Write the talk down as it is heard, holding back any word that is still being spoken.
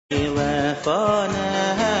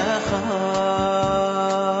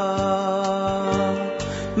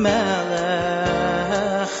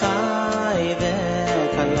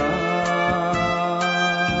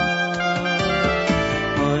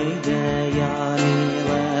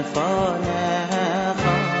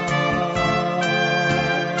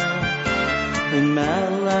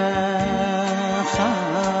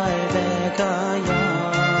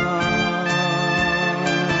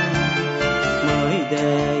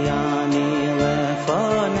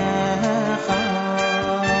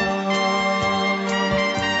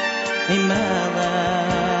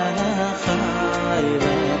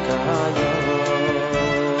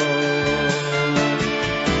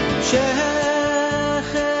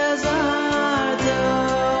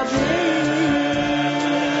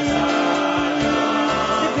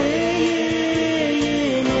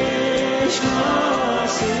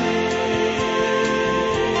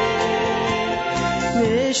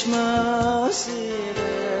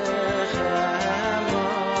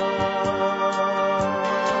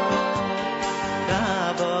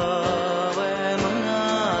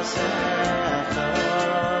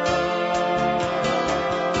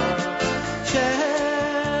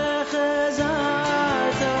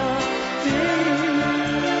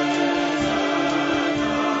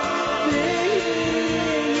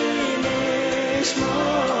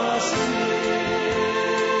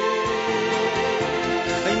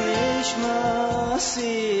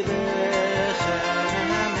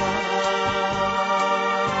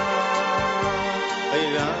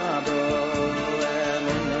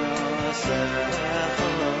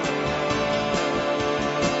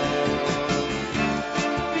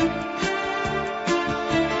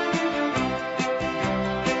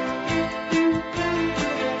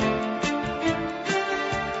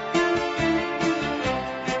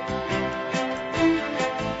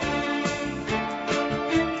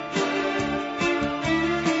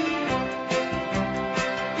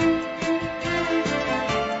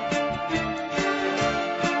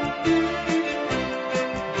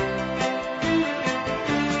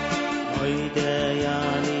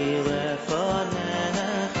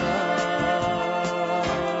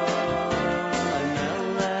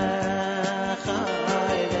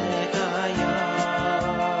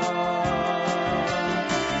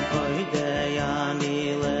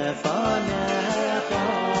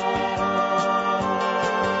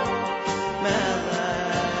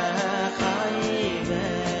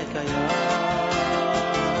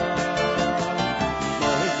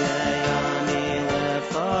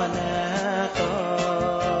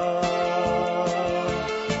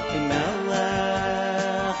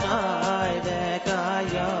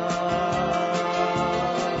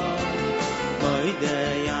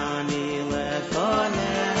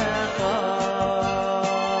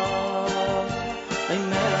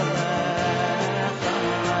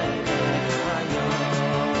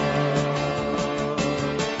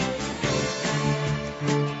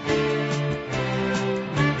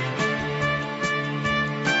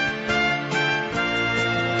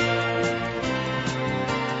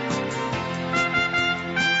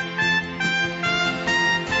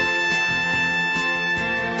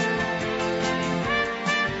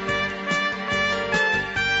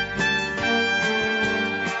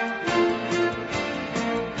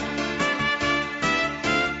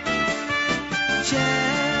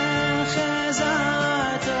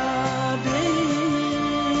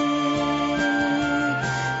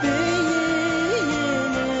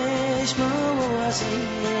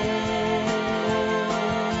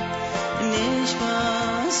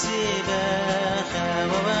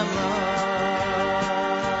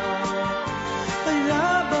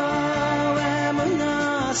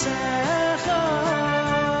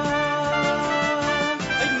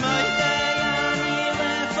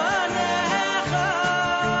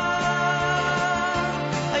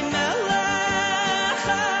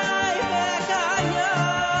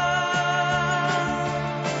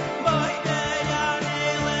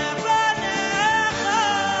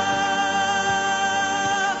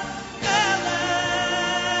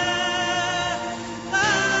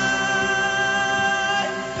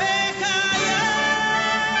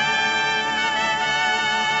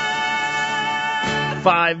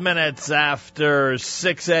5 minutes after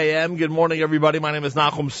 6 a.m. Good morning, everybody. My name is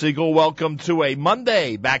Nachum Siegel. Welcome to a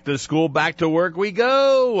Monday. Back to school, back to work we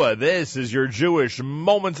go. This is your Jewish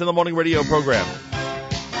Moments in the Morning radio program.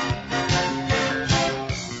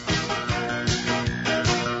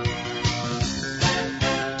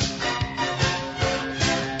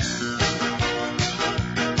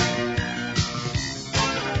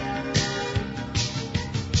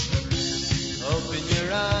 Open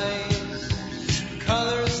your eyes,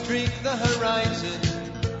 colors streak the horizon.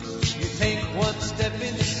 You take one step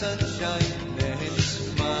in the sunshine and you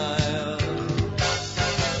smile.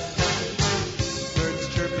 Birds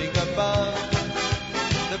chirping above,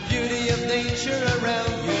 the beauty of nature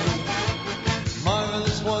around you.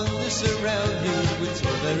 Marvelous wonders surround you. It's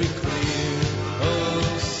so very clear,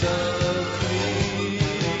 oh so clear.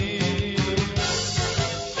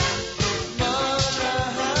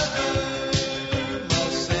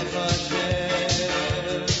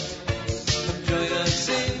 Come join us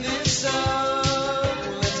in this song.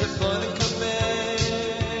 Let's have fun and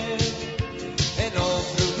command. And all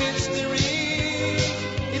through history,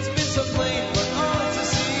 it's been so plain for all to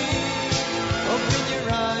see. Open your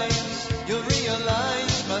eyes, you'll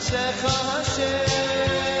realize Masecha Hashem.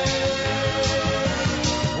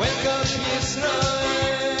 Wake up,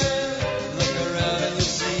 Yisrael. Look around and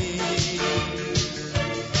you'll see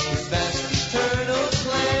His vast eternal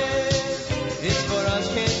plan. It's for us,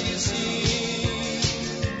 can't you see?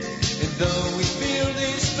 And though we feel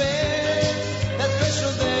despair, that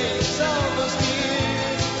special day is almost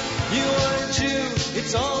here. You are a Jew,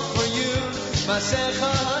 it's all for you.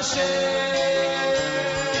 Masecha Hashem.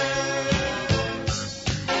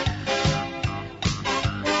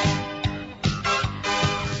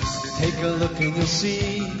 Take a look and you'll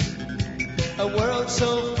see a world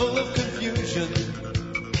so full of confusion.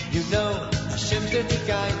 You know Hashem's there to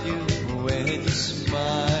guide you when you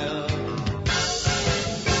smile.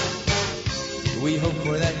 We hope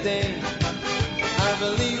for that day. Our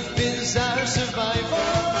belief is our survival.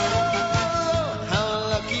 How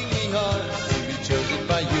lucky we are to be chosen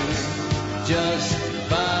by you, just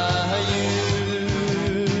by you.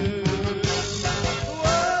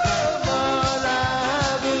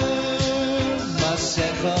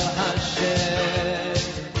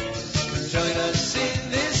 Join us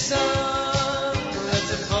in this song. Let's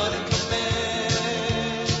have fun and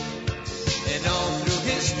command. And all through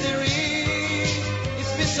history,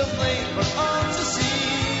 it's been so plain for all to see.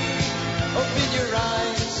 Open your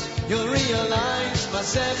eyes, you'll realize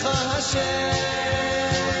Masecha Hashem.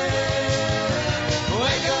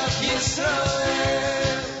 Wake up, Yisrael.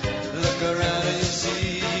 Look around and you'll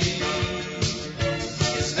see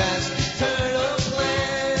His vast eternal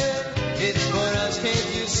plan. It's for us, can't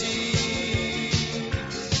you see?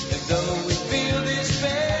 And though we feel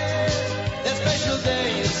despair, that special day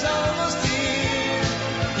is almost here.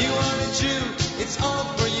 You are a Jew, it's all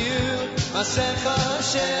for you. Masecha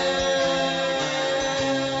Hashem.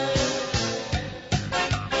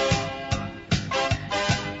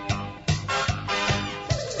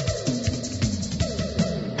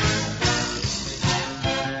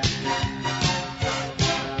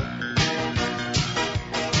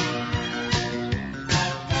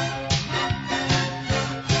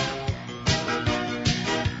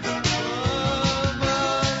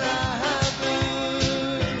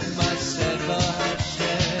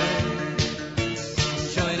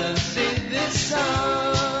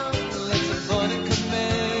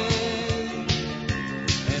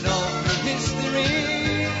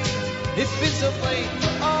 It's been so plain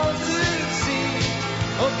for all to see.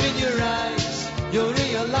 Open your eyes, you'll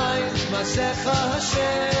realize Masecha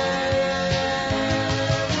Hashem.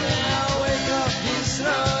 Now wake up,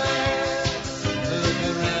 Yisrael. Look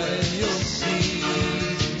around and you'll see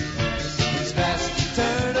His vast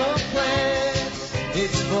eternal plan.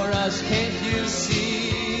 It's for us, can't you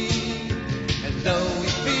see? And though we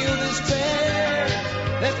feel despair,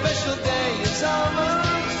 that special day is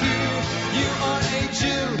almost here. You are a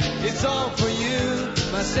Jew, it's all for you,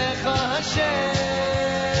 Masecha Hashem.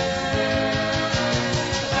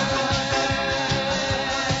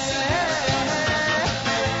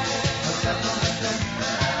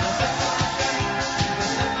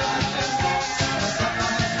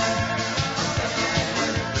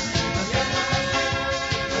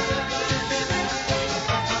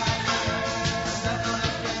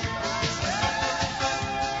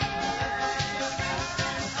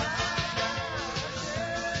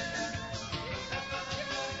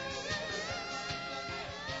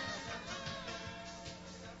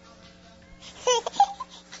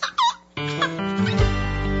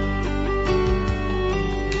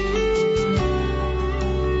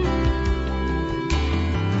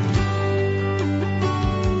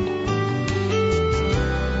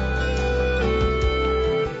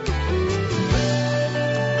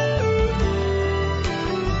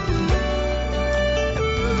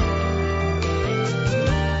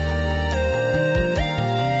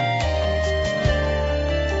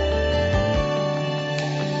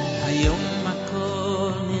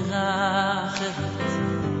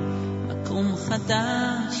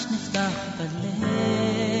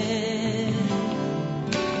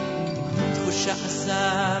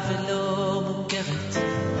 שעשה ולא מוכרת,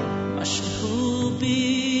 משהו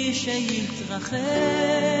בי שיתרחב,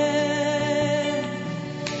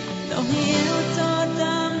 לא יהיה אותו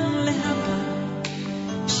אדם להבא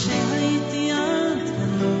שהייתי עד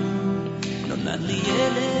הלום. נולד לי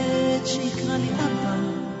ילד שיקרא לי אבא,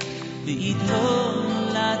 ואיתו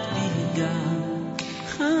נולד בי גם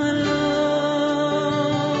חלום.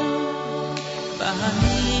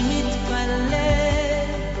 ואני מתפלל,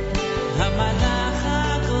 המלאך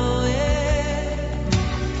הגואל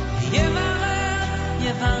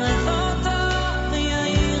יברך אותו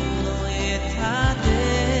ויעיר לו את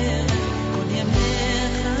הדרך. כל ימי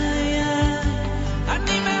חיי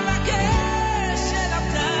אני מבקש אליו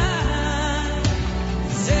די,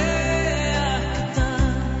 זה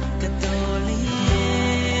הקטן גדול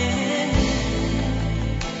יהיה,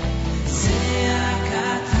 זה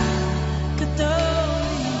הקטן גדול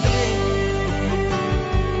יהיה.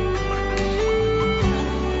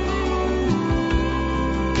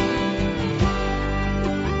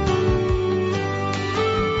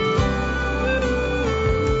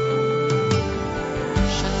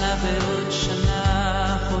 שנה ועוד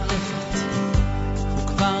שנה חולפת, הוא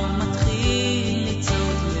כבר מתחיל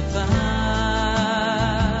לצעוד לבד.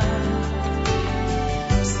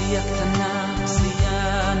 פסיעה קטנה,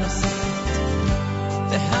 פסיעה נוספת,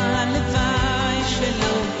 והלוואי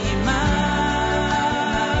שלא יימד,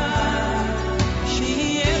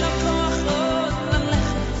 שיהיה לו כוח עוד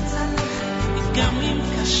ללכת, גם אם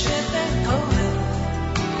קשה וכואב,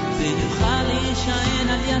 ויוכל להישען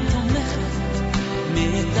על יד תומכת,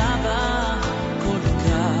 מידע בה כל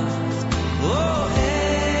כך אוהב.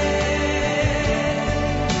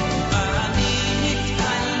 ואני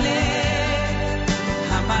מתפלל,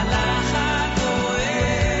 המלאך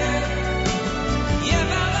הגואל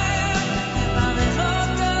יברך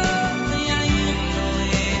אותו ויעיר לו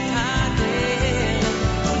את הדרך.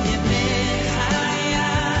 כל ימי חיי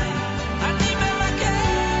אני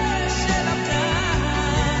מבקש אליו די,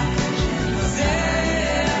 זה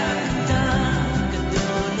הקטן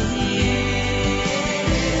גדול יהיה,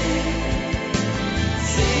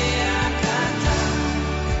 זה הקטן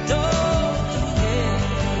גדול יהיה.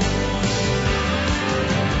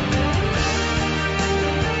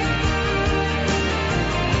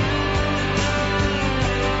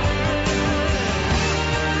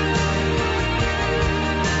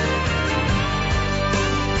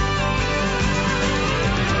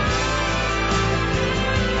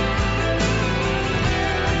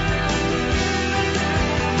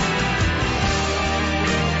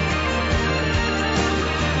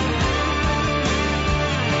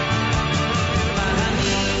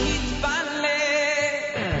 ואני מתפלל,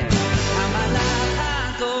 המלאך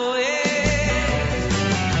הגואל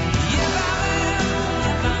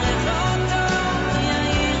יברך אותו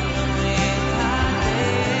ויעיר לו את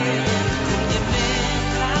הדרך. כל ימי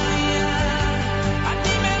חיי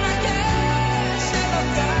אני מבקש אליו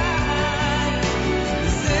די,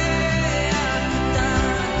 זה הקטן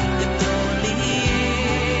גדול יהיה.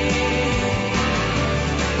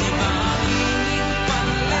 ואני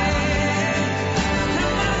מתפלל,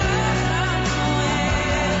 המלאך הגואל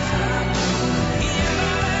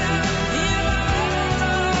יברך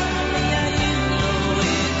אותו ויעיר לו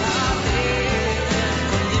את הדרך.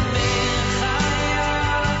 כל ימי חיי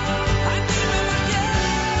אני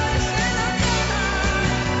מבקש אליו די,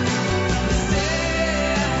 זה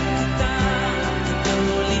הקטן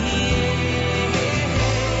גדול יהיה,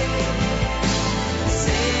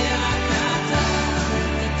 זה הקטן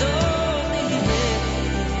גדול יהיה,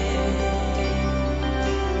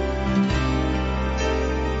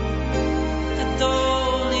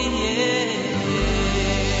 גדול יהיה.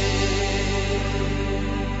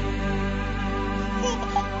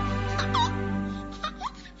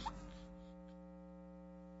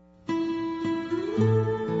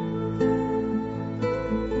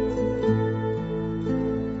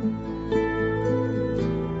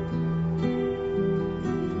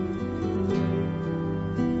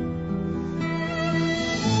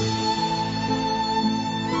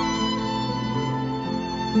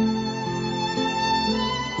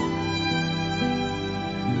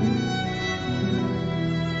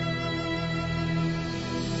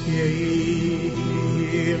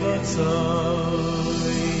 יהי רצוי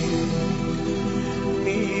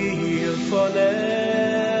מלפניך,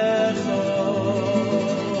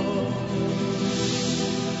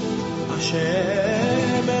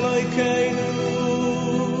 השם אלוהינו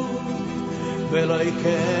ואלוהי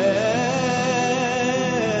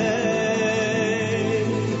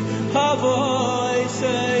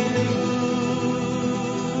אבותינו,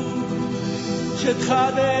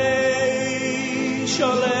 שתחדש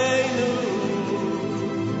עלינו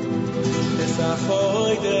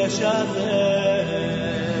Safoy deshane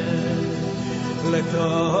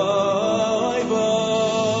letoy bo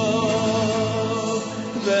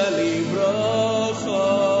velibrocho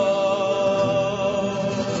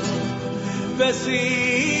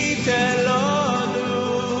vesitelonu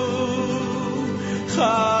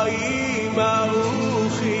chaim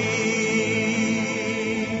aruchim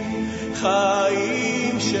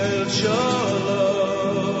chaim shel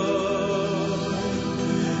shalom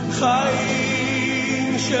chaim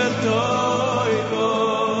shel toivo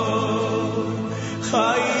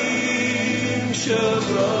chaim shel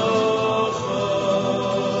brocho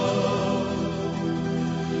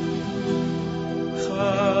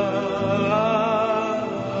chaim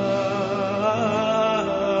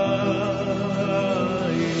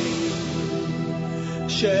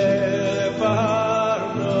shel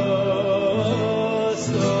parnoso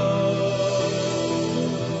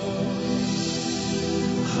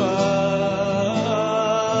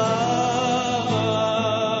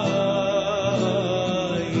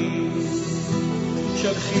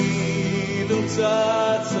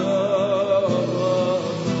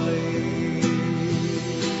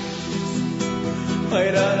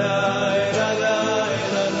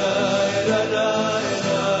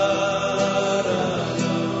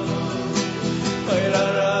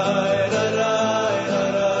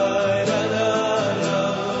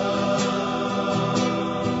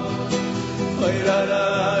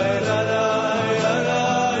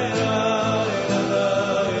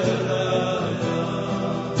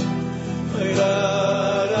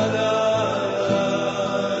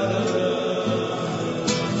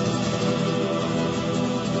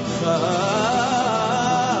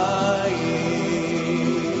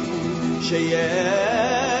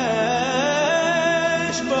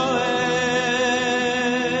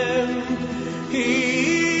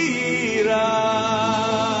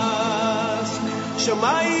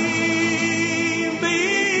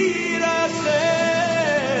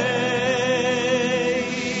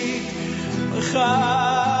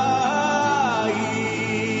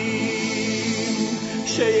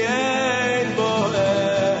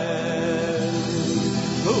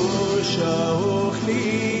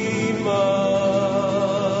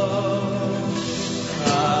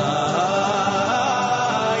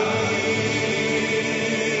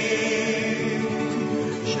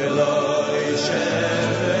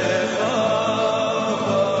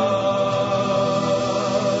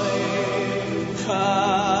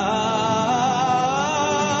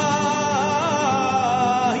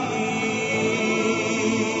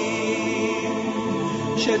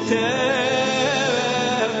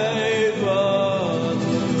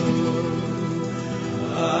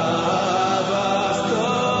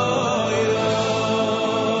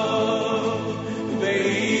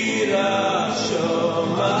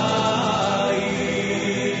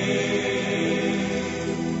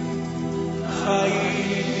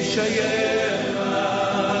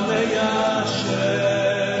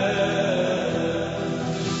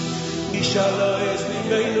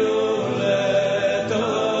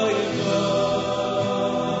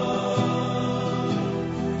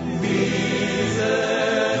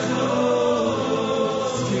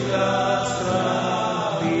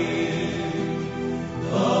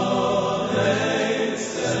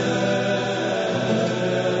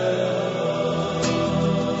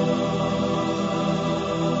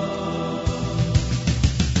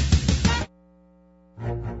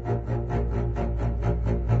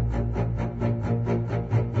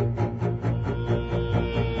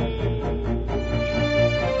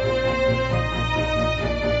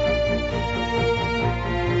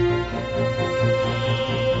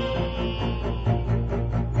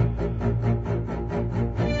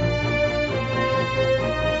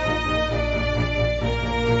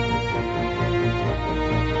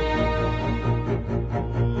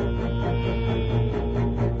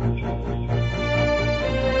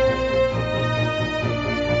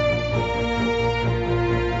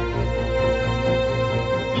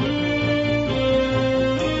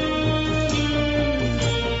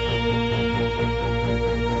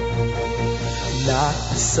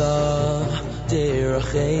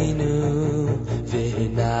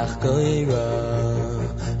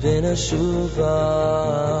Shuva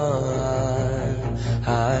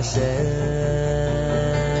Hashem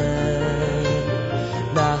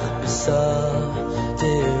Nach B'sa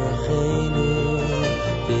Derechenu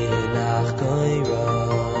V'nach Goyra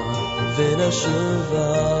V'nashuva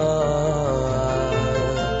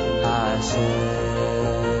Hashem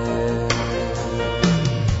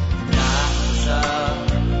Nach B'sa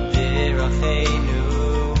Derechenu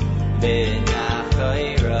V'nach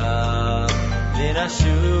Goyra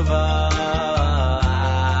V'nashuva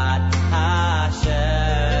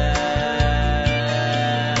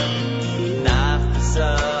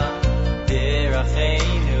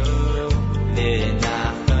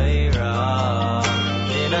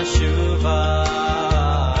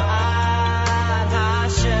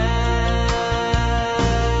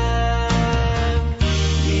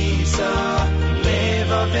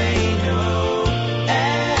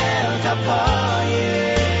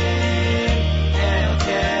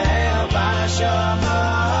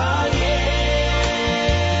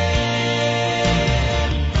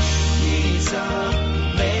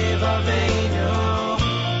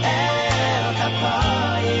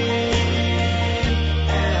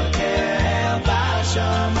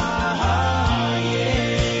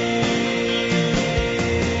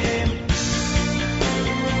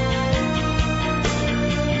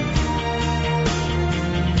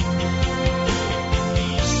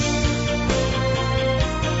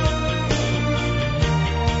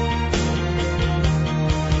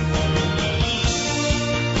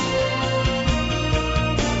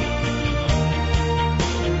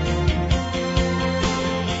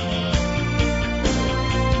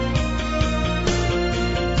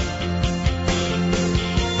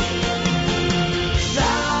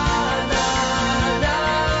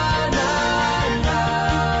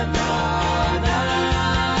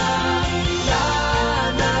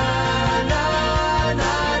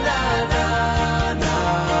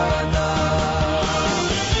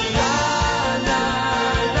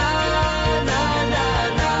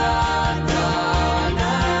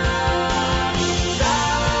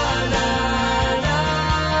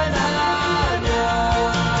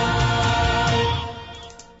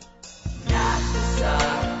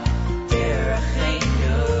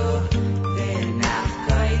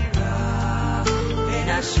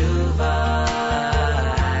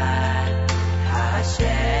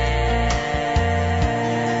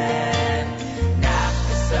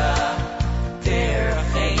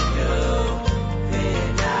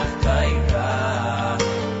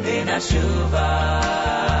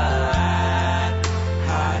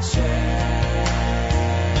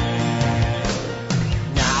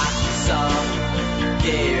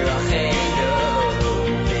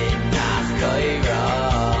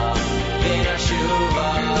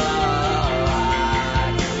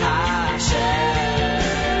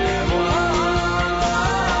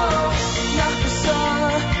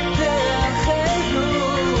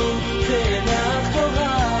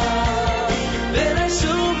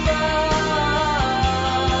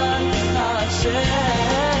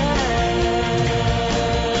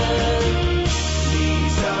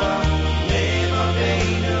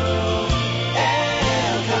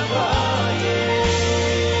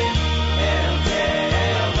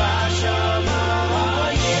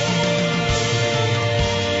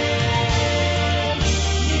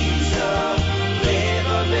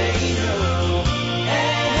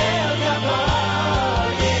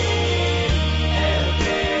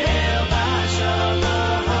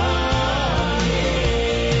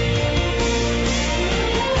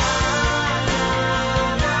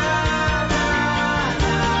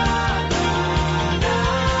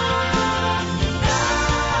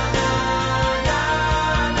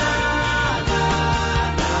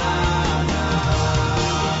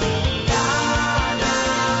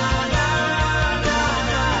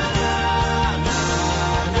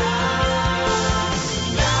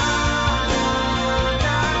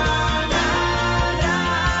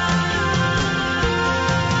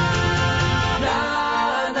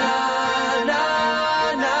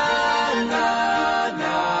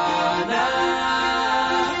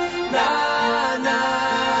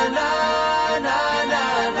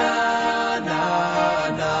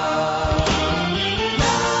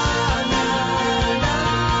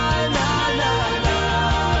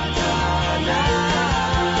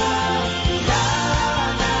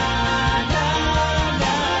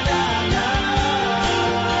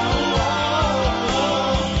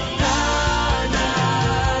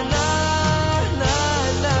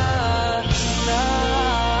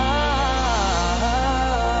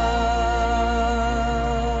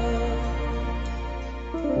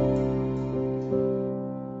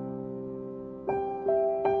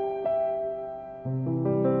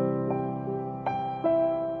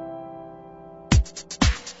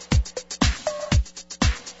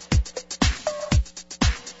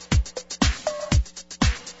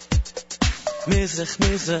Mizrach,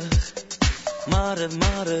 Mizrach, Marev,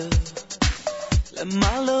 Marev,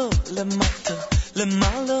 Lemalo, Lemata,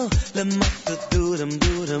 Lemalo, Lemata, Duram,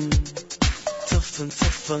 Duram, Tuffen,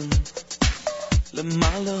 Tuffen,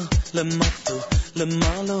 Lemalo, Lemata,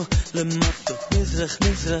 Lemalo, Lemata, Mizrach,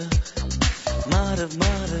 Mizrach, Marev,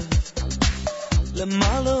 Marev,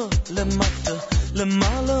 Lemalo, Lemata,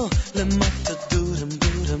 Lemalo, Lemata, Duram,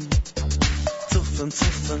 Duram, Tuffen,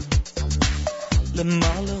 Tuffen,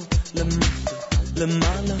 Lemalo, Lemata,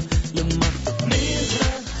 Lemalo, Lemata,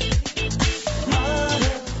 Mizrach,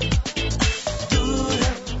 Marev,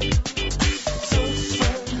 Duram,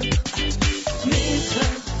 Tuffen,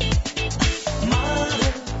 Mizrach,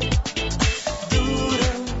 Marev,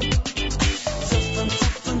 Duram, Tuffen,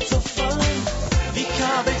 Tuffen, Tuffen, wie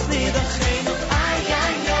kabels niedergehen, ay,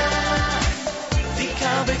 ay, ay, wie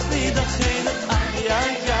kabels niedergehen, ay,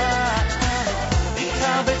 ay, ay, wie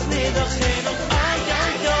kabels niedergehen, ay,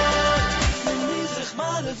 ay, ay, Mizrach,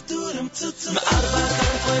 Marev, Duram, Tutzen, Arba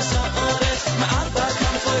kan foi so oret, Arba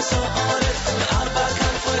kan foi so oret, Arba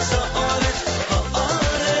kan foi so oret,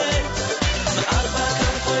 oret, Arba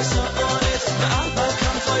kan foi so oret, Arba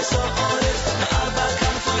kan foi so oret, Arba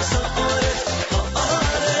kan foi so oret,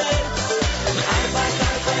 oret, Arba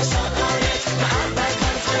kan foi so oret, Arba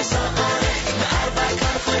kan foi so oret, Arba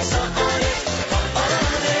kan foi so oret,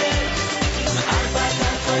 oret, Arba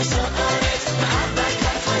kan foi so oret, Arba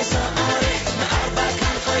kan foi so oret, Arba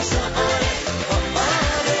kan foi so oret,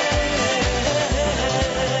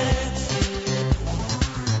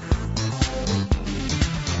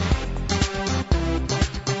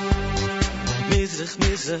 Mizrach,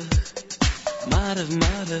 Mizrach, Marev,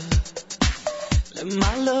 Marev,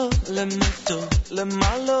 Lemalo, Lemato,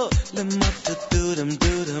 Lemalo, Lemato, Duram,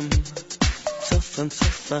 Duram, Tuffen,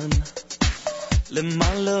 Tuffen,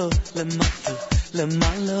 Lemalo, Lemato,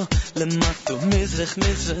 Lemalo, Lemato, Mizrach,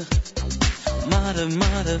 Mizrach, Marev,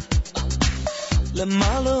 Marev,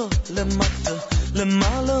 Lemalo, Lemato,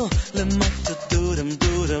 Lemalo, Lemato, Duram,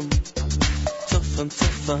 Duram, Tuffen,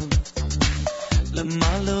 Tuffen,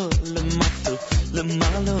 Lemalo, Lemato,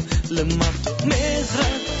 Lemalo, Lemato,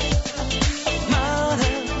 Mizrach,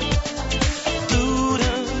 Marev,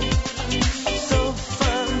 Duram,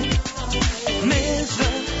 Tuffen,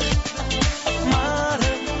 Mizrach,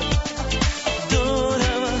 Marev,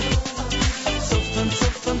 Duram, Tuffen,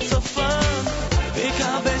 Tuffen, Tuffen, wie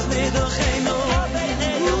kabels niedergehen,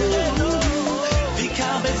 wie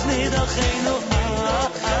kabels niedergehen,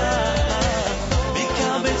 wie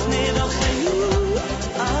kabels niedergehen,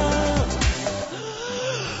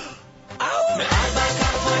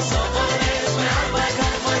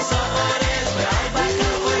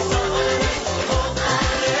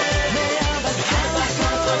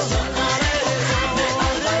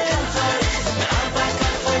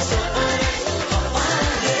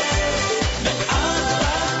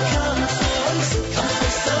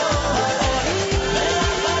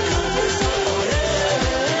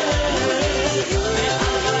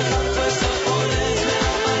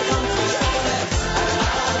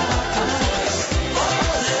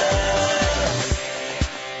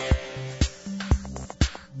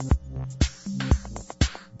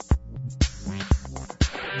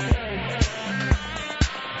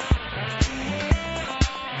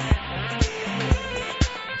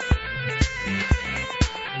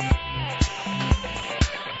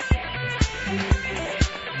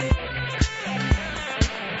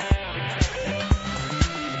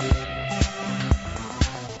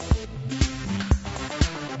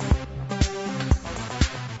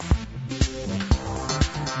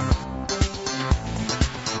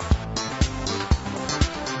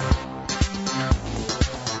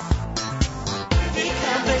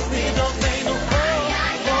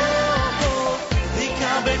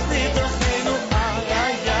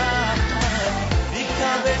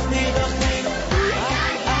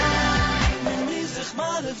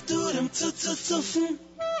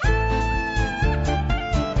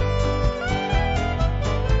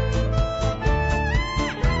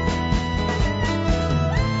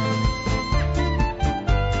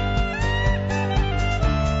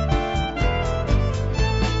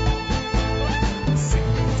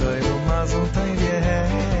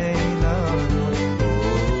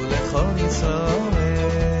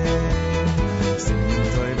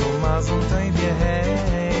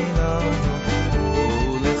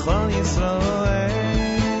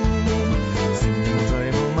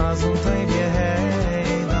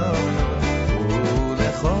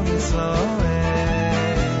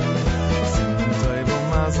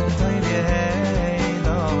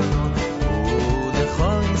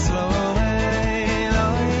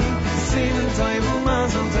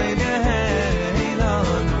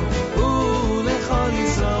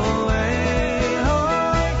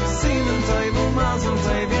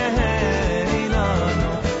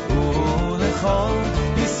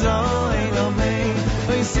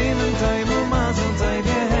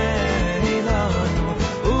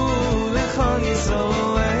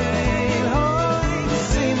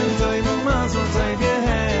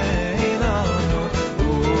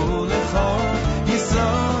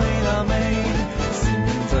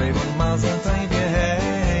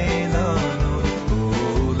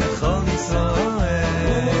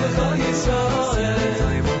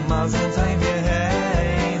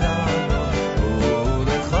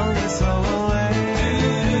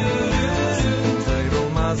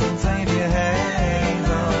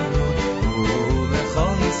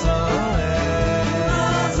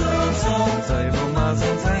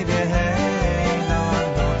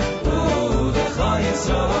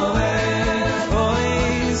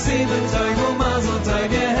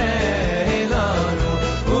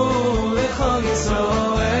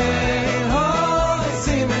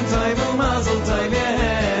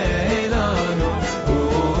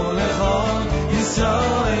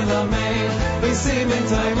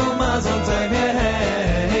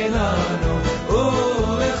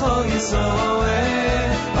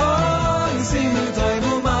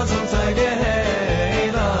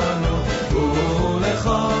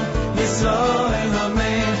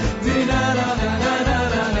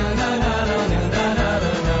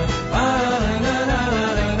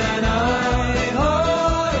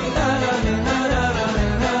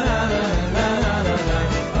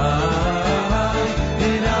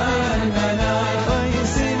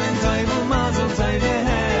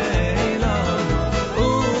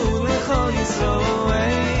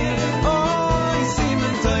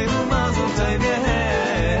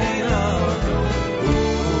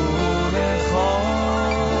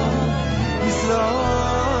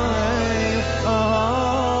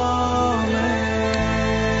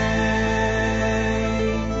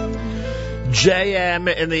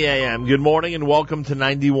 JM in the AM. Good morning and welcome to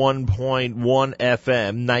 91.1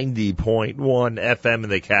 FM, 90.1 FM in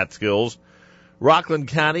the Catskills. Rockland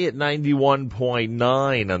County at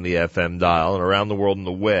 91.9 on the FM dial and around the world on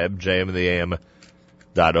the web,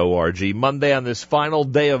 jmintheam.org. Monday on this final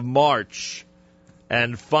day of March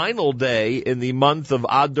and final day in the month of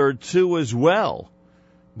Adar 2 as well.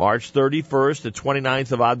 March 31st to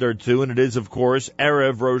 29th of Adar 2, and it is, of course,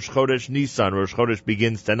 Erev Rosh Chodesh Nisan. Rosh Chodesh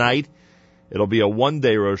begins tonight. It'll be a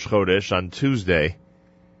one-day Rosh Chodesh on Tuesday,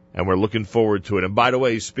 and we're looking forward to it. And by the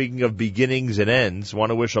way, speaking of beginnings and ends, I want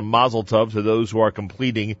to wish a mazel tov to those who are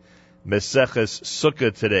completing Meseches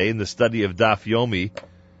Sukkah today in the study of Daf Yomi,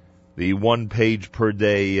 the one-page per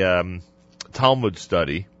day Talmud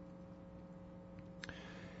study.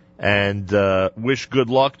 And wish good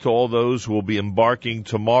luck to all those who will be embarking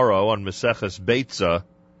tomorrow on Meseches Beitzah,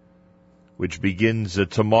 which begins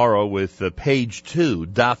tomorrow with page 2,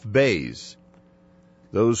 Daf Beis.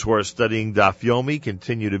 Those who are studying Daf Yomi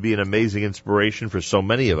continue to be an amazing inspiration for so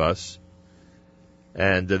many of us,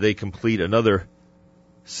 and they complete another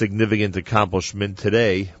significant accomplishment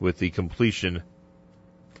today with the completion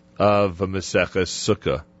of Meseches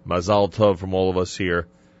Sukkah. Mazal tov from all of us here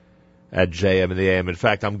at JM and the AM. In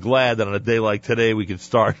fact, I'm glad that on a day like today we could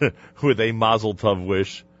start with a Mazel Tov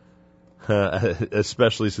wish,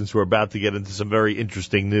 especially since we're about to get into some very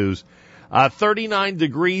interesting news. 39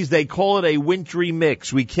 degrees, they call it a wintry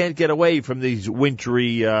mix. We can't get away from these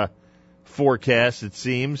wintry forecasts, it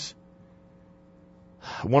seems.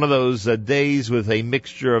 One of those days with a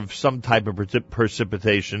mixture of some type of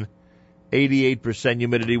precipitation. 88%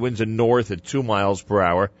 humidity, winds in north at 2 miles per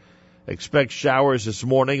hour. Expect showers this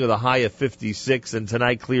morning with a high of 56, and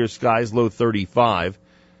tonight clear skies, low 35.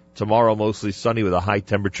 Tomorrow mostly sunny with a high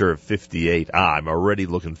temperature of 58. I'm already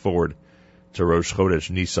looking forward to Rosh Chodesh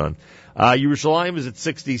Nisan. Yerushalayim is at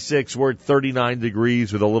 66. We're at 39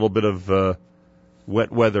 degrees with a little bit of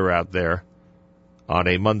wet weather out there on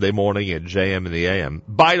a Monday morning at JM in the AM.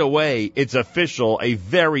 By the way, it's official, a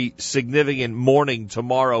very significant morning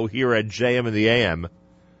tomorrow here at JM in the AM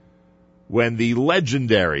when the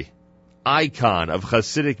legendary icon of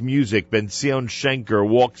Hasidic music, Ben Zion Shenker,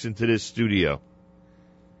 walks into this studio.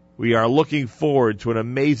 We are looking forward to an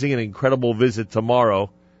amazing and incredible visit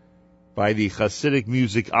tomorrow by the Hasidic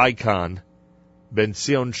music icon, Ben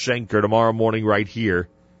Zion Shenker, tomorrow morning right here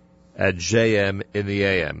at JM in the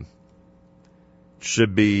AM.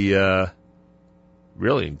 Should be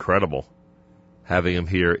really incredible having him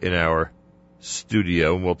here in our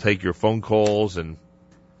studio. And we'll take your phone calls and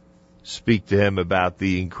speak to him about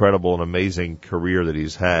the incredible and amazing career that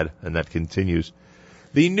he's had, and that continues.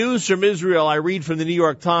 The news from Israel, I read from the New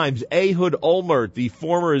York Times. Ehud Olmert, the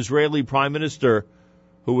former Israeli prime minister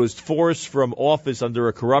who was forced from office under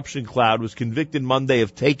a corruption cloud, was convicted Monday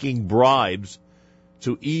of taking bribes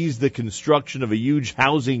to ease the construction of a huge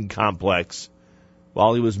housing complex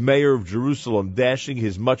while he was mayor of Jerusalem, dashing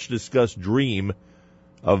his much-discussed dream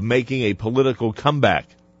of making a political comeback.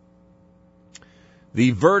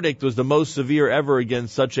 The verdict was the most severe ever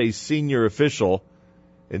against such a senior official.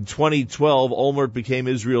 In 2012, Olmert became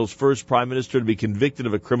Israel's first prime minister to be convicted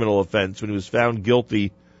of a criminal offense when he was found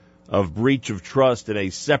guilty of breach of trust in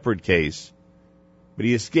a separate case. But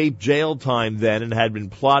he escaped jail time then and had been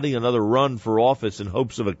plotting another run for office in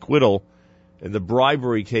hopes of acquittal in the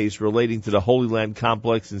bribery case relating to the Holy Land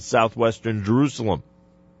complex in southwestern Jerusalem.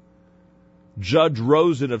 Judge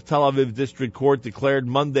Rosen of Tel Aviv District Court declared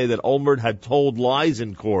Monday that Olmert had told lies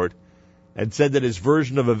in court and said that his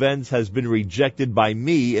version of events has been rejected by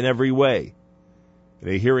me in every way. In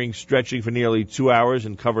a hearing stretching for nearly 2 hours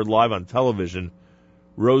and covered live on television,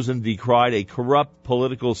 Rosen decried a corrupt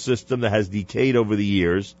political system that has decayed over the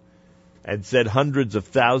years and said hundreds of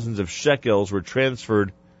thousands of shekels were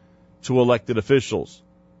transferred to elected officials.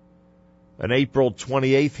 An April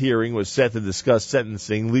 28th hearing was set to discuss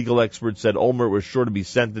sentencing. Legal experts said Olmert was sure to be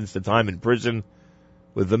sentenced to time in prison,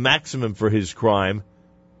 with the maximum for his crime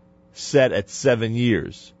set at 7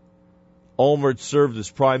 years. Olmert served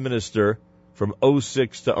as prime minister from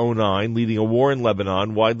 2006 to 2009, leading a war in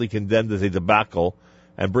Lebanon, widely condemned as a debacle,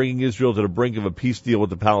 and bringing Israel to the brink of a peace deal with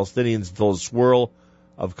the Palestinians until a swirl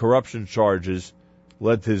of corruption charges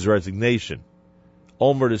led to his resignation.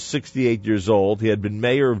 Olmert is 68 years old. He had been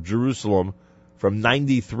mayor of Jerusalem from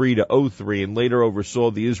 93 to 03 and later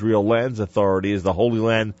oversaw the Israel Lands Authority as the Holy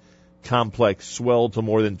Land complex swelled to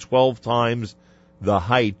more than 12 times the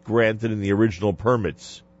height granted in the original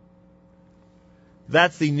permits.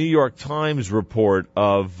 That's the New York Times report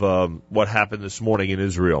of what happened this morning in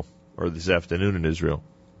Israel, or this afternoon in Israel.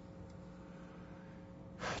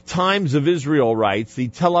 Times of Israel writes, the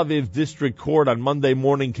Tel Aviv District Court on Monday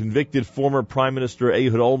morning convicted former Prime Minister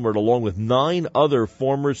Ehud Olmert along with 9 other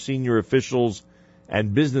former senior officials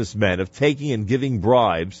and businessmen of taking and giving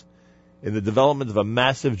bribes in the development of a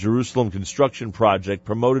massive Jerusalem construction project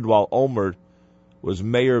promoted while Olmert was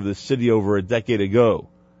mayor of the city over a decade ago.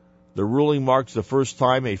 The ruling marks the first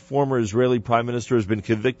time a former Israeli prime minister has been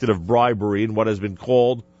convicted of bribery in what has been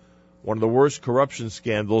called one of the worst corruption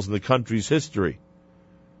scandals in the country's history.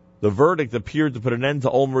 The verdict appeared to put an end to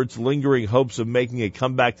Olmert's lingering hopes of making a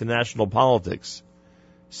comeback to national politics.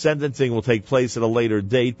 Sentencing will take place at a later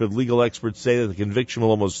date, but legal experts say that the conviction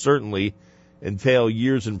will almost certainly entail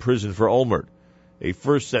years in prison for Olmert. A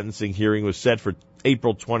first sentencing hearing was set for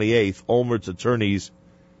April 28th. Olmert's attorneys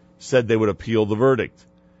said they would appeal the verdict.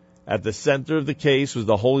 At the center of the case was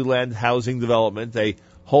the Holy Land housing development, a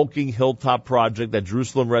hulking hilltop project that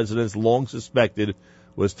Jerusalem residents long suspected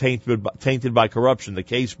was tainted by corruption. The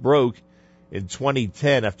case broke in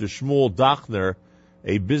 2010 after Shmuel Dachner,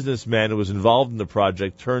 a businessman who was involved in the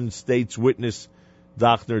project, turned state's witness.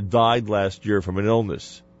 Dachner died last year from an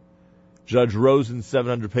illness. Judge Rosen's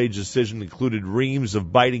 700-page decision included reams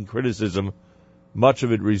of biting criticism, much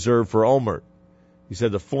of it reserved for Olmert. He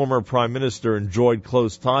said the former prime minister enjoyed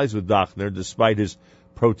close ties with Dachner despite his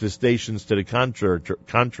protestations to the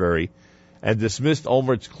contrary, and dismissed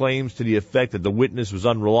Olmert's claims to the effect that the witness was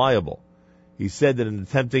unreliable. He said that in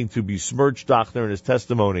attempting to besmirch Dachner in his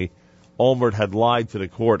testimony, Olmert had lied to the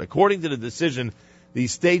court. According to the decision, the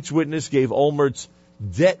state's witness gave Olmert's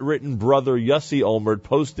debt-ridden brother Yossi Olmert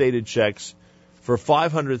post-dated checks for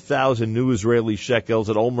 500,000 new Israeli shekels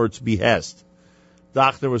at Olmert's behest.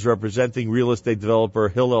 Dachner was representing real estate developer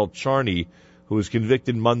Hillel Charney, who was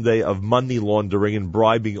convicted Monday of money laundering and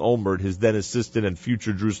bribing Olmert, his then assistant and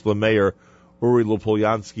future Jerusalem mayor Uri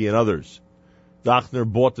Lupolyansky, and others. Dachner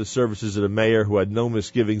bought the services of the mayor, who had no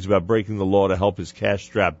misgivings about breaking the law to help his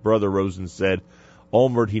cash-strapped brother, Rosen said.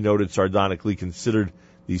 Olmert, he noted sardonically, considered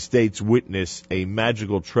the state's witness a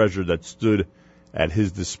magical treasure that stood at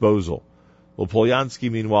his disposal.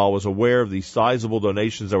 Lupolyansky, meanwhile, was aware of the sizable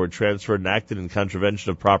donations that were transferred and acted in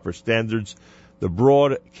contravention of proper standards. The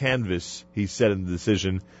broad canvas, he said in the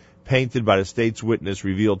decision, painted by the state's witness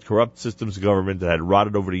revealed corrupt systems of government that had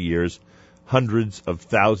rotted over the years. Hundreds of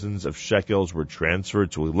thousands of shekels were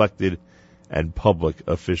transferred to elected and public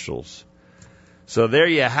officials. So there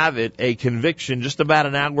you have it, a conviction just about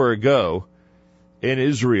an hour ago in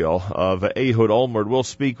Israel of Ehud Olmert. We'll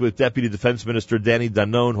speak with Deputy Defense Minister Danny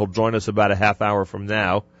Danon. He'll join us about a half hour from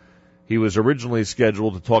now. He was originally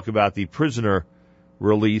scheduled to talk about the prisoner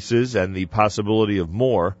releases and the possibility of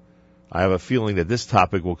more. I have a feeling that this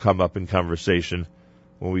topic will come up in conversation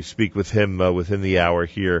when we speak with him within the hour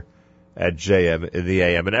here at JM in the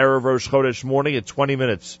AM. An Erev Rosh Chodesh morning at 20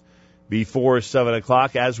 minutes before 7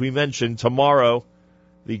 o'clock. As we mentioned, tomorrow,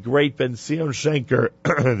 the great Ben Zion Shenker,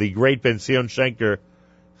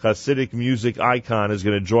 Hasidic music icon, is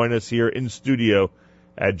going to join us here in studio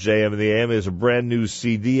at JM in the AM. There's a brand new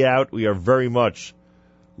CD out. We are very much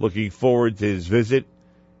looking forward to his visit.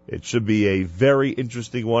 It should be a very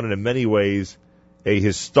interesting one, and in many ways, a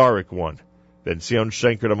historic one. Ben Zion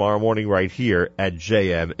Shenker tomorrow morning right here at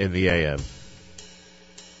JM in the AM.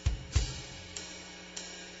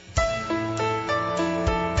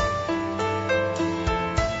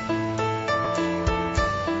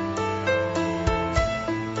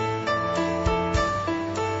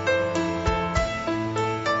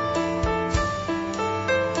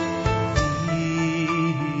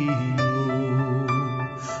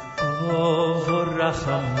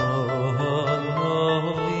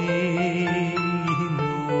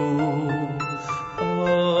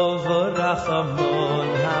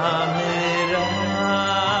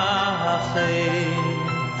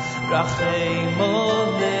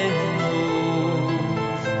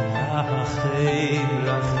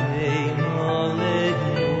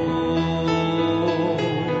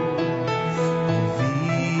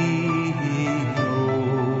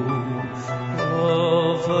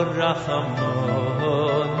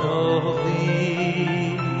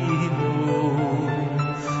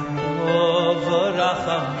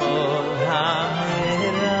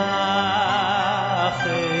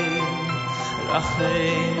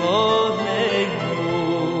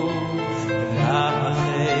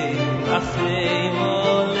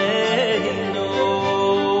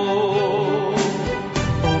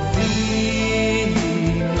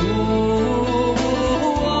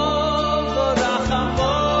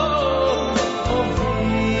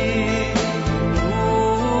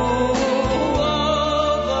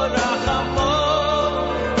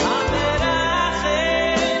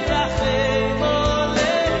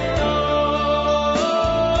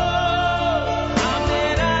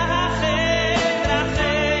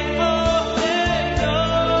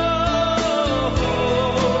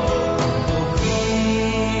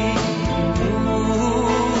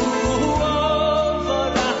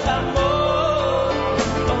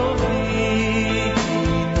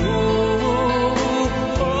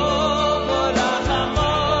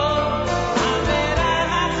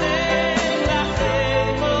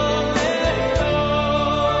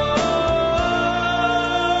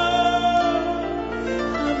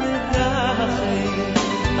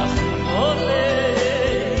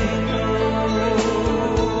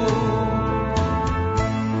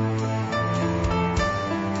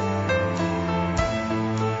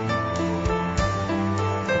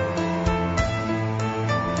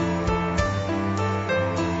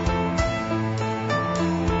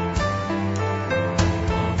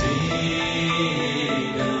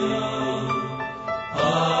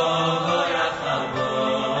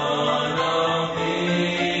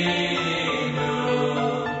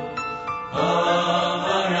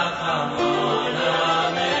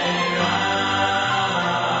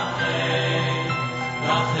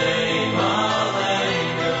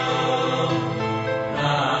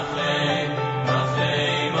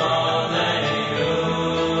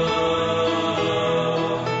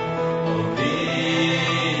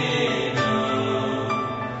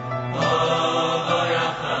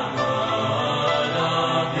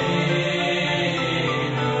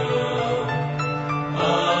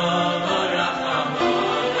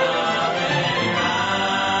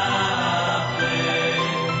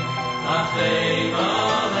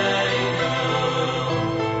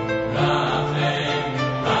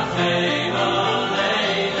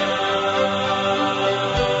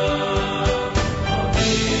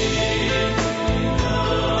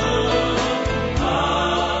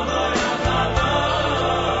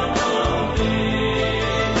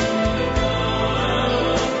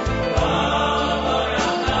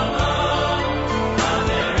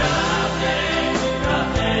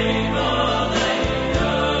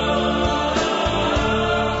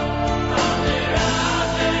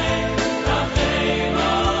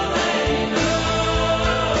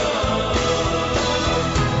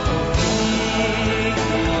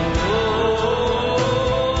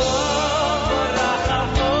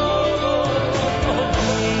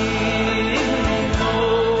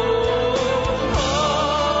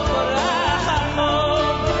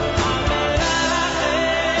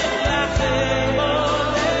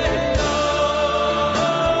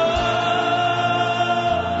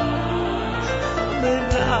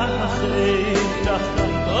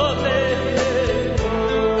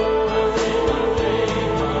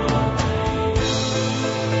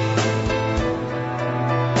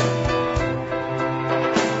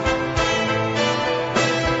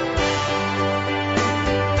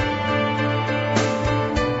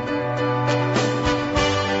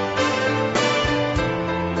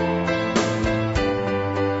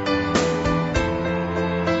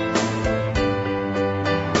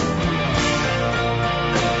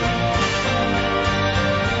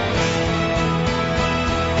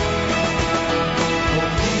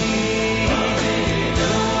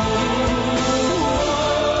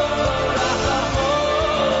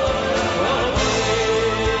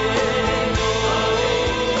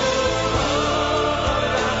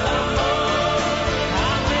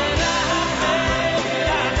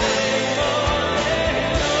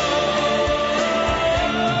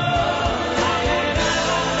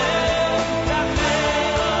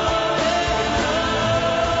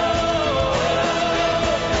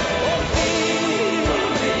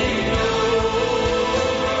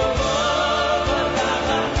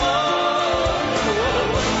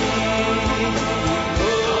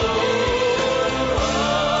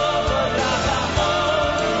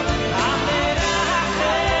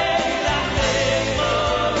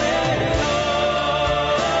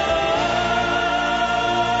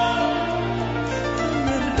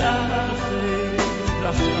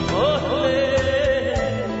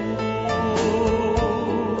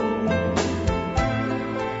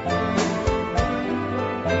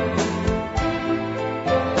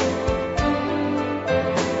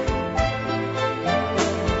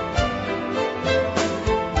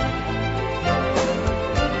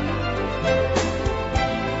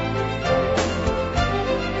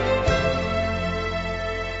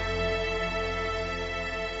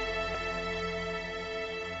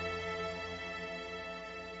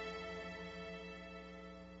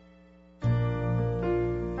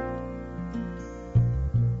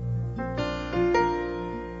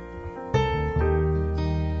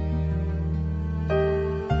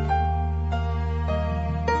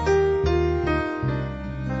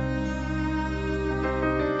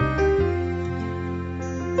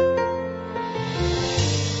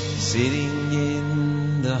 Sitting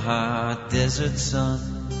in the hot desert sun,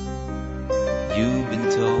 you've been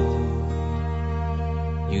told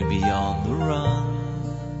you'd be on the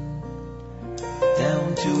run,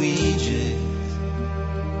 down to Egypt,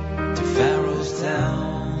 to Pharaoh's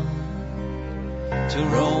town, to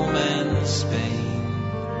Rome and Spain,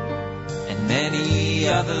 and many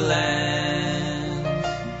other lands.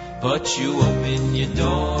 But you open your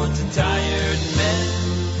door to tired men,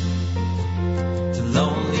 to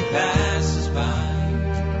lonely passers-by,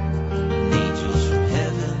 and angels from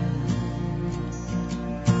heaven.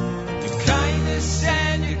 Your kindness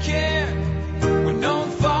and your care were known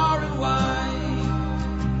far and wide.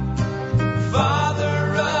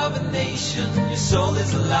 Father of a nation, your soul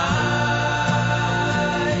is alive.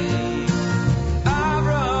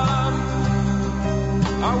 Avram,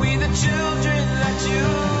 are we the children that you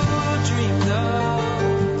dreamed of?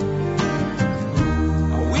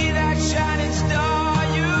 Are we that shining star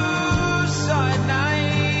you saw at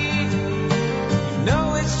night? You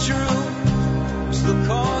know it's true, we still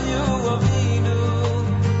call you Avinu.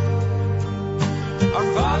 Our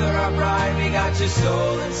Father, our bride, we got your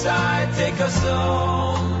soul inside. Take us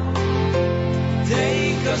home,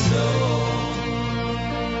 take us home.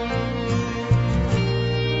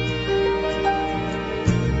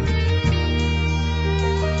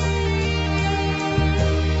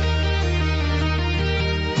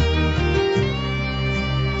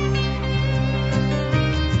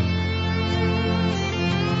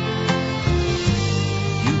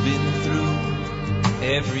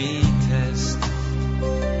 Every test,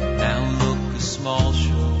 now look a small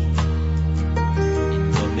show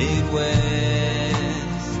in the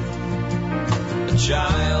Midwest. A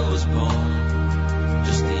child was born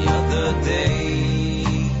just the other day,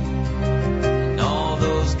 and all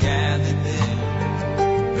those gathered there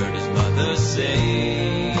heard his mother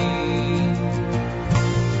say,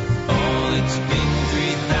 oh, it's been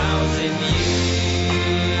 3,000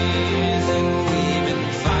 years and we've been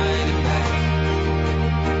fighting back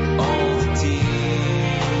all the tears.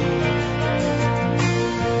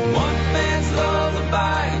 One man's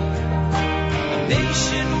lullaby, a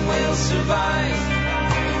nation will survive.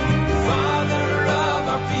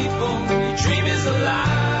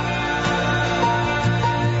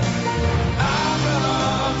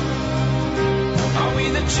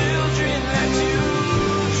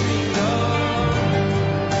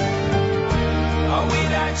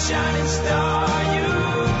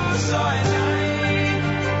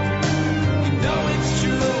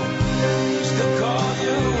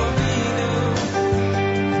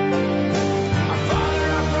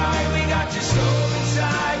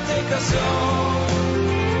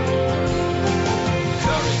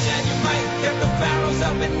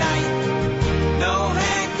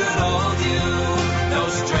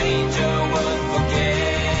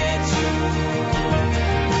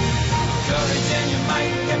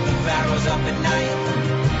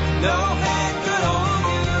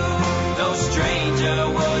 soldier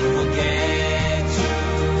would forget you.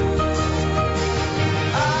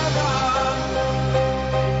 Abba,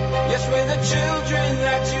 yes, we're the children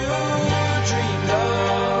that you dreamed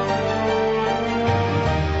of,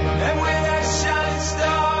 and we're that shining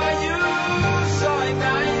star you saw at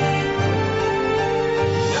night.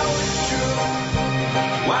 You know it's true,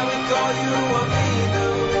 why we call you Avinu.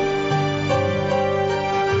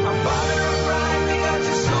 Our Father of Bright, we got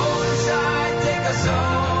your soul inside, take us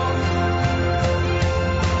home.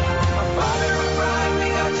 Our Father of Bright, we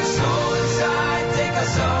got your soul inside, take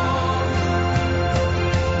us home.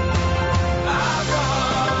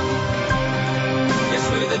 Abraham, yes,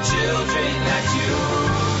 we're the children that you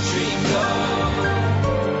dreamed of,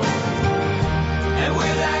 and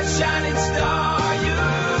we're that shining star you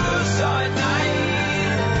saw at night.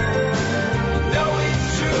 You know it's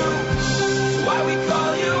true, why we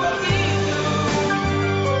call you Avinu.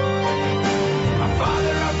 Our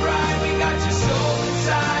Father, our bride, we got your soul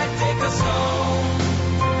inside, take us home.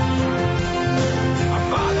 Our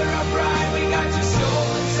Father, our bride, we got your soul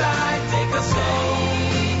inside, take us home.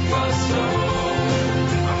 Take us home.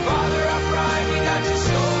 Our Father, our bride, we got your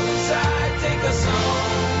soul inside, take us home.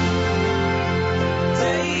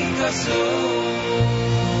 Take us home.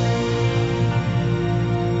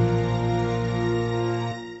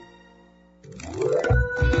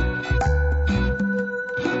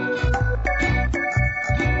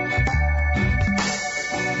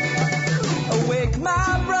 Awake,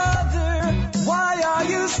 my brother, why are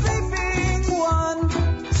you sleeping? 1,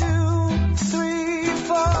 2, 3,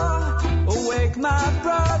 4. Awake, my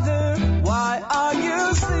brother, why are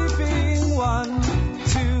you sleeping? 1,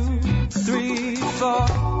 2, 3,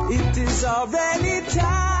 4. It is already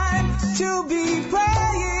time to be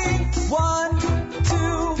praying. 1,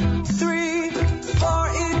 2, 3, 4.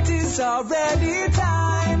 It is already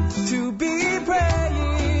time to be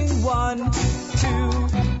praying. 1, 2,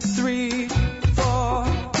 3, 4.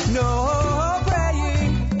 No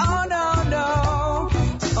praying, oh no, no.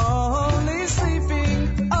 Only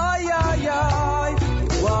sleeping, ay, ay, ay.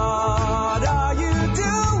 What are you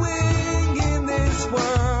doing in this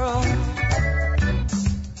world?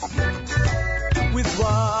 With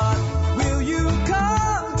what will you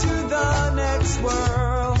come to the next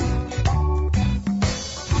world?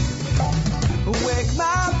 Awake,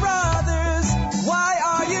 my brothers, why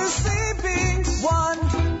are you sleeping? 1,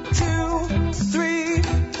 2, 3,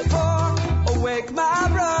 4. Awake, my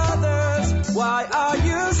brothers, why are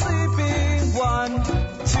you sleeping? 1,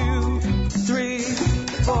 2, 3,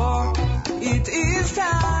 4. It is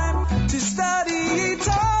time to study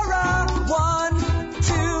Torah. 1,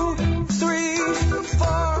 2, 3,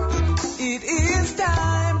 4. It is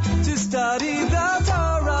time to study the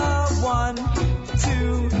Torah. 1,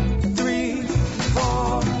 2, 3,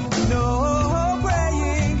 4. No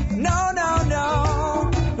praying, no, no, no.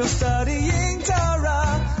 No studying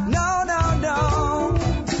Torah, no, no, no.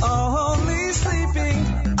 Only sleeping,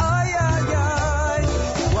 ay, ay, ay.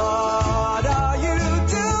 What are you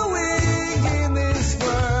doing in this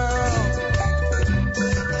world?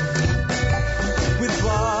 With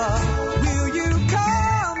what will you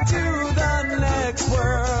come to the next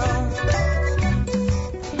world?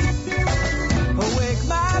 Awake,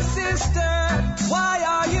 my sister, why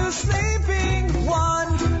are you sleeping?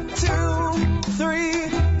 1, 2, 3,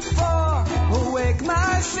 4. Awake,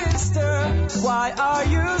 my sister, why are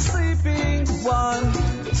you sleeping? 1,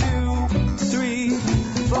 2, 3,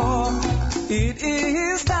 4. It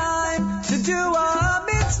is time to do a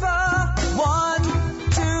mitzvah. 1,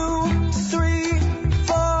 2, 3,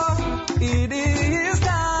 4. It is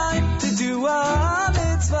time to do a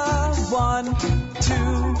mitzvah. 1,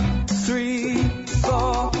 2, 3,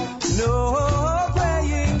 4. No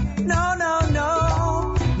praying, no, no, no.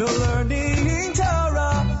 No learning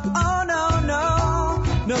Torah, oh no, no.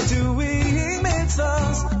 No doing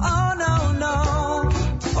mitzvahs, oh no, no.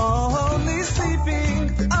 Only sleeping,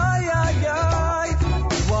 ay, ay, ay.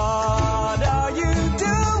 What are you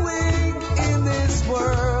doing in this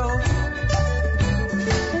world?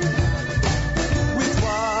 With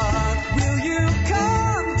what will you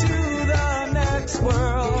come to the next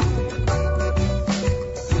world?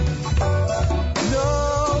 No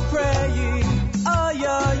praying, ay,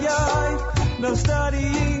 ay, ay. No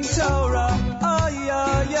studying Torah, ay,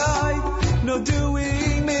 ay, ay. No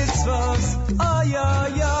doing mitzvahs, ay,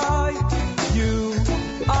 ay, ay. You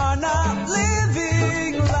are not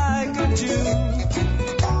living like a Jew.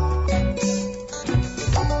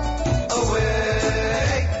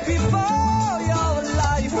 Awake before your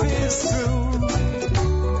life is through.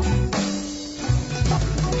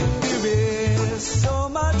 There is so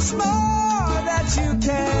much more that you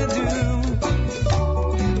can do.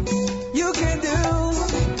 You can do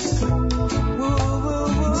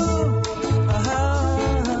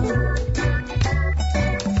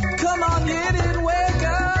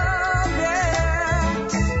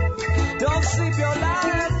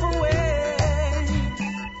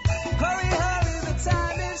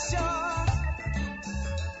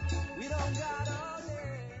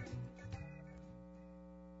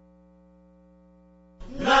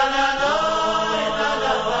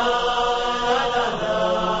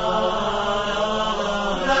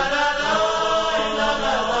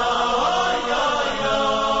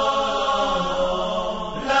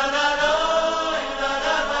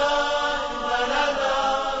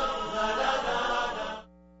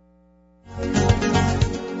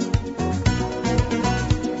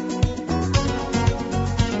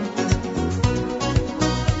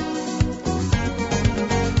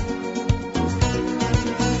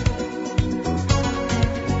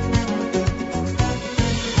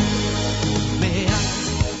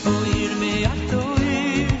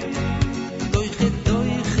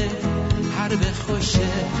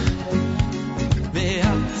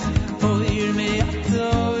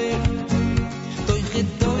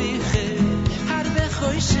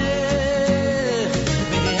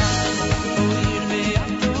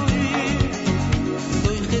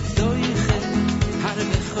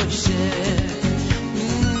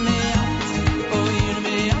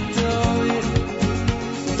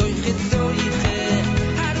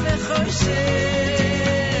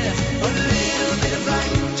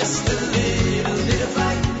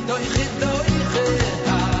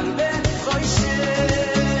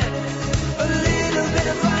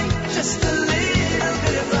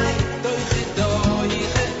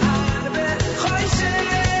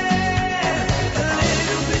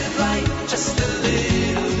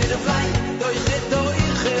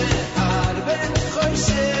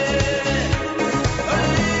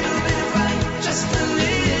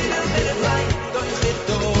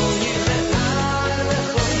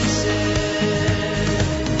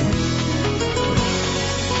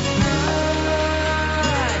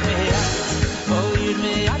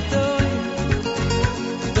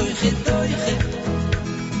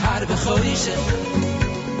A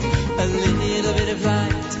little bit of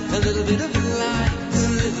light, a little bit of light, a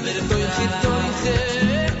little bit of doiche,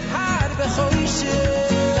 har bechoishe.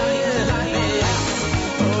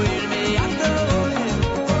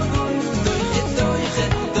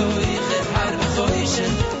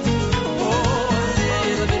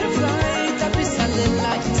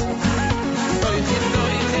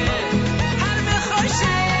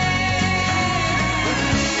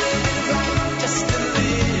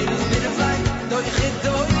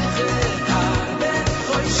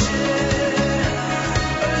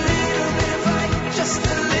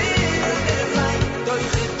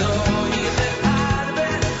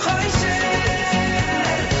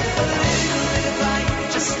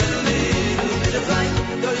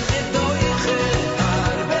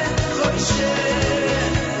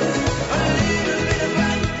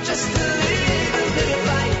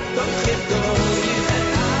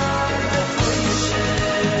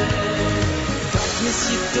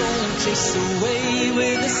 Chase away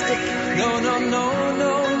with a stick. No, no, no,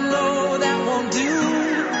 no, no, that won't do.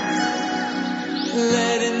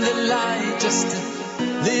 Let in the light just a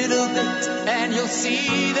little bit, and you'll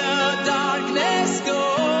see the darkness go.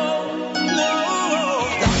 No,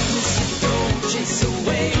 darkness, don't chase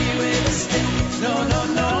away with a stick. No, no,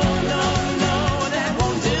 no, no, no, that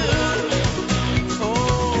won't do.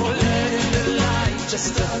 Oh, let in the light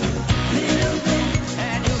just a little bit,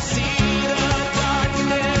 and you'll see the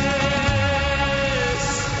darkness.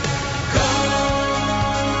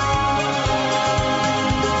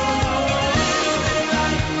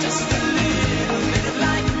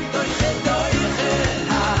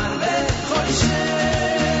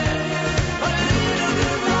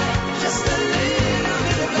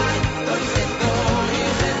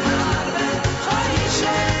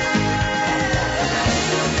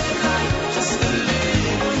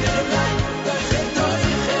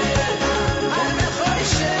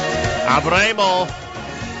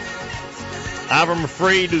 Avram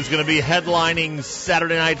Fried, who's going to be headlining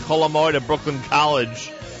Saturday Night Chol Hamoed at Brooklyn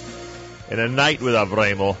College in a night with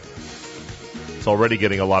Avremel. It's already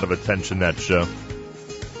getting a lot of attention, that show.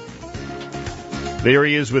 There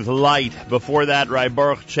he is with Light. Before that, Rai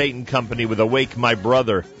Baruch Chaitin Company with Awake My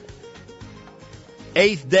Brother.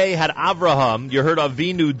 Eighth Day had Avraham. You heard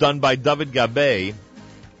Avinu done by David Gabay.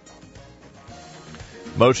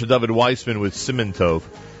 Moshe David Weissman with Siman Tov.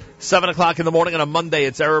 7 o'clock in the morning on a Monday.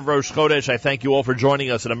 It's Erev Rosh Chodesh. I thank you all for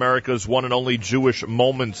joining us in America's one and only Jewish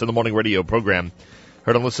Moments in the Morning radio program.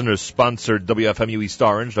 Heard on listeners sponsored WFMU East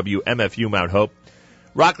Orange, WMFU Mount Hope.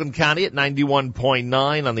 Rockland County at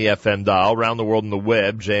 91.9 on the FM dial. Around the world on the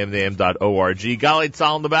web, jmnam.org. Galei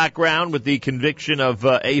Tzahal in the background with the conviction of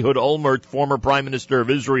Ehud Olmert, former Prime Minister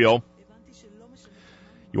of Israel.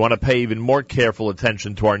 You want to pay even more careful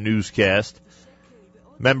attention to our newscast.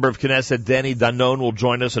 Member of Knesset Danny Danon will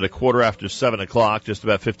join us at 7:15, just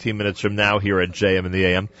about 15 minutes from now here at JM in the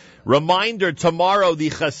AM. Reminder, tomorrow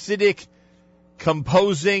the Hasidic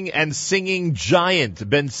composing and singing giant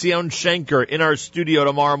Ben Zion Schenker in our studio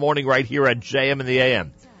tomorrow morning right here at JM in the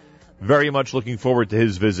AM. Very much looking forward to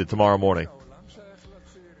his visit tomorrow morning.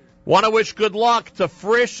 Want to wish good luck to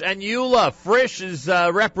Frisch and Eula. Frisch is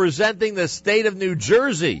representing the state of New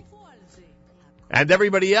Jersey and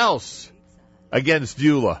everybody else against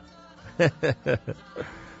Eula.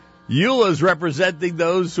 Eula is representing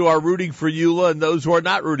those who are rooting for Eula and those who are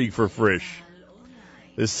not rooting for Frisch.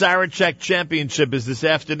 The Sarachek Championship is this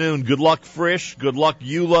afternoon. Good luck, Frisch. Good luck,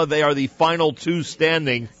 Eula. They are the final two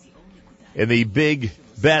standing in the big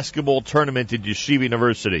basketball tournament at Yeshiva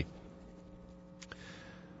University.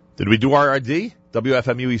 Did we do RRD?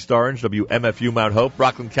 WFMU East Orange, WMFU Mount Hope,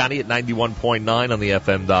 Rockland County at 91.9 on the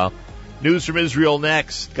FM dial. News from Israel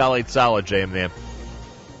next. Galei Tzahal, JMNAM.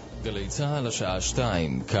 גלי צהל השעה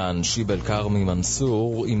 2, כאן שיבל קרמי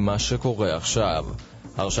מנסור עם מה שקורה עכשיו.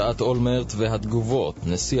 הרשעת אולמרט והתגובות.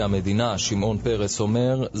 נשיא המדינה שמעון פרס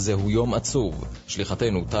אומר, זהו יום עצוב.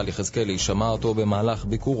 שליחתנו טל יחזקאלי שמע אותו במהלך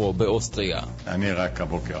ביקורו באוסטריה. אני רק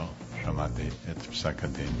הבוקר שמעתי את פסק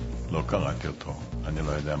הדין. לא קראתי אותו. אני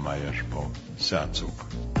לא יודע מה יש פה. זה עצוב.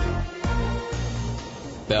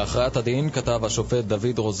 בהכרעת הדין כתב השופט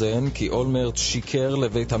דוד רוזן כי אולמרט שיקר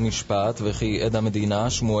לבית המשפט וכי עד המדינה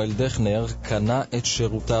שמואל דכנר קנה את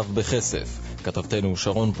שירותיו בכסף. כתבתנו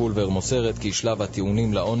שרון פולבר מוסרת כי שלב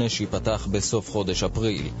הטיעונים לעונש ייפתח בסוף חודש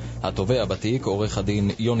אפריל. התובע בתיק, עורך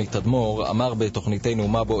הדין יוני תדמור, אמר בתוכניתנו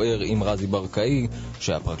מה בוער עם רזי ברקאי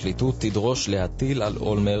שהפרקליטות תדרוש להטיל על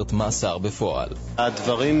אולמרט מאסר בפועל.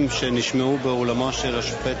 הדברים שנשמעו באולמו של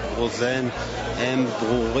השופט רוזן הם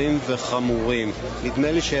ברורים וחמורים.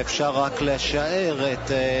 נדמה לי שאפשר רק לשער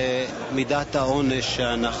את מידת העונש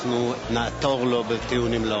שאנחנו נעתור לו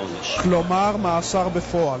בטיעונים לעונש. כלומר, מאסר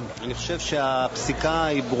בפועל. אני חושב שהפסיקה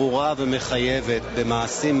היא ברורה ומחייבת.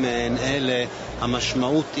 במעשים מעין אלה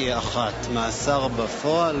המשמעות היא אחת, מאסר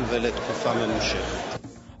בפועל ולתקופה ממושכת.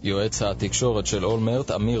 יועץ התקשורת של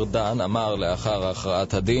אולמרט, אמיר דן, אמר לאחר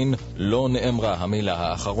הכרעת הדין, לא נאמרה המילה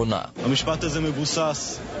האחרונה. המשפט הזה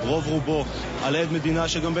מבוסס, רוב רובו, על עד מדינה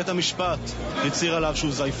שגם בית המשפט הצהיר עליו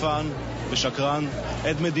שהוא זייפן ושקרן,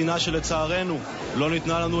 עד מדינה שלצערנו לא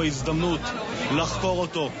ניתנה לנו ההזדמנות לחקור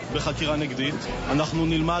אותו בחקירה נגדית. אנחנו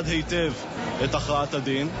נלמד היטב את הכרעת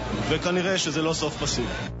הדין, וכנראה שזה לא סוף פסוק.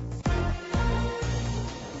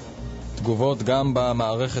 תגובות גם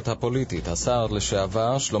במערכת הפוליטית. השר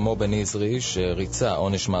לשעבר שלמה בן-יזרי, שריצה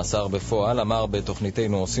עונש מאסר בפועל, אמר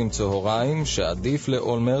בתוכניתנו עושים צהריים שעדיף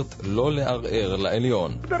לאולמרט לא לערער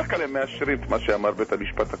לעליון. בדרך כלל הם מאשרים את מה שאמר בית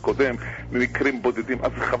המשפט הקודם, במקרים בודדים,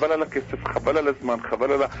 אז חבל על הכסף, חבל על הזמן,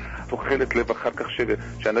 חבל על התוחלת לב אחר כך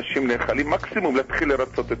שאנשים נאכלים, מקסימום להתחיל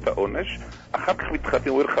לרצות את העונש, אחר כך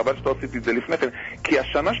מתחתים, הוא אומר חבל שאתה עשיתי את זה לפני כן, כי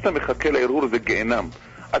השנה שאתה מחכה לערעור זה גיהנם.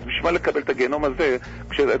 אז בשביל לקבל את הגיהנום הזה,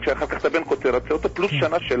 כשאחר כך אתה בן קוצר, רצה אותו פלוס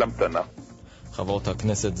שנה של המתנה. חברות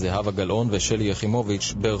הכנסת זהבה גלאון ושלי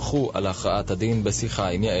יחימוביץ' ברכו על הכרעת הדין בשיחה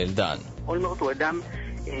עם יעל דן. אולמרט הוא אדם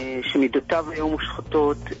שמידותיו היו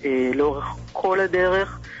מושחתות לאורך כל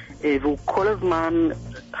הדרך, והוא כל הזמן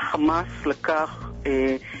חמאס לקח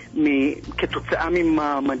כתוצאה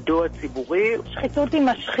ממעמדו הציבורי. שחיתות היא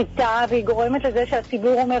משחיתה והיא גורמת לזה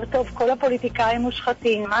שהציבור אומר טוב, כל הפוליטיקאים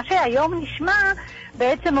מושחתים. מה שהיום נשמע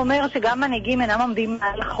בעצם אומר שגם מנהיגים אינם עומדים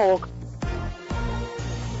מעל החוק.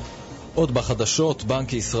 עוד בחדשות,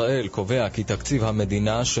 בנק ישראל קובע כי תקציב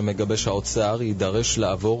המדינה שמגבש האוצר יידרש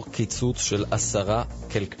לעבור קיצוץ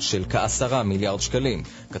של כ10 מיליארד שקלים.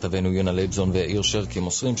 כתבנו יונה לייבזון ואיר שרקי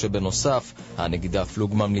מוסרים שבנוסף, הנגידה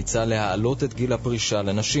פלוג ממליצה להעלות את גיל הפרישה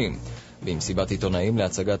לנשים. במסיבת עיתונאים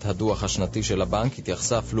להצגת הדוח השנתי של הבנק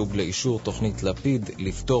התייחסה פלוג לאישור תוכנית לפיד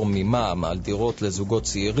לפטור ממע"מ על דירות לזוגות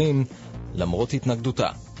צעירים, למרות התנגדותה.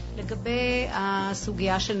 לגבי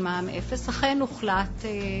הסוגיה של מע"מ אפס, אכן הוחלט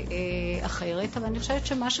אחרת, אבל אני חושבת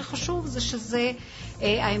שמה שחשוב זה שזה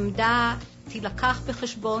העמדה תילקח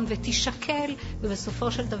בחשבון ותשקל,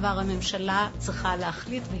 ובסופו של דבר הממשלה צריכה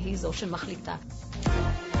להחליט והיא זו שמחליטה.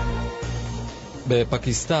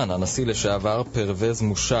 בפקיסטן, הנשיא לשעבר פרווז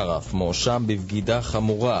מושרף מואשם בבגידה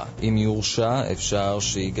חמורה. אם יורשע, אפשר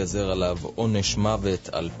שיגזר עליו עונש מוות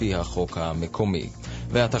על פי החוק המקומי.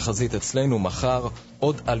 והתחזית אצלנו מחר,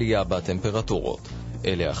 עוד עלייה בטמפרטורות.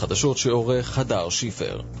 אלה החדשות שעורך הדר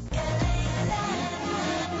שיפר.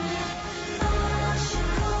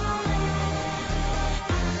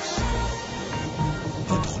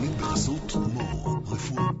 התוכנית בחסות MEOR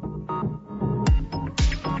רפואה.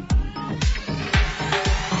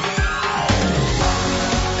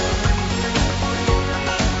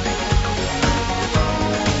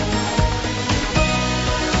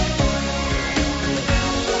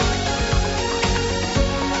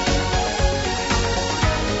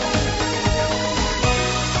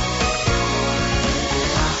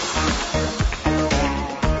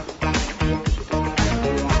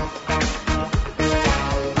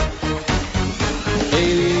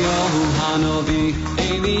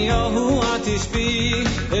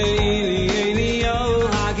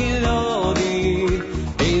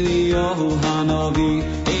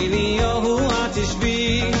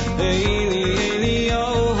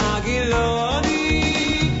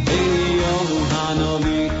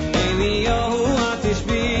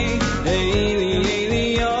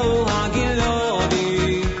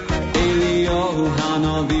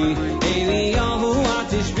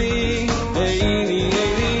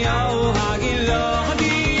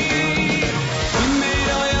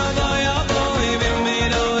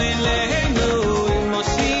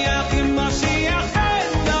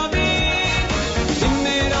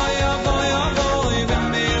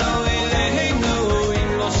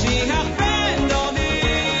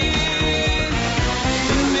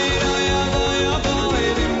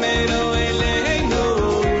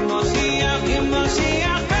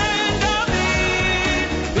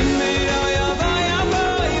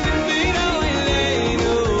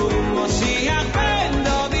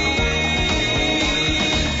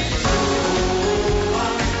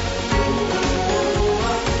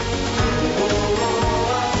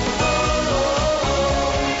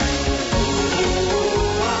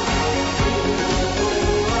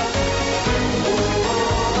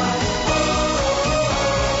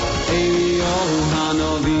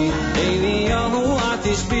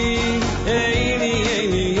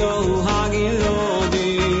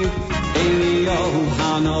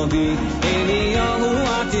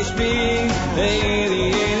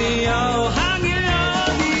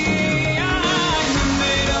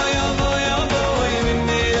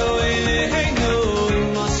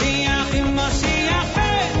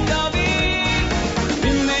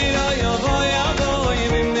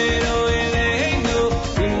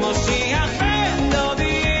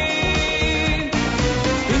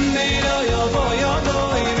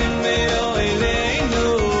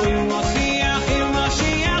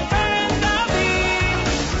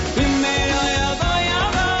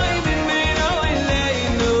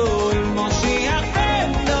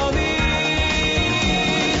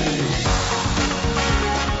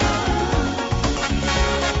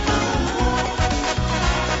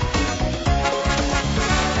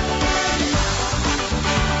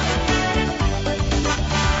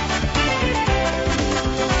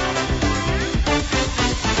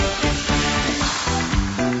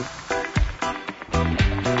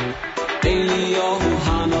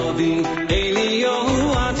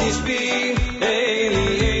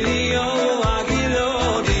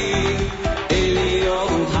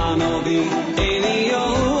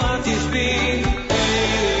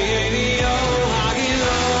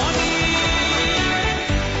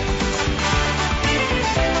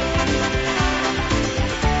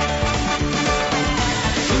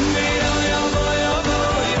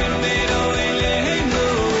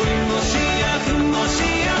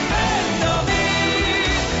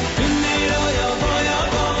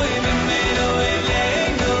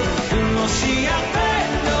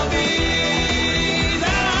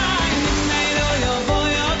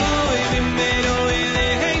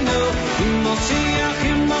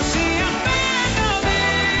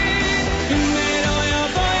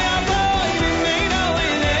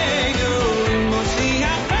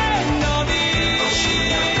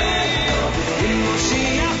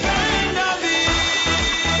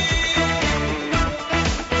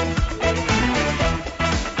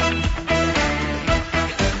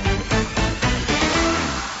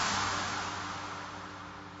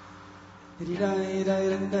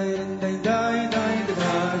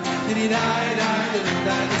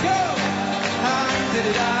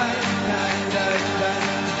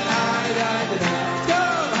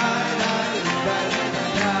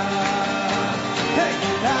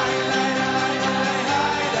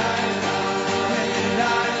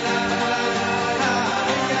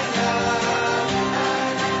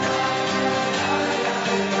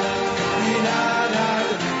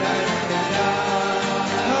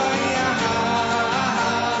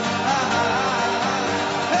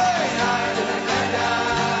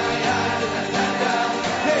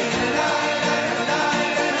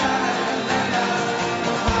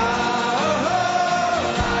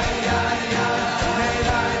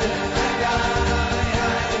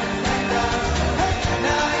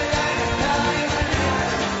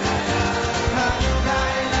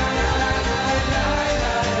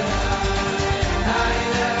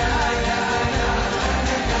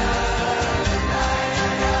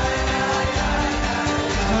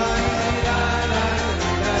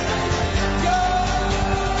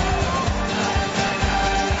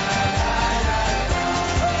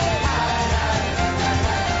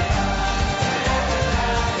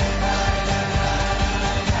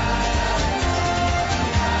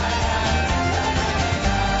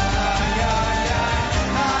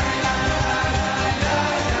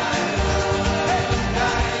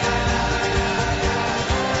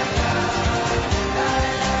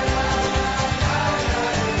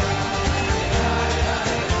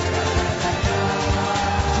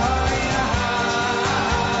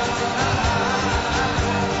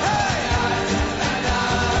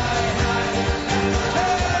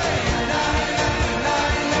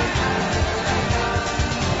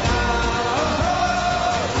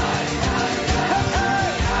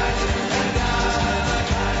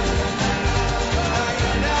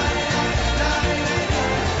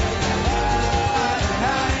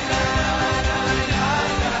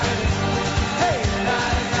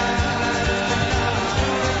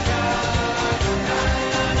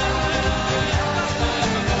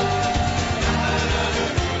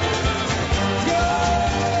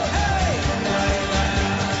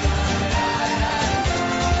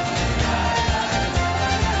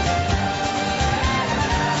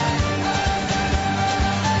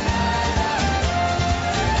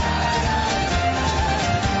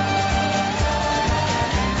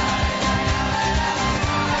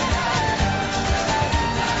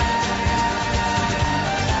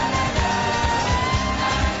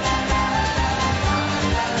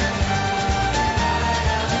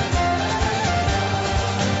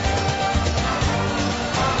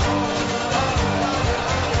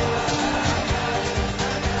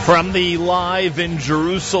 From the Live in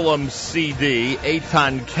Jerusalem CD,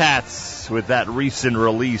 Eitan Katz with that recent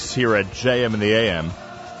release here at JM in the AM.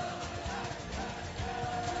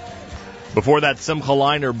 Before that, Simcha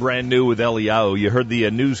Liner, brand new with Eliyahu. You heard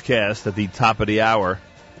the newscast at the top of the hour.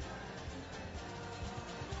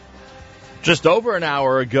 Just over an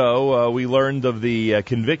hour ago, we learned of the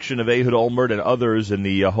conviction of Ehud Olmert and others in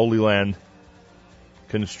the Holy Land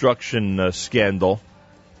construction scandal.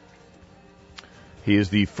 He is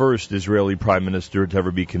the first Israeli prime minister to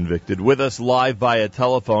ever be convicted. With us live via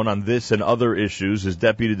telephone on this and other issues is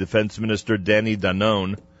Deputy Defense Minister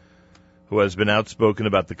Danon, who has been outspoken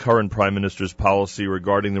about the current prime minister's policy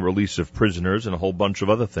regarding the release of prisoners and a whole bunch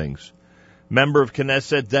of other things. Member of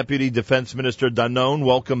Knesset, Deputy Defense Minister Danon,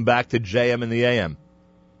 welcome back to JM in the AM.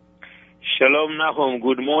 Shalom, Nahum.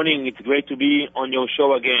 Good morning. It's great to be on your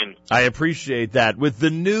show again. I appreciate that. With the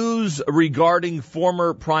news regarding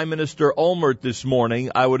former Prime Minister Olmert this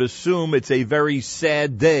morning, I would assume it's a very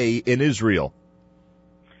sad day in Israel.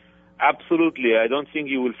 Absolutely. I don't think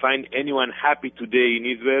you will find anyone happy today in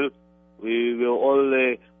Israel. We were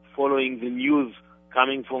all following the news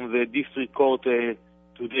coming from the district court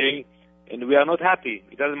today, and we are not happy.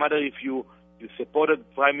 It doesn't matter if you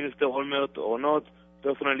supported Prime Minister Olmert or not.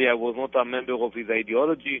 Personally, I was not a member of his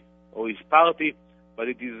ideology or his party, but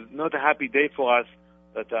it is not a happy day for us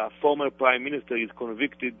that a former prime minister is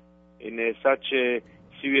convicted in such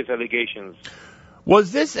serious allegations.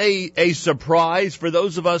 Was this a surprise for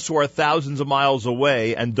those of us who are thousands of miles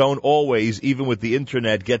away and don't always, even with the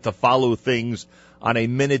internet, get to follow things on a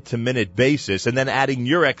minute-to-minute basis, and then adding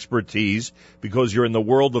your expertise because you're in the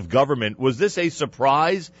world of government? Was this a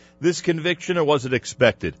surprise, this conviction, or was it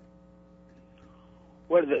expected?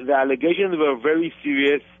 Well, the allegations were very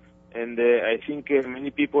serious, and I think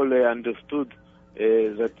many people understood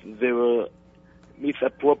that there were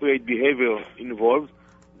misappropriate behavior involved.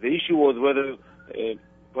 The issue was whether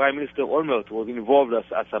Prime Minister Olmert was involved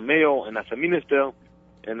as a mayor and as a minister,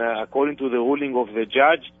 and according to the ruling of the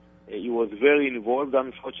judge, he was very involved,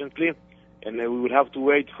 unfortunately, and we will have to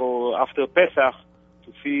wait for after Pesach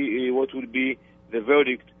to see what will be the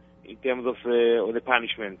verdict in terms of the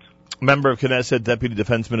punishment. Member of Knesset, Deputy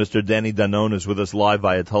Defense Minister Danon is with us live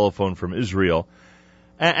via telephone from Israel.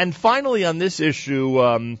 And finally on this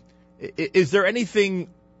issue, is there anything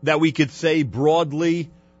that we could say broadly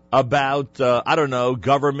about,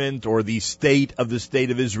 government or the state of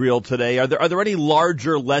Israel today? Are there any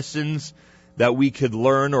larger lessons that we could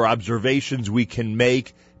learn or observations we can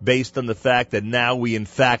make based on the fact that now we in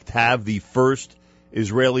fact have the first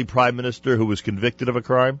Israeli prime minister who was convicted of a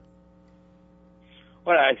crime?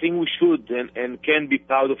 Well, I think we should and can be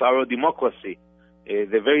proud of our democracy.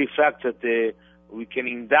 The very fact that we can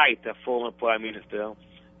indict a former prime minister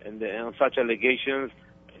and on such allegations,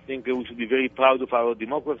 I think we should be very proud of our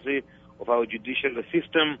democracy, of our judicial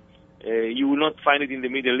system. You will not find it in the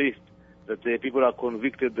Middle East that people are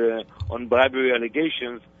convicted on bribery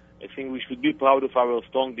allegations. I think we should be proud of our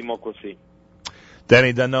strong democracy.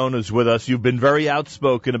 Danny Danon is with us. You've been very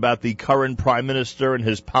outspoken about the current prime minister and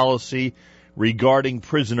his policy regarding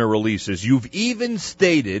prisoner releases. You've even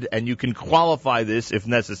stated, and you can qualify this if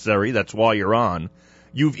necessary, that's why you're on,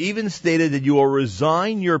 you've even stated that you will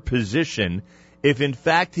resign your position if in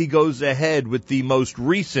fact he goes ahead with the most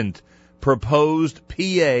recent proposed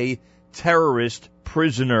PA terrorist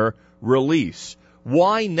prisoner release.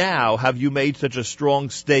 Why now have you made such a strong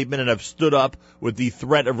statement and have stood up with the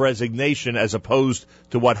threat of resignation as opposed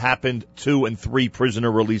to what happened 2 and 3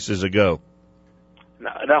 prisoner releases ago?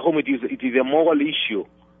 Nahum, it is a moral issue,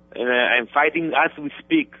 and I'm fighting as we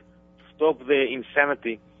speak to stop the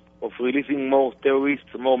insanity of releasing more terrorists,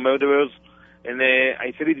 more murderers, and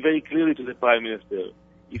I said it very clearly to the Prime Minister.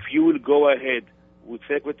 If you will go ahead with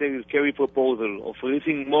Secretary Kerry's proposal of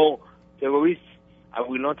releasing more terrorists, I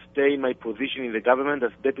will not stay in my position in the government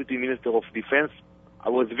as Deputy Minister of Defense. I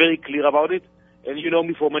was very clear about it, and you know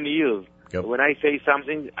me for many years. Yep. When I say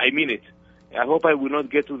something, I mean it. I hope I will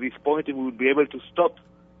not get to this point and we will be able to stop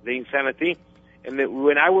the insanity. And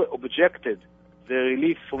when I objected the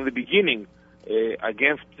release from the beginning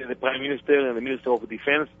against the Prime Minister and the Minister of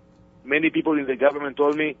Defense, many people in the government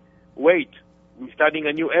told me, wait, we're starting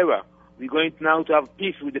a new era. We're going now to have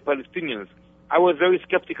peace with the Palestinians. I was very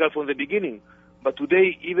skeptical from the beginning. But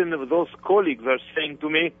today, even those colleagues are saying to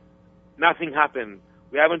me, nothing happened.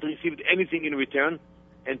 We haven't received anything in return.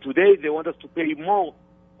 And today they want us to pay more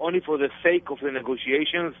only for the sake of the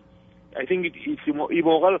negotiations. I think it's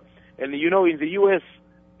immoral. And you know, in the U.S.,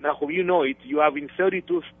 Nahum, you know it, you have in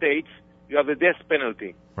 32 states, you have the death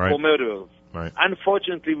penalty for murderers. Right.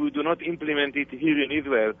 Unfortunately, we do not implement it here in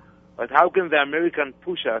Israel. But how can the Americans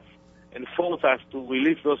push us and force us to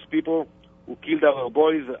release those people who killed our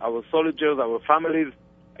boys, our soldiers, our families.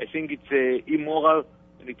 I think it's immoral,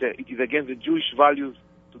 and it is against the Jewish values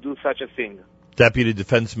to do such a thing. Deputy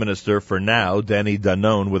Defense Minister for now, Danny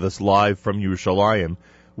Danon, with us live from Yerushalayim.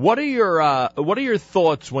 What are your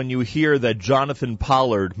thoughts when you hear that Jonathan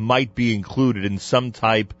Pollard might be included in some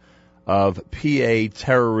type of PA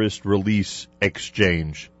terrorist release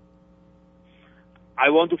exchange? I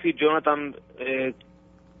want to see Jonathan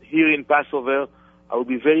here in Passover. I will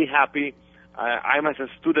be very happy. I, as a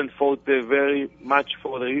student, fought very much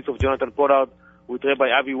for the release of Jonathan Pollard with Rabbi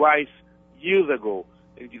Avi Weiss years ago.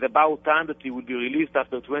 It is about time that he would be released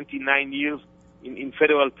after 29 years in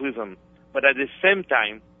federal prison. But at the same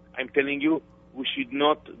time, I'm telling you, we should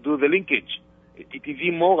not do the linkage. It is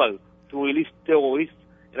immoral to release terrorists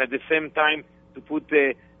and at the same time to put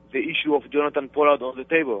the issue of Jonathan Pollard on the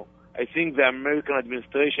table. I think the American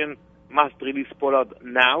administration must release Pollard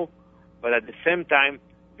now, but at the same time,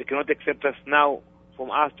 they cannot accept us now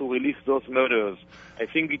from us to release those murderers. I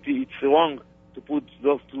think it's wrong to put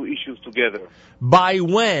those two issues together. By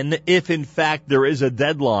when, if in fact there is a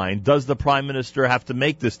deadline, does the Prime Minister have to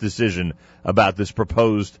make this decision about this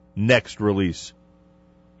proposed next release?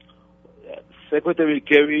 Secretary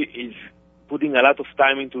Kerry is putting a lot of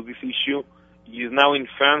time into this issue. He is now in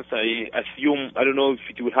France. I assume, I don't know if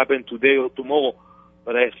it will happen today or tomorrow,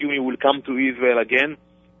 but I assume he will come to Israel again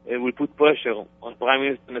and will put pressure on Prime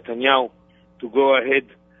Minister Netanyahu to go ahead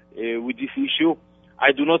with this issue.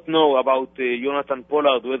 I do not know about Jonathan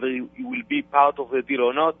Pollard, whether he will be part of the deal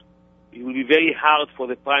or not. It will be very hard for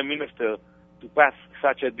the Prime Minister to pass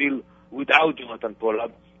such a deal without Jonathan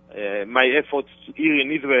Pollard. My efforts here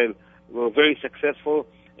in Israel were very successful.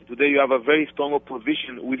 And today you have a very strong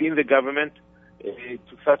opposition within the government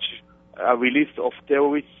to such a release of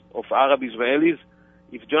terrorists, of Arab Israelis.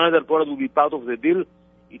 If Jonathan Pollard will be part of the deal,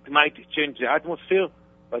 it might change the atmosphere,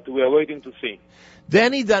 but we are waiting to see.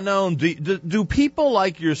 Danny Danon, do people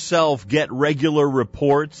like yourself get regular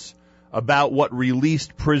reports about what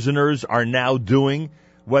released prisoners are now doing,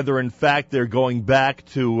 whether in fact they're going back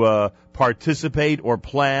to participate or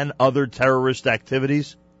plan other terrorist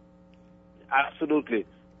activities? Absolutely.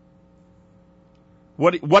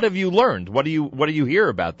 What have you learned? What do you hear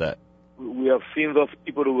about that? We have seen those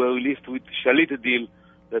people who were released with Shalit deal,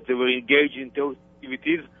 that they were engaged in terrorist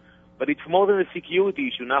activities, but it's more than a security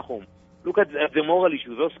issue, Nahum. Look at the moral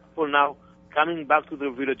issue. Those people now coming back to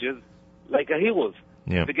their villages like heroes.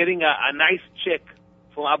 Yeah. They're getting a nice check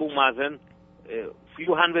from Abu Mazen, a few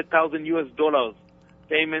 $100,000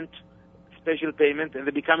 payment, special payment, and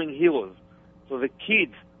they're becoming heroes. So the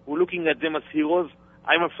kids who are looking at them as heroes,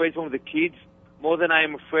 I'm afraid from the kids more than I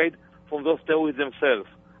am afraid from those terrorists themselves.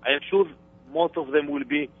 I am sure most of them will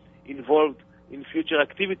be involved in future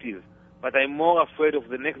activities, but I'm more afraid of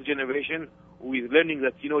the next generation who is learning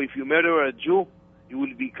that, if you murder a Jew, you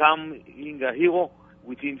will become a hero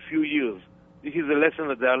within few years. This is a lesson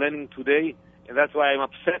that they are learning today, and that's why I'm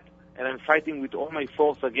upset, and I'm fighting with all my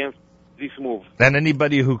force against this move. And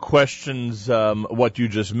anybody who questions what you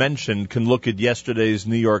just mentioned can look at yesterday's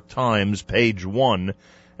New York Times, page 1,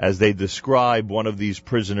 as they describe one of these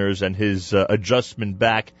prisoners and his adjustment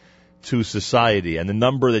back to society. And the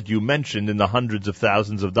number that you mentioned in the hundreds of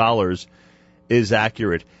thousands of dollars is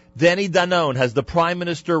accurate. Danny Danon, has the Prime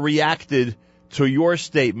Minister reacted to your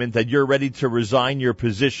statement that you're ready to resign your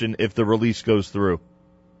position if the release goes through?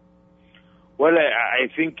 Well, I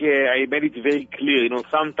think I made it very clear.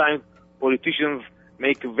 Sometimes politicians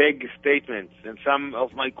make vague statements, and some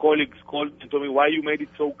of my colleagues called and told me, why you made it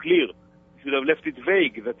so clear? You should have left it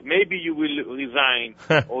vague, that maybe you will resign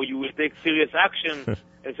or you will take serious action.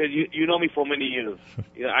 And said, you know me for many years.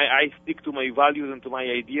 I stick to my values and to my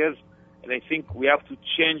ideas, and I think we have to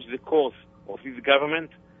change the course of this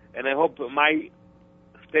government. And I hope my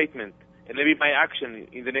statement and maybe my action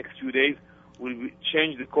in the next few days will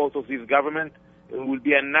change the course of this government. It will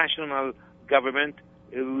be a national government.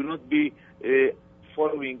 It will not be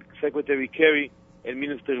following Secretary Kerry and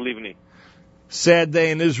Minister Livni. Sad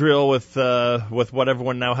day in Israel with what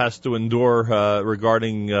everyone now has to endure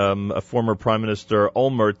regarding a former Prime Minister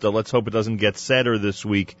Olmert. Let's hope it doesn't get sadder this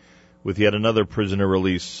week with yet another prisoner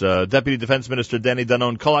release. Deputy Defense Minister Danny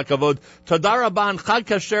Danon, Kol HaKavod. Toda Rabba and Chag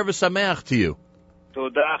Kasher v'Sameach to you.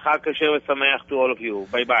 Toda, Chag Kasher v'Sameach to all of you.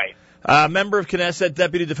 Bye-bye. Member of Knesset,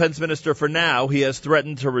 Deputy Defense Minister for now. He has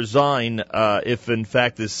threatened to resign if, in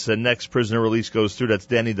fact, this next prisoner release goes through. That's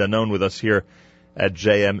Danny Danon with us here at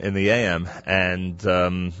JM in the AM. And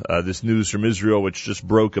this news from Israel, which just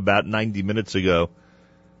broke about 90 minutes ago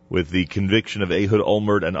with the conviction of Ehud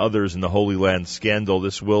Olmert and others in the Holy Land scandal.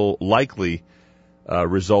 This will likely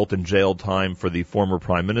result in jail time for the former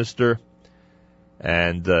prime minister.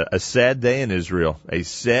 And a sad day in Israel, a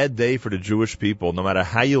sad day for the Jewish people, no matter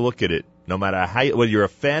how you look at it, no matter whether you're a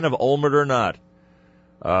fan of Olmert or not,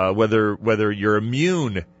 whether you're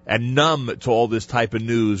immune and numb to all this type of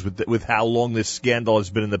news with how long this scandal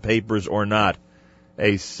has been in the papers or not.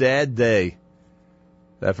 A sad day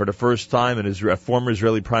that for the first time a former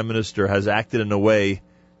Israeli prime minister has acted in a way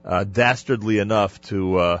dastardly enough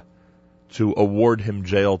to award him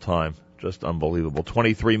jail time. Just unbelievable.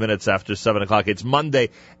 23 minutes after 7 o'clock. It's Monday,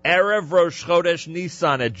 Erev Rosh Chodesh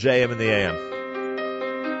Nisan at JM in the AM.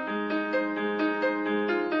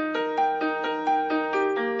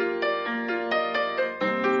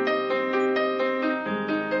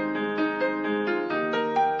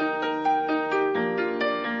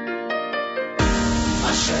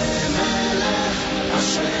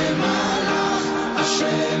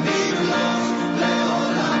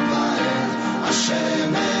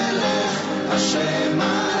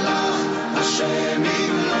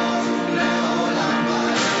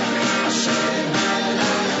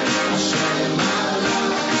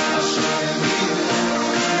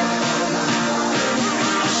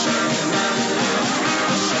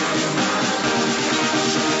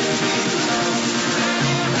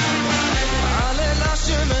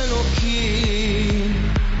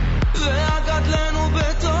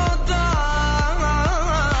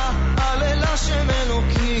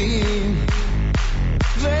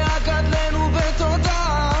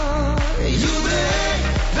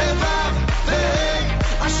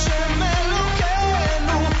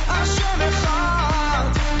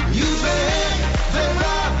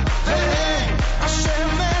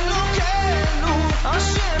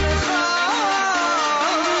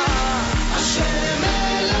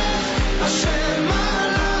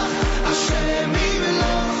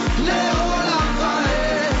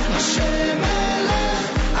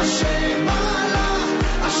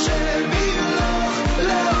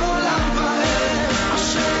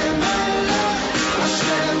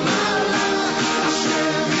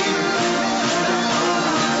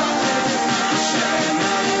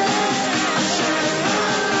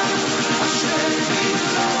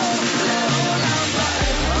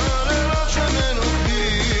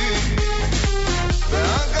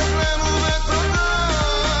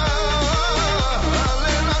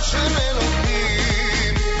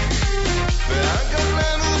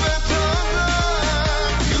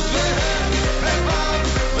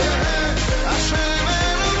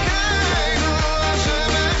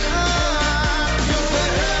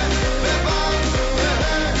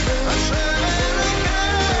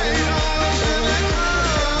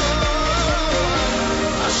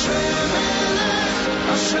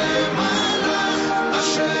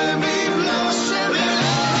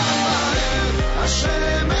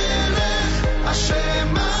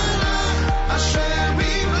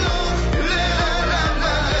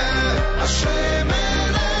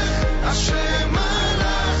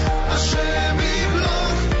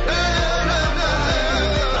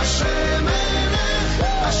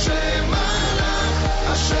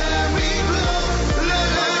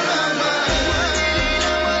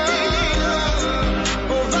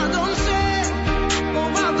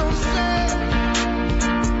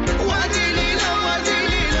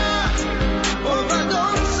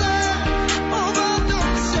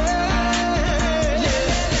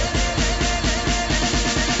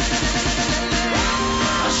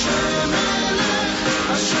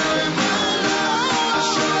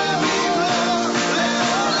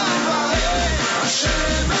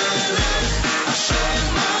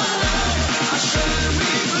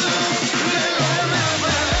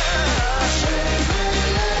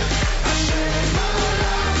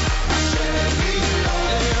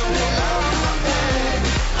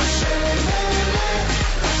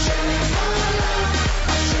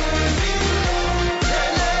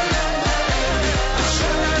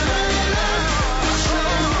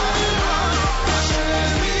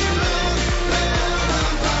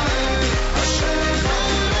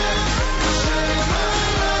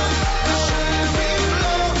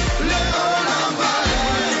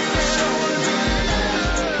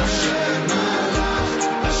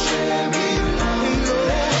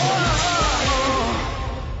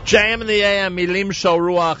 JM in the AM, Milim Shel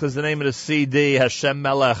Ruach is the name of the CD, Hashem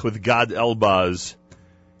Melech with Gad Elbaz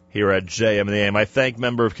here at JM in the AM. I thank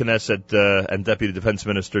member of Knesset and Deputy Defense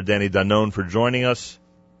Minister Danny Danon for joining us.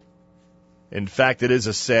 In fact, it is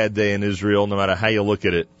a sad day in Israel, no matter how you look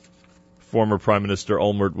at it. Former Prime Minister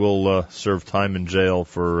Olmert will serve time in jail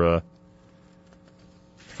for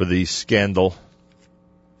the scandal.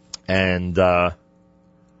 And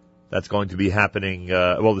That's going to be happening,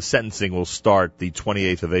 the sentencing will start the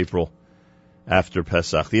 28th of April after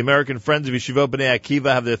Pesach. The American Friends of Yeshivot B'nai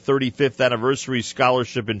Akiva have their 35th anniversary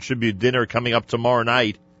scholarship and tribute dinner coming up tomorrow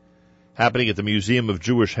night, happening at the Museum of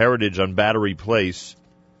Jewish Heritage on Battery Place.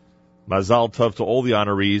 Mazal Tov to all the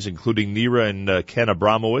honorees, including Nira and Ken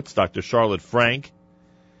Abramowitz, Dr. Charlotte Frank,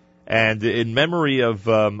 and in memory of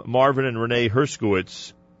Marvin and Renee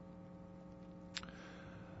Herskowitz,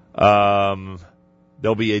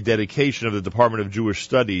 there'll be a dedication of the Department of Jewish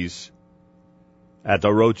Studies at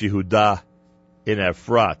Orot Yehuda in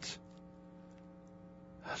Efrat.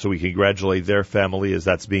 So we congratulate their family as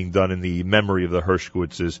that's being done in the memory of the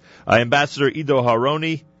Hershkowitzes. Ambassador Ido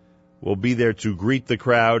Haroni will be there to greet the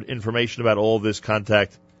crowd. Information about all of this,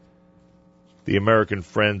 contact the American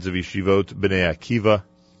Friends of Yeshivot B'nai Akiva.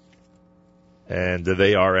 And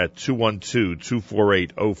they are at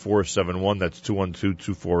 212-248-0471. That's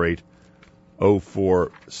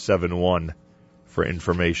 212-248-0471 for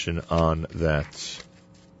information on that.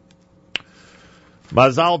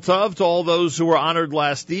 Mazal Tov to all those who were honored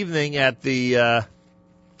last evening at the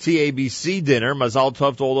TABC dinner. Mazal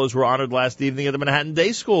Tov to all those who were honored last evening at the Manhattan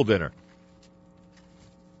Day School dinner.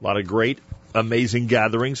 A lot of great, amazing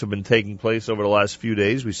gatherings have been taking place over the last few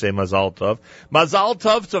days. We say Mazal Tov. Mazal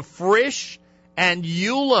Tov to Frisch and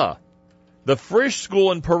Eula. The Frisch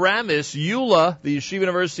School in Paramus, Eula, the Yeshiva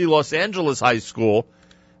University Los Angeles High School,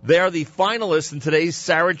 they are the finalists in today's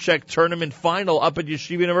Sarachek tournament final up at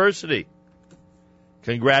Yeshiva University.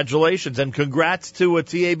 Congratulations, and congrats to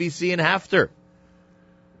TABC and Hafter,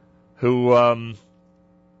 who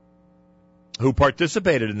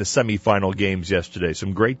participated in the semifinal games yesterday.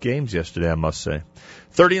 Some great games yesterday, I must say.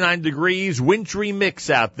 39 degrees, wintry mix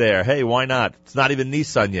out there. Hey, why not? It's not even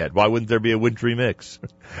Nissan yet. Why wouldn't there be a wintry mix?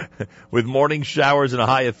 With morning showers and a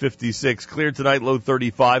high of 56. Clear tonight, low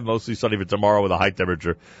 35. Mostly sunny for tomorrow with a high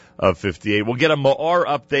temperature of 58. We'll get a MEOR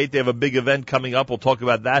update. They have a big event coming up. We'll talk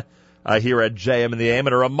about that here at JM in the AM.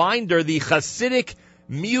 And a reminder, the Hasidic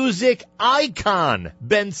music icon,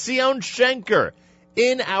 Ben Zion Schenker,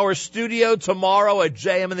 in our studio tomorrow at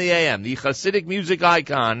JM in the AM. The Hasidic music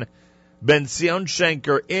icon, Ben Zion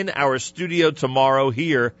Schenker, in our studio tomorrow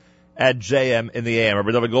here at JM in the AM.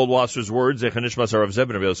 Rabbi David Goldwasser's words, Zechanishmas Harav Zeb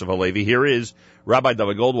and Yosef Halevi. Here is Rabbi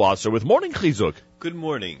David Goldwasser with Morning Chizuk. Good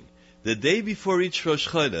morning. The day before each Rosh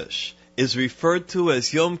Chodesh is referred to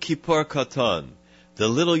as Yom Kippur Katan, the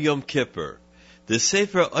Little Yom Kippur. The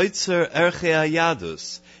Sefer Oitzer Erchei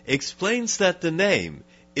Hayadus explains that the name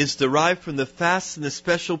is derived from the fast and the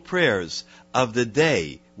special prayers of the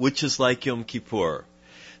day, which is like Yom Kippur.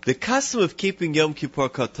 The custom of keeping Yom Kippur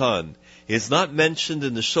Katan is not mentioned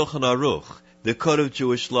in the Shulchan Aruch, the Code of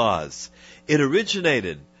Jewish Laws. It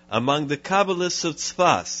originated among the Kabbalists of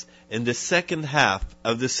Tzfas in the second half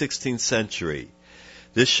of the 16th century.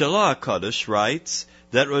 The Shalah HaKadosh writes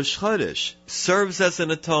that Rosh Chodesh serves as an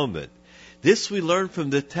atonement. This we learn from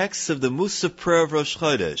the text of the Musaf prayer of Rosh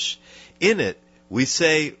Chodesh. In it, we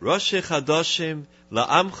say, Rosh Chadashim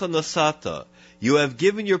la'amcha nosata. You have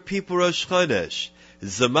given your people Rosh Chodesh.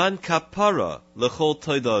 Zaman kapara l'chol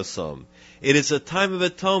toidosam. It is a time of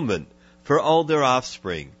atonement for all their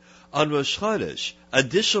offspring. On Rosh Chodesh,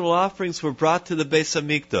 additional offerings were brought to the Beis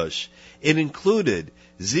HaMikdash. It included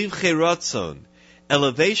zivchei ratzon,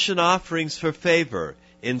 elevation offerings for favor,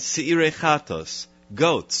 in seirei chatos,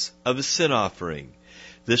 goats of a sin offering.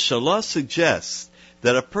 The Shalah suggests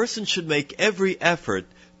that a person should make every effort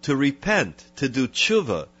to repent, to do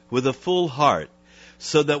tshuva with a full heart,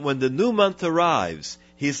 so that when the new month arrives,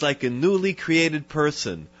 he's like a newly created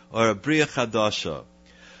person, or a Bria Chadasha.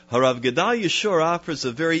 Harav Gedalia Shur offers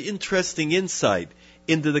a very interesting insight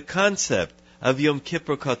into the concept of Yom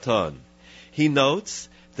Kippur Katan. He notes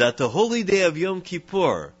that the holy day of Yom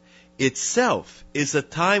Kippur itself is a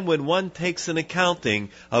time when one takes an accounting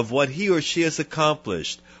of what he or she has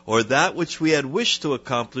accomplished, or that which we had wished to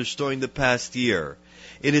accomplish during the past year.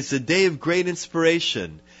 It is a day of great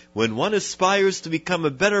inspiration, when one aspires to become a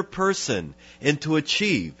better person and to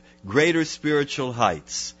achieve greater spiritual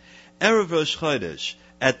heights. Erev Rosh Chodesh,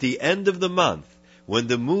 at the end of the month, when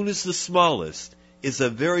the moon is the smallest, is a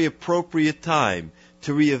very appropriate time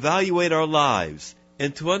to reevaluate our lives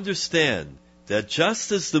and to understand that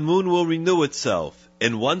just as the moon will renew itself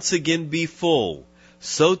and once again be full,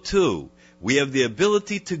 so too we have the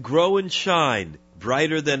ability to grow and shine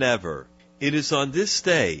brighter than ever. It is on this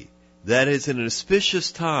day that is an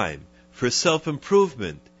auspicious time for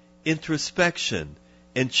self-improvement, introspection,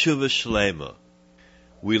 and tshuva shlema.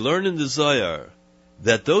 We learn in the Zohar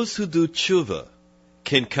that those who do tshuva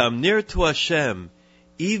can come near to Hashem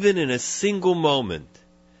even in a single moment.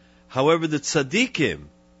 However, the tzaddikim,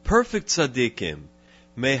 perfect tzaddikim,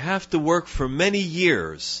 may have to work for many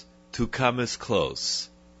years to come as close.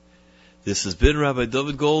 This has been Rabbi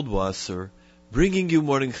David Goldwasser, bringing you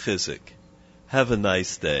Morning Chizuk. Have a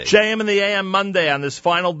nice day. JM in the AM Monday on this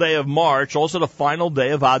final day of March, also the final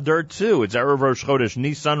day of Adar too. It's Erev Rosh Chodesh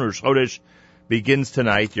Nisan. Rosh Chodesh begins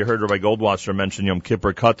tonight. You heard Rabbi Goldwasser mention Yom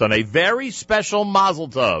Kippur Katan. A very special Mazel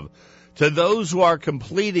Tov to those who are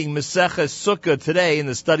completing Maseches Sukkah today in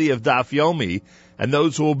the study of Daf Yomi, and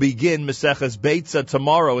those who will begin Maseches Beitza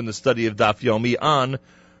tomorrow in the study of Daf Yomi on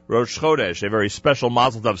Rosh Chodesh. A very special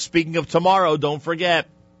Mazel Tov. Speaking of tomorrow, don't forget,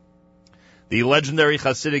 the legendary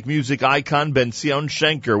Hasidic music icon Ben Zion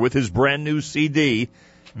Shenker with his brand new CD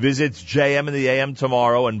visits JM in the AM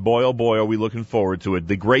tomorrow, and boy, oh boy, are we looking forward to it.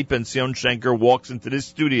 The great Ben Zion Shenker walks into this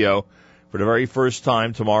studio for the very first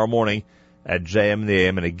time tomorrow morning at JM in the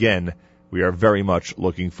AM, and again, we are very much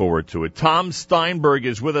looking forward to it. Tom Steinberg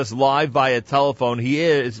is with us live via telephone. He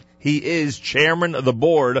is chairman of the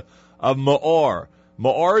board of MEOR.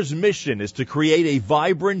 MEOR's mission is to create a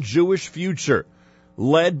vibrant Jewish future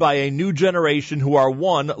led by a new generation who are,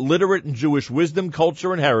 1, literate in Jewish wisdom,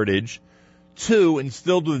 culture, and heritage, 2,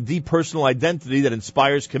 instilled with a deep personal identity that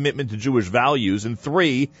inspires commitment to Jewish values, and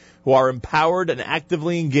 3, who are empowered and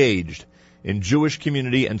actively engaged in Jewish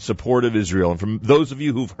community and support of Israel. And from those of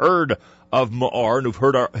you who've heard of MEOR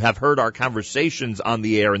and have heard our conversations on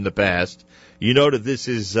the air in the past, you know that this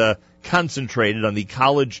is concentrated on the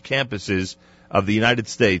college campuses of the United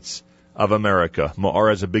States of America. MEOR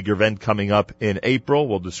has a big event coming up in April.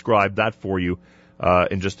 We'll describe that for you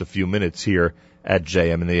in just a few minutes here at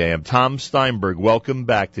JM in the AM. Tom Steinberg, welcome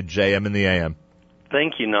back to JM in the AM.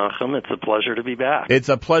 Thank you, Nachum. It's a pleasure to be back. It's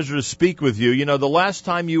a pleasure to speak with you. You know, the last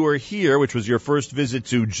time you were here, which was your first visit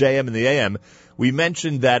to JM in the AM, we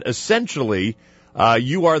mentioned that essentially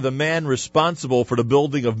you are the man responsible for the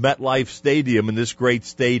building of MetLife Stadium in this great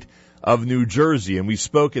state of New Jersey. And we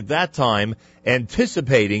spoke at that time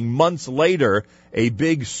anticipating months later a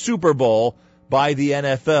big Super Bowl by the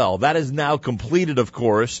NFL. That is now completed, of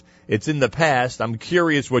course. It's in the past. I'm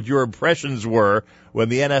curious what your impressions were when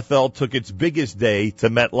the NFL took its biggest day to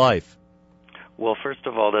MetLife. Well, first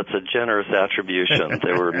of all, that's a generous attribution.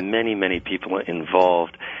 There were many, many people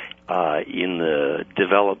involved in the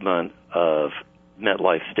development of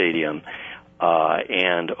MetLife Stadium.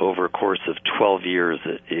 And over a course of 12 years,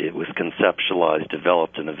 it was conceptualized,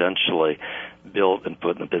 developed, and eventually built and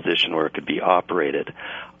put in a position where it could be operated.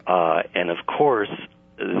 And of course,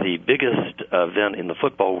 the biggest event in the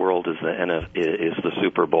football world is the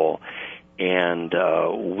Super Bowl. And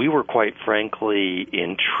we were quite frankly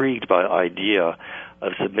intrigued by the idea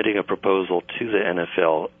of submitting a proposal to the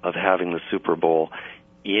NFL of having the Super Bowl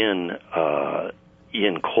in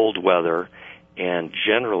cold weather. And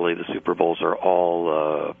generally, the Super Bowls are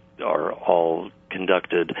all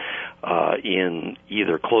conducted in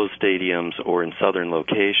either closed stadiums or in southern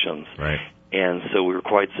locations. Right. And so we were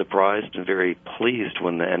quite surprised and very pleased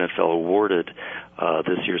when the NFL awarded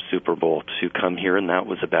this year's Super Bowl to come here, and that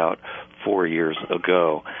was about 4 years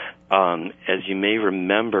ago. As you may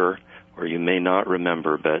remember, or you may not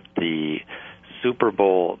remember, but the Super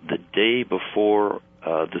Bowl, the day before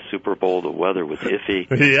the Super Bowl, the weather was iffy.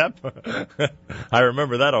 Yep. I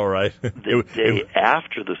remember that all right. The day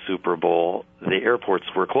after the Super Bowl, the airports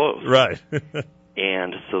were closed. Right.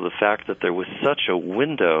 And so the fact that there was such a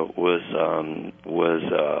window was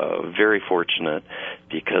very fortunate,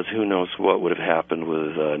 because who knows what would have happened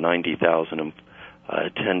with 90,000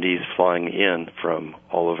 attendees flying in from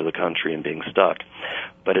all over the country and being stuck.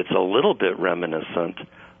 But it's a little bit reminiscent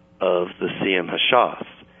of the Siyam Hashas.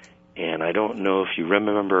 And I don't know if you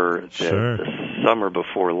remember that the summer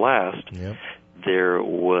before last, there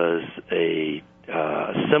was a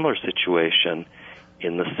similar situation,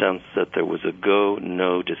 in the sense that there was a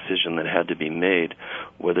go-no decision that had to be made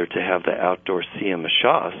whether to have the outdoor Siyam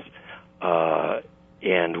Hashas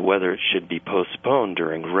and whether it should be postponed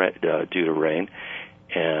due to rain.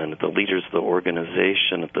 And the leaders of the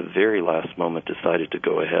organization at the very last moment decided to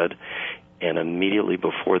go ahead. And immediately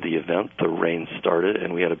before the event, the rain started,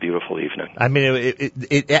 and we had a beautiful evening. I mean,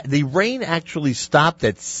 the rain actually stopped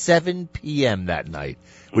at 7 p.m. that night,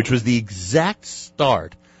 which was the exact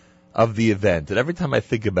start of the event. And every time I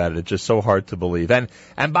think about it, it's just so hard to believe. And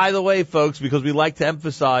by the way, folks, because we like to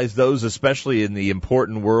emphasize those, especially in the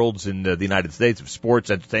important worlds in the United States of sports,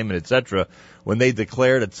 entertainment, etc., when they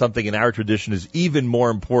declare that something in our tradition is even more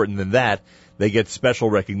important than that, they get special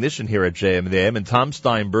recognition here at JM&AM. And Tom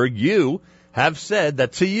Steinberg, you have said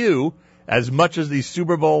that to you, as much as the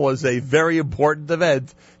Super Bowl was a very important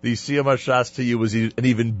event, the Siyam Hashas to you was an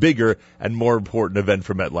even bigger and more important event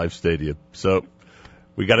for MetLife Stadium. So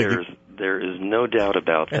we got to. There is no doubt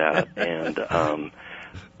about that, and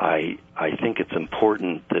I think it's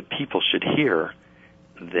important that people should hear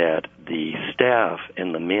that the staff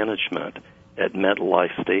and the management at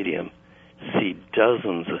MetLife Stadium see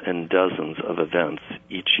dozens and dozens of events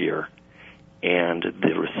each year, and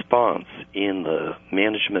the response in the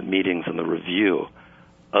management meetings and the review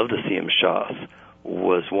of the Siyum Shas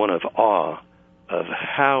was one of awe of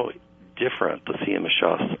how different the Siyum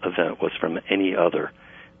Shas event was from any other,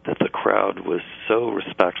 that the crowd was so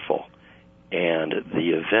respectful and the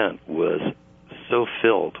event was so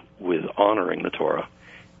filled with honoring the Torah,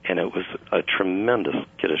 and it was a tremendous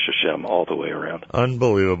Kiddush Hashem all the way around.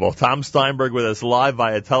 Unbelievable. Tom Steinberg with us live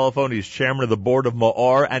via telephone. He's chairman of the board of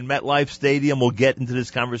MEOR and MetLife Stadium. We'll get into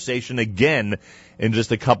this conversation again in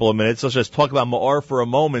just a couple of minutes. Let's just talk about MEOR for a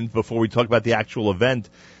moment before we talk about the actual event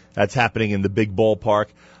that's happening in the big ballpark.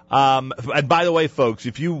 And by the way, folks,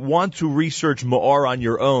 if you want to research MEOR on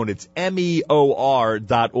your own, it's MEOR.org.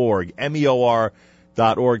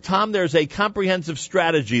 MEOR.org. Tom, there's a comprehensive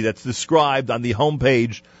strategy that's described on the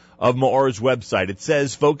homepage of MEOR's website. It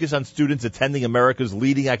says, focus on students attending America's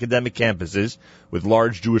leading academic campuses with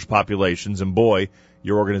large Jewish populations. And boy,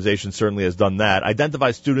 your organization certainly has done that.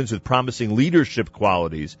 Identify students with promising leadership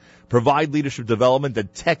qualities. Provide leadership development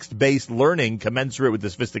and text-based learning commensurate with the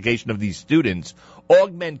sophistication of these students.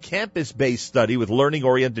 Augment campus-based study with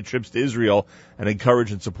learning-oriented trips to Israel, and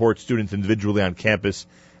encourage and support students individually on campus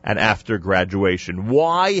and after graduation.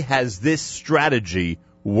 Why has this strategy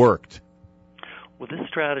worked? Well, this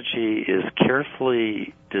strategy is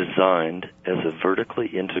carefully designed as a vertically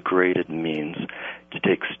integrated means to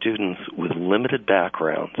take students with limited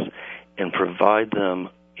backgrounds and provide them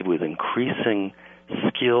with increasing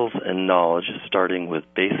skills and knowledge, starting with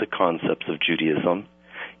basic concepts of Judaism,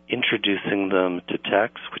 introducing them to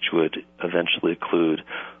texts, which would eventually include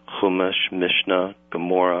Chumash, Mishnah,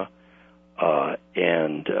 Gemara,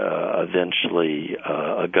 and eventually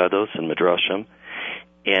Agados and Midrashim,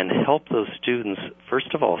 and help those students,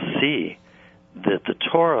 first of all, see that the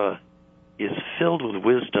Torah is filled with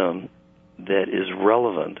wisdom that is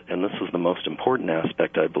relevant, and this is the most important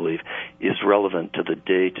aspect, I believe, is relevant to the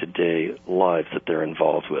day-to-day lives that they're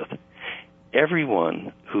involved with.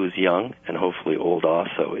 Everyone who is young, and hopefully old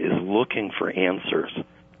also, is looking for answers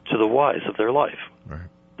to the whys of their life. Right.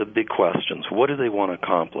 The big questions. What do they want to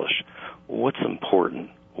accomplish? What's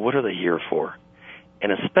important? What are they here for?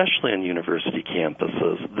 And especially on university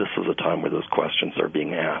campuses, this is a time where those questions are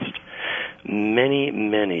being asked. Many,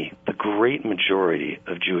 the great majority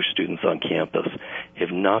of Jewish students on campus have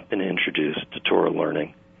not been introduced to Torah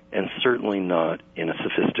learning, and certainly not in a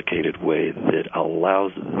sophisticated way that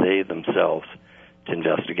allows they themselves to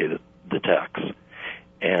investigate the text.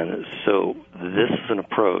 And so this is an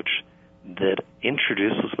approach that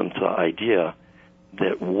introduces them to the idea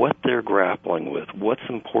that what they're grappling with, what's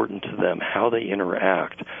important to them, how they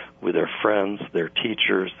interact with their friends, their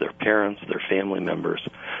teachers, their parents, their family members,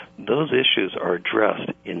 those issues are addressed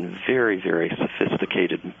in very, very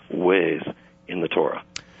sophisticated ways in the Torah.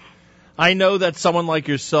 I know that someone like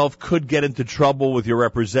yourself could get into trouble with your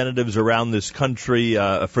representatives around this country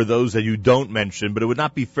for those that you don't mention, but it would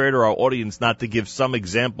not be fair to our audience not to give some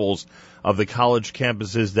examples of the college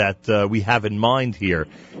campuses that we have in mind here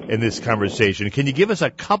in this conversation. Can you give us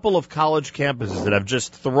a couple of college campuses that have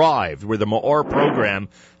just thrived, where the MEOR program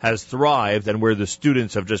has thrived and where the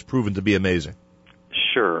students have just proven to be amazing?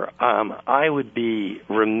 Sure. I would be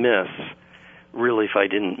remiss, really, if I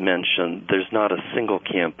didn't mention there's not a single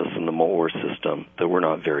campus in the MEOR system that we're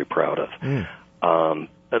not very proud of.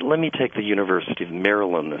 But let me take the University of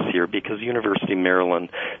Maryland this year, because University of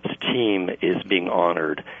Maryland's team is being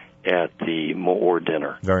honored at the MEOR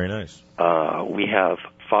dinner. Very nice. We have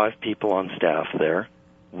 5 people on staff there,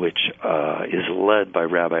 which is led by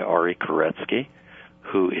Rabbi Ari Koretsky,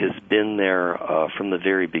 who has been there from the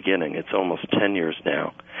very beginning. It's almost 10 years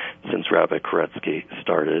now since Rabbi Koretsky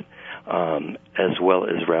started, as well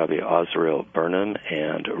as Rabbi Azrael Burnham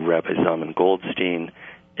and Rabbi Zalman Goldstein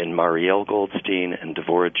and Mariel Goldstein and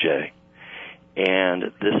Devorah J.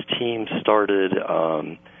 And this team started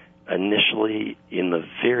initially in the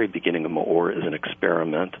very beginning of MEOR as an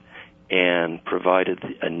experiment, and provided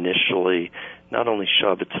initially not only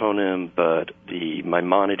Shabbatonim, but the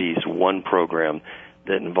Maimonides 1 program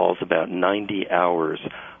that involves about 90 hours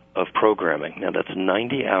of programming. Now, that's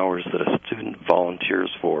 90 hours that a student volunteers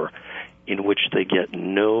for, in which they get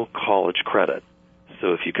no college credit.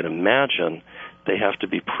 So if you can imagine, they have to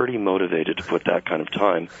be pretty motivated to put that kind of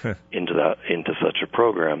time into such a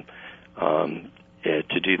program,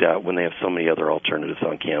 to do that when they have so many other alternatives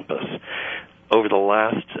on campus. Over the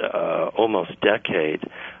last almost decade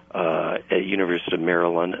at University of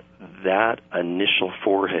Maryland, that initial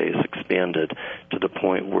foray has expanded to the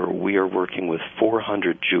point where we are working with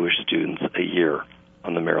 400 Jewish students a year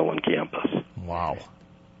on the Maryland campus. Wow.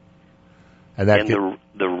 And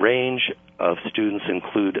the range of students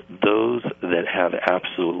include those that have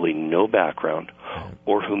absolutely no background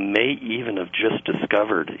or who may even have just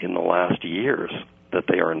discovered in the last years that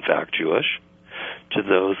they are in fact Jewish, to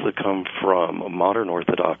those that come from modern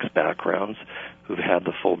Orthodox backgrounds who've had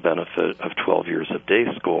the full benefit of 12 years of day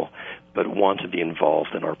school but want to be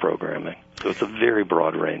involved in our programming. So it's a very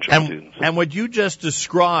broad range of students. And what you just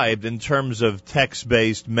described in terms of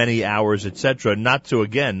text-based, many hours, etc., not to,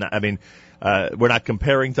 again, I mean, we're not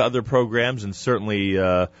comparing to other programs, and certainly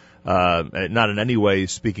not in any way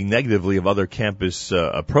speaking negatively of other campus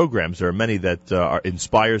programs. There are many that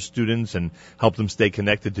inspire students and help them stay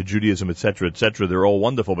connected to Judaism, etc., etc. They're all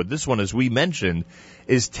wonderful. But this one, as we mentioned,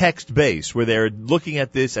 is text-based, where they're looking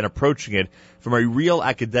at this and approaching it from a real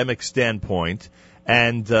academic standpoint.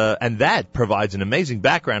 And that provides an amazing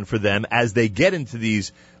background for them as they get into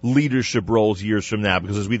these leadership roles years from now.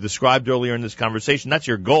 Because as we described earlier in this conversation, that's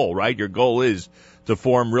your goal, right? Your goal is to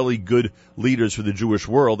form really good leaders for the Jewish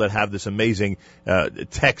world that have this amazing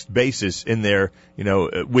text basis in their,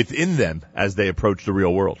 within them as they approach the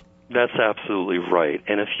real world. That's absolutely right.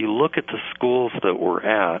 And if you look at the schools that we're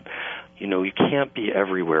at, you can't be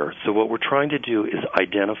everywhere. So what we're trying to do is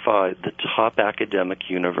identify the top academic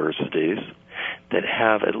universities that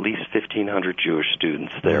have at least 1,500 Jewish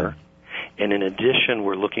students there. And in addition,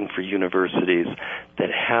 we're looking for universities that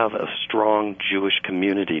have a strong Jewish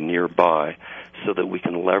community nearby so that we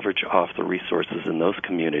can leverage off the resources in those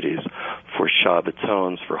communities for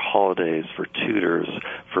Shabbatons, for holidays, for tutors,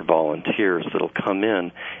 for volunteers that'll come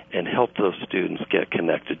in and help those students get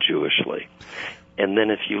connected Jewishly. And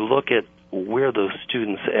then if you look at where those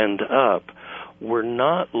students end up, we're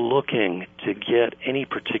not looking to get any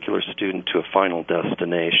particular student to a final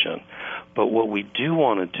destination. But what we do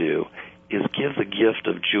want to do is give the gift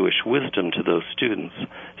of Jewish wisdom to those students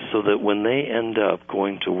so that when they end up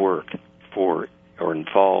going to work for or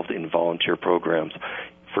involved in volunteer programs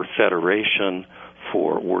for Federation,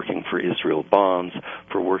 for working for Israel Bonds,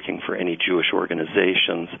 for working for any Jewish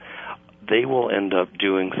organizations, they will end up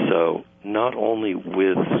doing so not only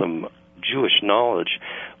with some Jewish knowledge,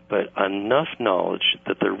 but enough knowledge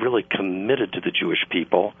that they're really committed to the Jewish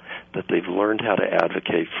people, that they've learned how to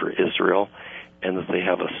advocate for Israel, and that they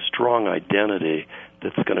have a strong identity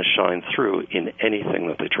that's going to shine through in anything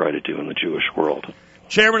that they try to do in the Jewish world.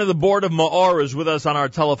 Chairman of the Board of MEOR is with us on our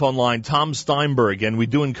telephone line, Tom Steinberg, and we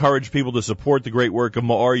do encourage people to support the great work of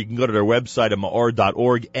MEOR. You can go to their website at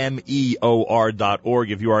MEOR.org,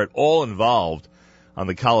 MEOR.org. If you are at all involved on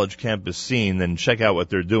the college campus scene, then check out what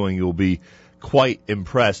they're doing. You'll be quite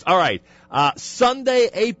impressed. All right. Sunday,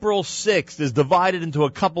 April 6th is divided into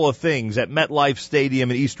a couple of things at MetLife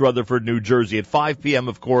Stadium in East Rutherford, New Jersey. At 5 p.m.,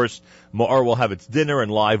 of course, MEOR will have its dinner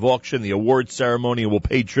and live auction, the awards ceremony, and will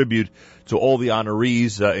pay tribute to all the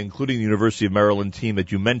honorees, including the University of Maryland team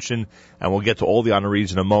that you mentioned, and we'll get to all the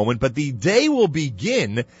honorees in a moment. But the day will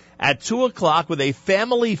begin at 2 o'clock with a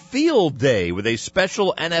family field day with a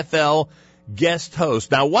special NFL guest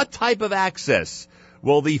host. Now, what type of access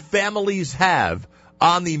will the families have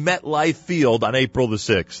on the MetLife field on April the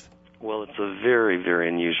 6th? Well, it's a very, very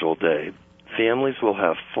unusual day. Families will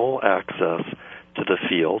have full access to the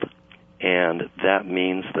field, and that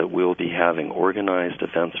means that we'll be having organized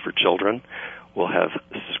events for children. We'll have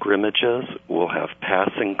scrimmages, we'll have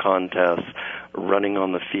passing contests, running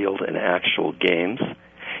on the field, and actual games.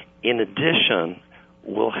 In addition,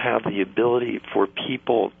 we'll have the ability for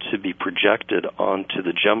people to be projected onto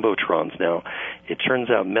the Jumbotrons. Now, it turns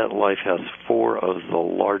out MetLife has 4 of the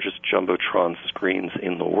largest Jumbotron screens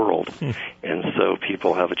in the world, and so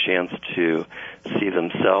people have a chance to see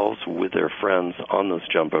themselves with their friends on those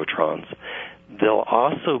Jumbotrons. There'll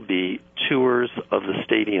also be tours of the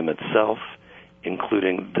stadium itself,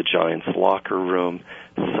 including the Giants' locker room,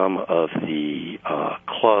 some of the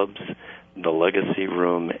clubs, the Legacy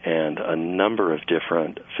Room, and a number of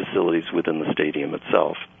different facilities within the stadium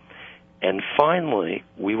itself. And finally,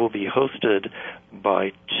 we will be hosted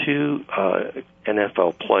by 2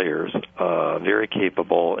 NFL players, very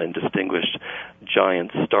capable and distinguished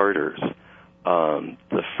Giant starters.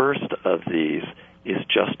 The first of these is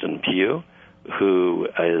Justin Pugh, who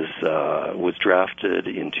was drafted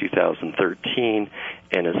in 2013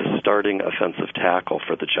 and is a starting offensive tackle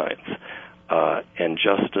for the Giants. And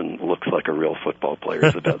Justin looks like a real football player.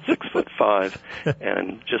 He's about 6'5"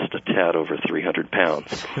 and just a tad over 300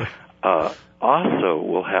 pounds. Also,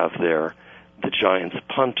 we'll have there the Giants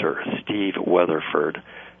punter, Steve Weatherford,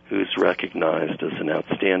 who's recognized as an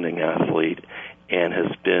outstanding athlete and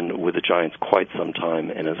has been with the Giants quite some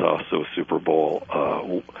time, and is also a Super Bowl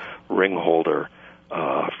ring holder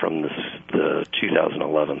from the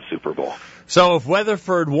 2011 Super Bowl. So if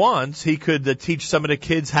Weatherford wants, he could teach some of the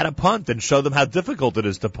kids how to punt and show them how difficult it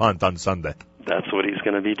is to punt on Sunday. That's what he's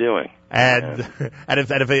going to be doing. And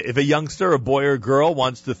if a youngster, a boy or girl,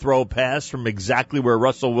 wants to throw a pass from exactly where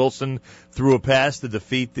Russell Wilson threw a pass to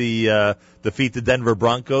defeat the Denver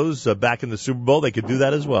Broncos back in the Super Bowl, they could do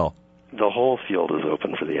that as well. The whole field is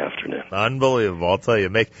open for the afternoon. Unbelievable. I'll tell you,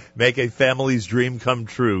 make a family's dream come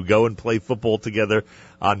true. Go and play football together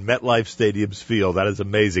on MetLife Stadium's field. That is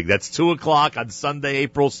amazing. That's 2:00 on Sunday,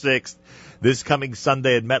 April 6th. This coming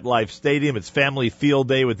Sunday at MetLife Stadium. It's Family Field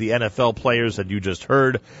Day with the NFL players that you just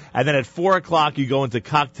heard. And then at 4:00, you go into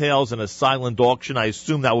cocktails and a silent auction. I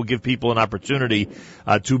assume that will give people an opportunity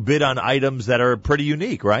to bid on items that are pretty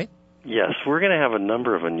unique, right? Yes, we're going to have a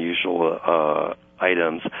number of unusual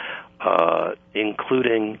items,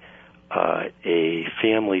 including a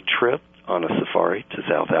family trip on a safari to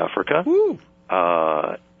South Africa. Woo.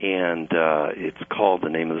 And it's called, the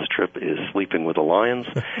name of this trip is Sleeping with the Lions,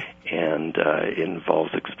 and it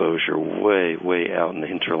involves exposure way out in the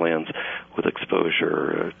hinterlands with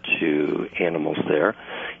exposure to animals there.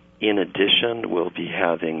 In addition, we'll be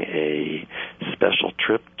having a special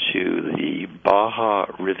trip to the Baja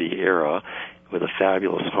Riviera with a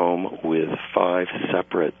fabulous home with 5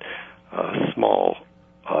 separate small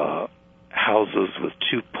houses with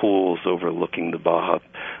 2 pools overlooking the Baja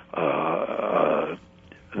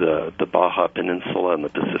the Baja Peninsula and the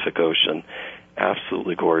Pacific Ocean.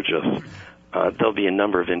 Absolutely gorgeous. There'll be a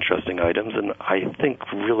number of interesting items, and I think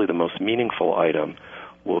really the most meaningful item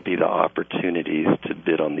will be the opportunities to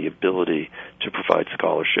bid on the ability to provide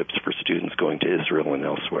scholarships for students going to Israel and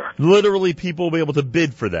elsewhere. Literally, people will be able to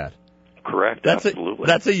bid for that. Correct, absolutely.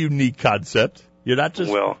 That's a unique concept. You're not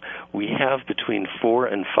just... Well, we have between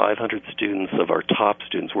 400 and 500 students of our top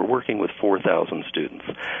students. We're working with 4,000 students.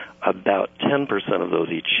 About 10% of those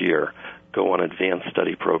each year go on advanced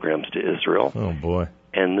study programs to Israel. Oh, boy.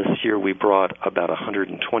 And this year we brought about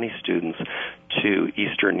 120 students to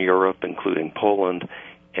Eastern Europe, including Poland,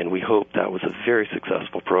 and we hope that was a very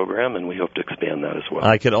successful program, and we hope to expand that as well.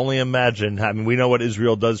 I can only imagine. I mean, we know what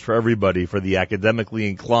Israel does for everybody. For the academically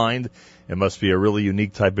inclined, it must be a really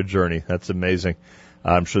unique type of journey. That's amazing.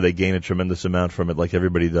 I'm sure they gain a tremendous amount from it, like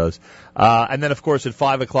everybody does. And then, of course, at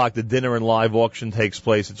 5:00, the dinner and live auction takes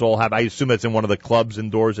place. It's all I assume it's in one of the clubs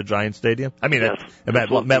indoors at Giant Stadium. I mean, yes, at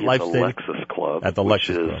MetLife Stadium. Lexus Club, at the which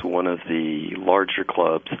Lexus is Club. One of the larger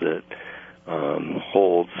clubs that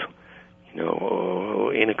holds,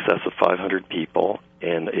 in excess of 500 people,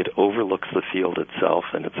 and it overlooks the field itself,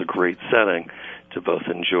 and it's a great setting to both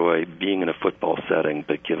enjoy being in a football setting,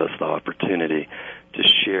 but give us the opportunity to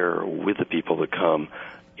share with the people that come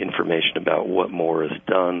information about what MEOR has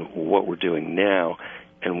done, what we're doing now,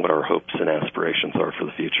 and what our hopes and aspirations are for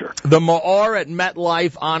the future. The MEOR at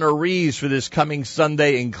MetLife honorees for this coming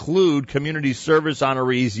Sunday include Community Service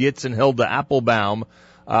honorees Yitz and Hilda Applebaum.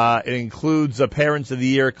 It includes Parents of the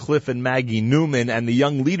Year Cliff and Maggie Newman, and the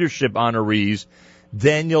Young Leadership honorees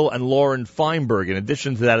Daniel and Lauren Feinberg. In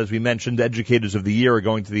addition to that, as we mentioned, Educators of the Year are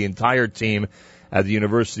going to the entire team at the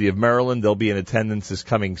University of Maryland. They'll be in attendance this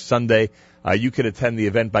coming Sunday. You can attend the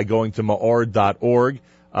event by going to MEOR.org.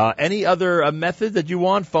 Any other method that you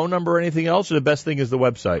want, phone number or anything else, or the best thing is the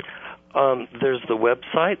website? There's the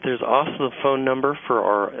website. There's also the phone number for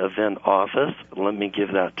our event office. Let me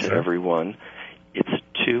give that to everyone. It's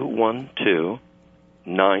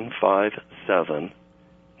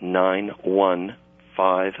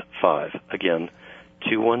 212-957-9155. Again,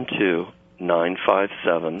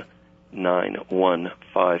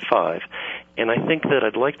 212-957-9155. And I think that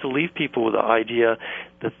I'd like to leave people with the idea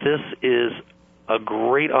that this is a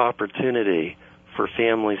great opportunity for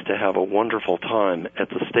families to have a wonderful time at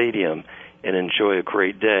the stadium and enjoy a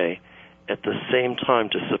great day, at the same time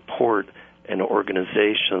to support an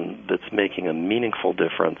organization that's making a meaningful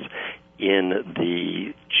difference in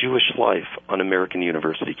the Jewish life on American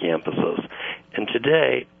university campuses. And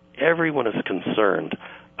today, everyone is concerned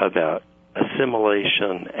about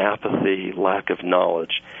assimilation, apathy, lack of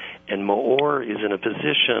knowledge. And MEOR is in a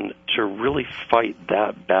position to really fight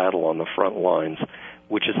that battle on the front lines,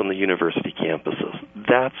 which is on the university campuses.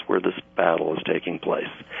 That's where this battle is taking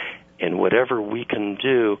place. And whatever we can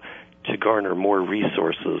do to garner more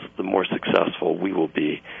resources, the more successful we will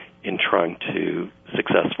be in trying to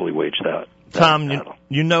successfully wage that Tom, battle.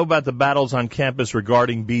 you know about the battles on campus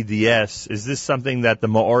regarding BDS. Is this something that the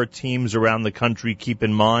MEOR teams around the country keep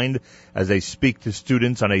in mind as they speak to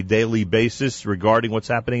students on a daily basis regarding what's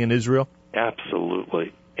happening in Israel?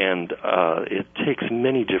 Absolutely. And it takes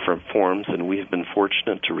many different forms, and we've been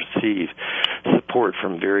fortunate to receive support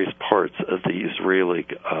from various parts of the Israeli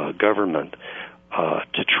government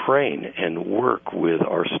to train and work with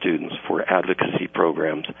our students for advocacy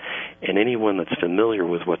programs. And anyone that's familiar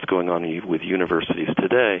with what's going on with universities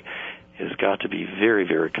today has got to be very,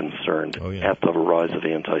 very concerned at the rise of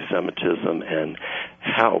anti-Semitism and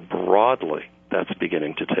how broadly that's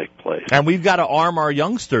beginning to take place. And we've got to arm our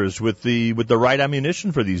youngsters with the right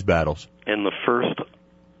ammunition for these battles. And the first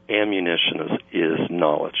ammunition is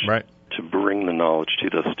knowledge. Right. To bring the knowledge to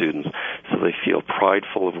those students so they feel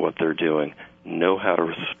prideful of what they're doing, know how to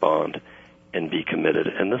respond, and be committed.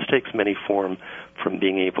 And this takes many forms, from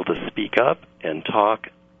being able to speak up and talk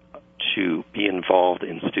to be involved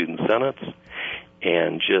in student senates.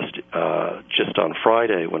 And just on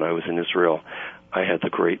Friday when I was in Israel, I had the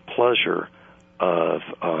great pleasure of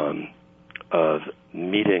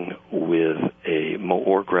meeting with a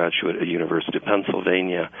MEOR graduate at the University of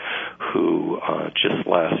Pennsylvania who just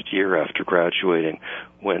last year after graduating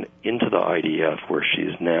went into the IDF, where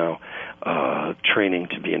she's now training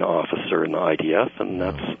to be an officer in the IDF, and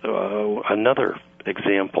that's another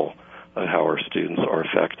example of how our students are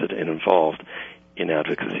affected and involved in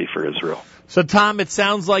advocacy for Israel. So, Tom, it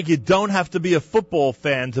sounds like you don't have to be a football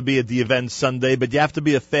fan to be at the event Sunday, but you have to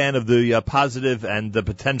be a fan of the positive and the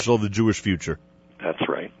potential of the Jewish future. That's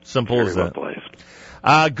right. Simple Very as well that. placed.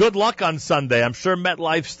 Good luck on Sunday. I'm sure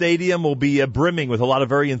MetLife Stadium will be brimming with a lot of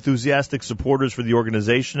very enthusiastic supporters for the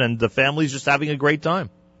organization, and the family's just having a great time.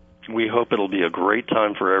 We hope it'll be a great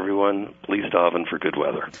time for everyone. Please daven for good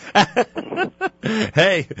weather.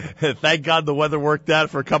 Hey, thank God the weather worked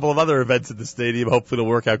out for a couple of other events at the stadium. Hopefully it'll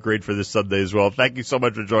work out great for this Sunday as well. Thank you so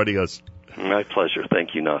much for joining us. My pleasure.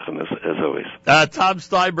 Thank you, Nachum, as always. Tom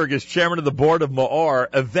Steinberg is chairman of the board of MEOR.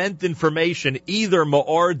 Event information, either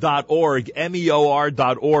MEOR.org,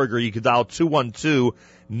 MEOR.org, or you can dial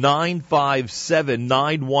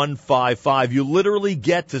 212-957-9155. You literally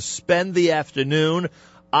get to spend the afternoon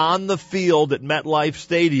on the field at MetLife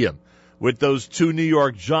Stadium with those two New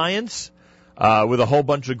York Giants, with a whole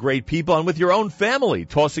bunch of great people, and with your own family,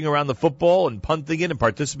 tossing around the football and punting it and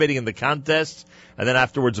participating in the contests. And then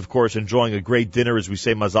afterwards, of course, enjoying a great dinner, as we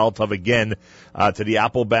say Mazal Tov again, to the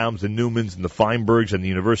Applebaums, the Newmans, and the Feinbergs, and the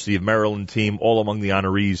University of Maryland team, all among the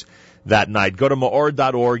honorees that night. Go to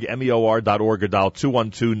MEOR.org, MEOR.org, or dial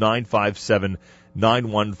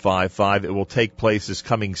 212-957-9155. It will take place this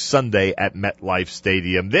coming Sunday at MetLife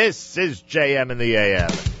Stadium. This is JM in the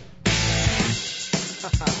AM.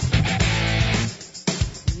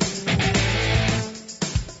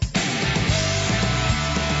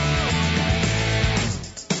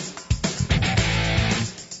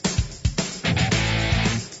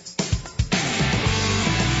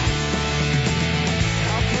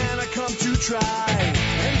 Try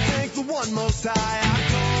and thank the one most high. I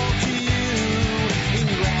call to you in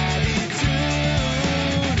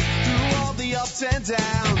gratitude. Through all the ups and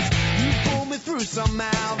downs, you pulled me through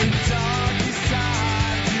somehow. The darkest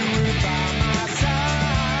time, you were by my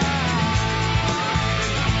side.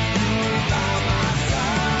 You were by my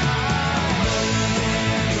side.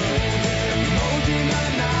 Molding my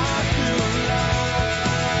life through love.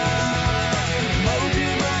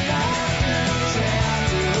 Molding my life through shout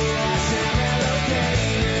to Hashem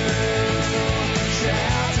Elokeinu.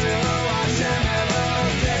 Shout to Hashem Elokeinu.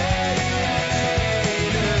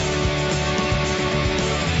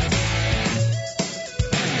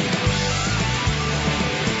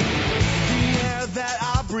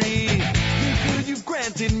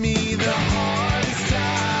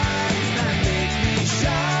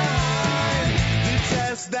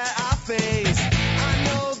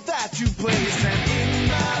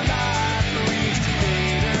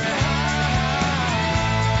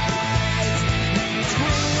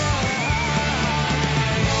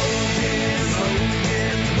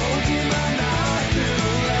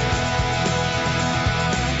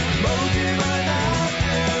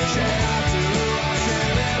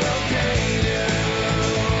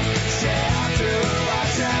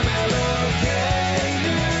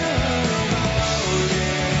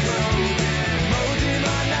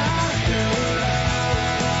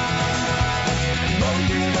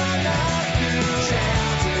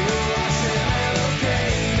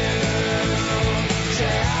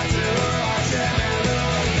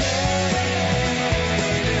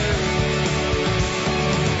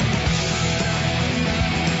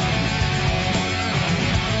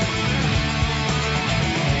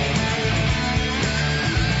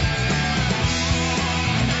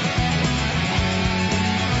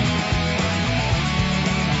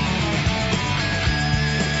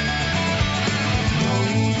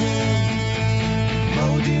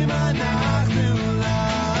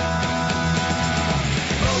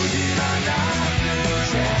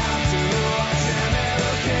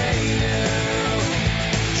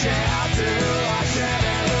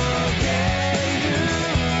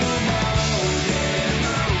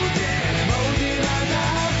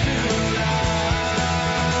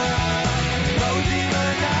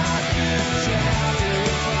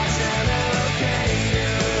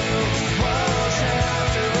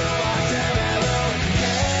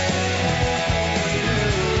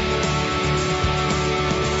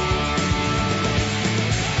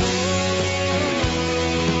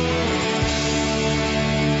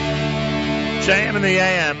 JM in the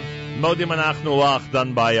AM. Modi Manach Nulach,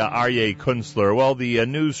 done by Aryeh Kunstler. Well, the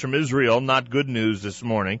news from Israel, not good news this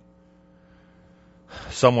morning.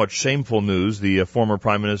 Somewhat shameful news. The former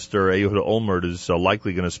Prime Minister Ehud Olmert is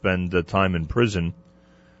likely going to spend time in prison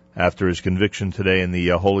after his conviction today in the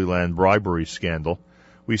Holy Land bribery scandal.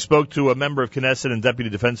 We spoke to a member of Knesset and Deputy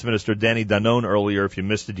Defense Minister Danny Danon earlier. If you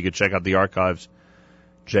missed it, you could check out the archives,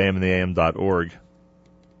 jmintheam.org.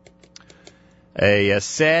 A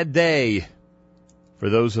sad day for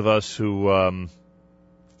those of us who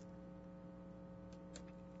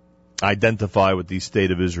identify with the state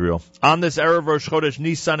of Israel. On this Erev Rosh Chodesh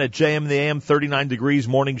Nisan at JM in the AM, 39 degrees,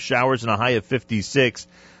 morning showers, and a high of 56.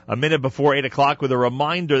 A minute before 8 o'clock with a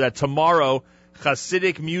reminder that tomorrow,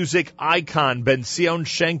 Hasidic music icon Ben Zion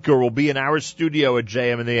Shenker will be in our studio at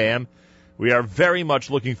JM in the AM. We are very much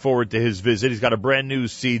looking forward to his visit. He's got a brand new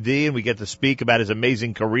CD, and we get to speak about his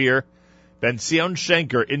amazing career. Ben Zion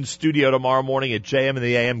Shenker in studio tomorrow morning at JM in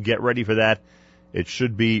the AM. Get ready for that. It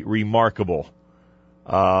should be remarkable.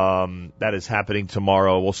 That is happening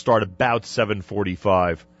tomorrow. We'll start about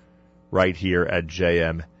 7:45 right here at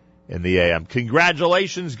JM in the AM.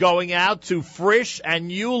 Congratulations going out to Frisch and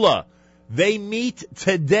Eula. They meet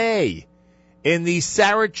today in the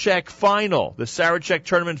Sarachek final. The Sarachek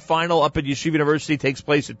tournament final up at Yeshiva University takes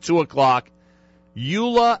place at 2 o'clock.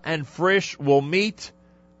 Eula and Frisch will meet.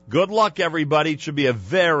 Good luck, everybody. It should be a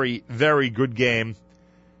very, very good game.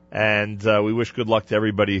 And we wish good luck to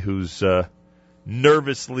everybody who's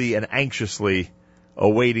nervously and anxiously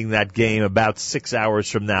awaiting that game about 6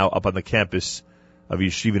 hours from now up on the campus of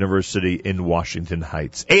Yeshiva University in Washington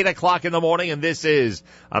Heights. 8 o'clock in the morning, and this is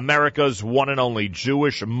America's one and only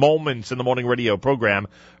Jewish Moments in the Morning radio program,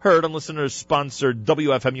 heard on listeners-sponsored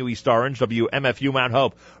WFMU East Orange, WMFU Mount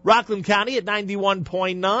Hope, Rockland County at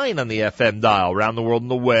 91.9 on the FM dial, around the world on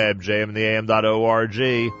the web,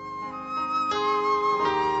 jmintheam.org.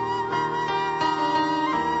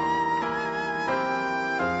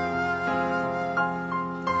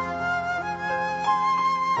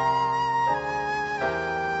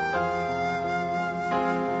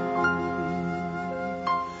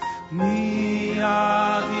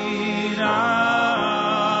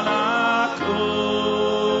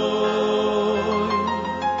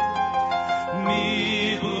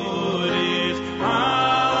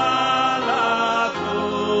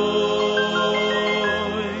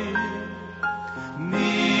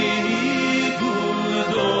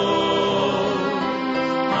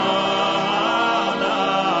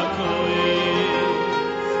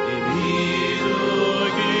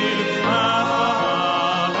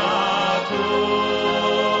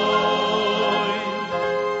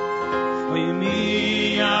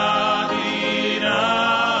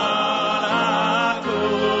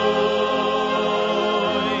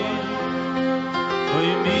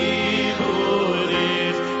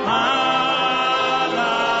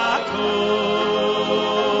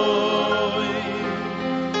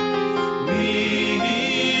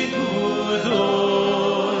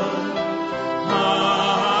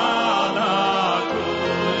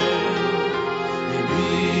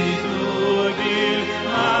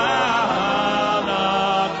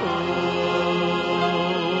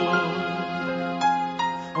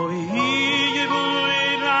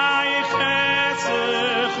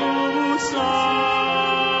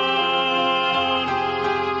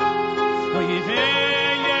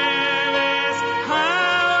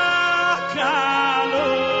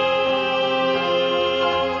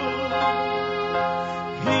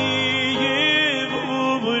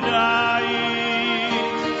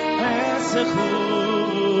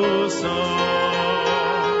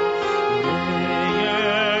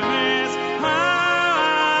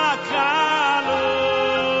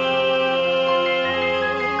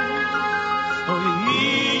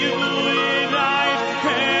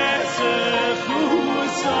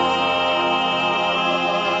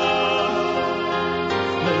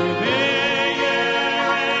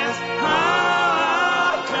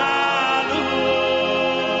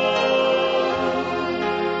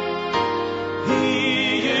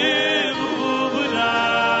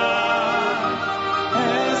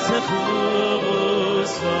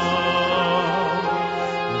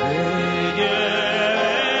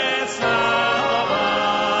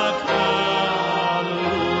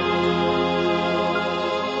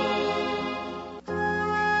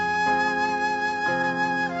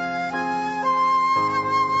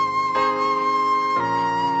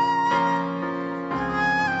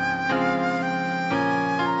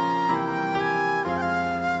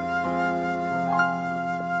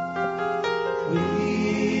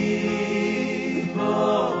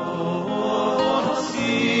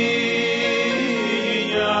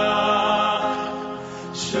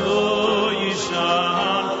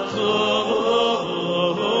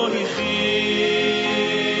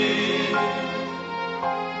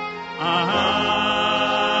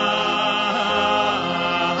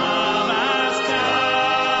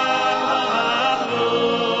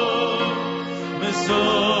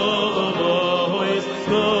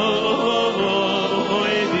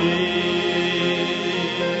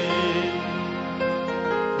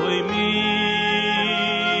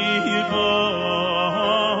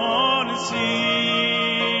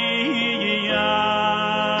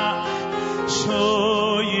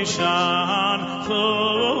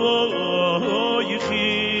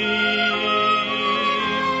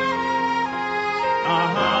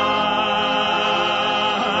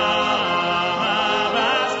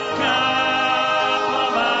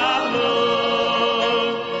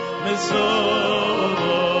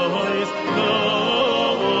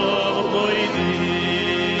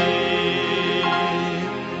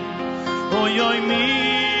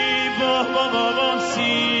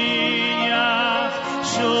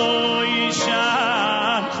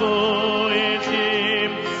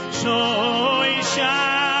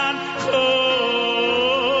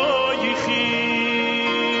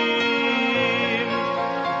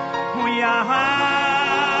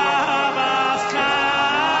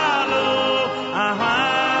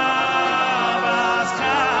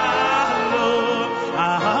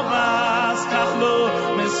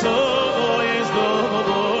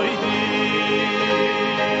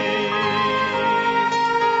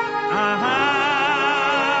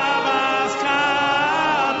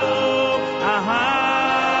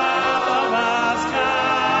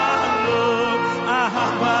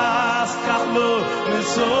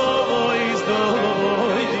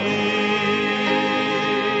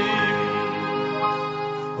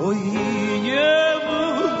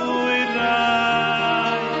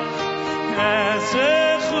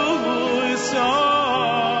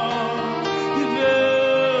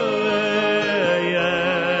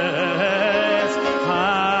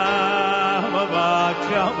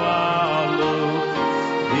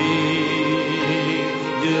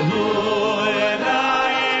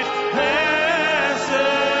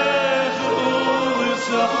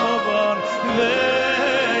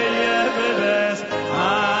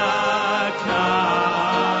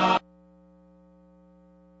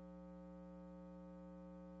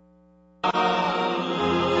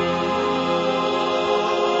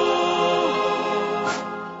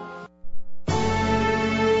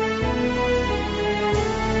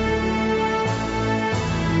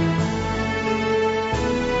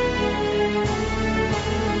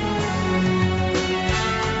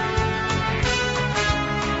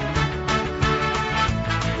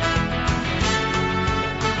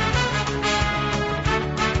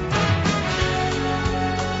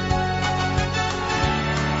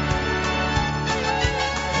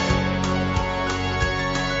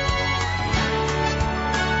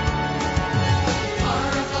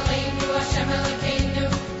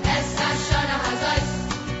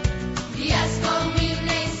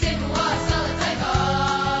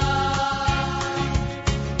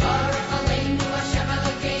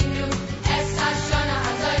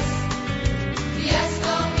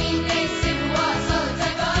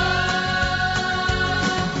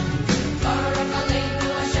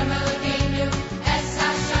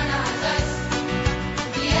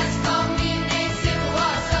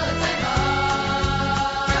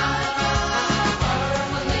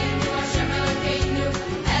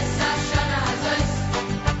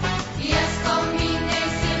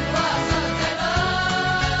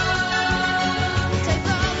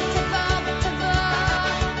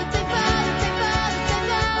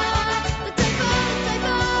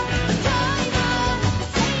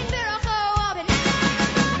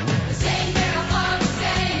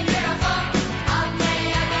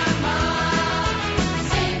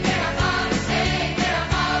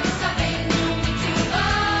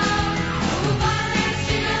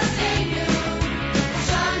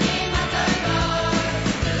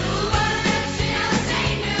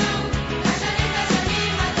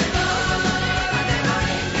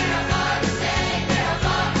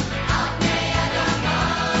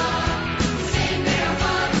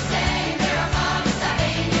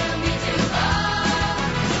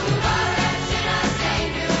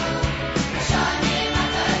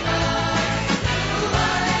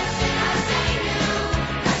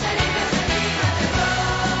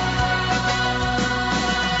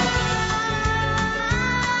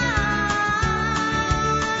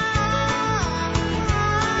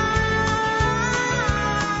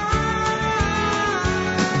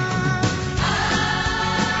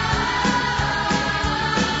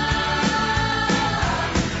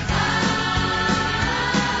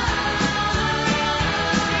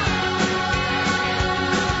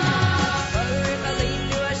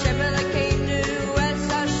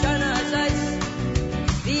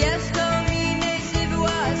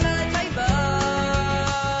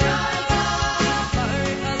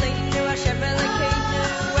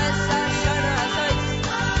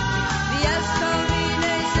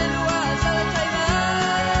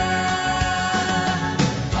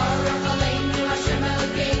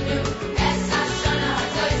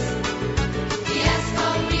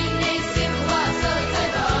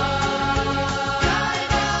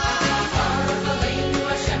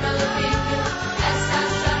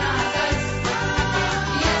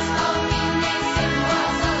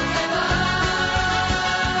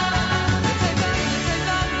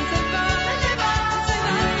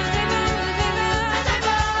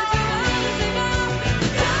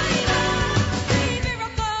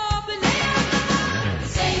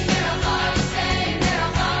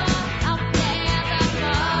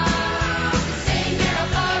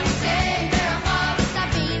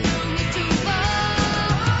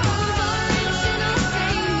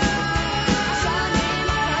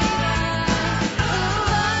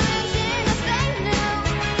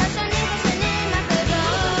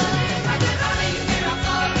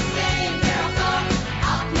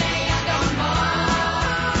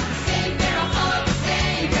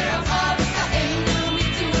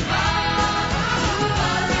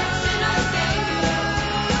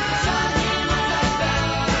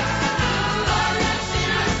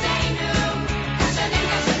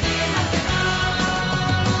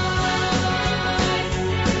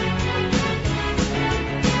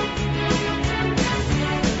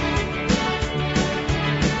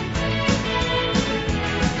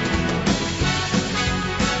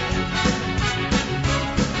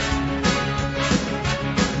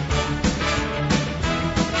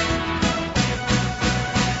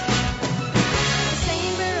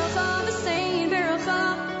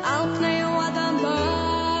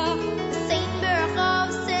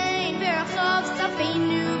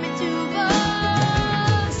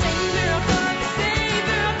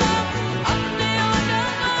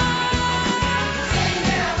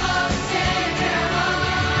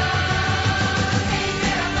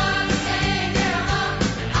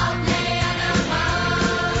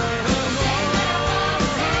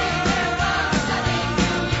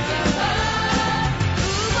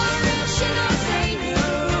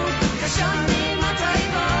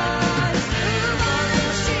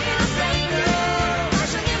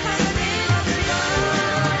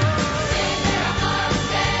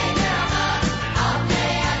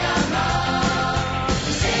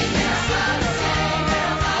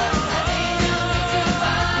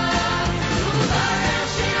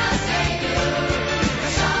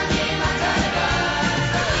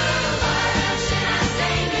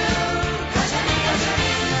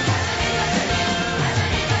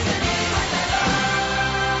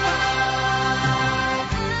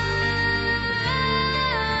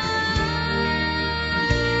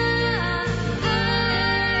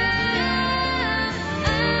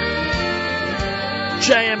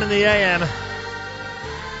 JM in the AM.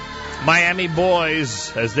 Miami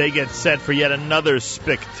boys, as they get set for yet another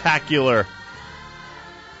spectacular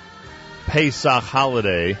Pesach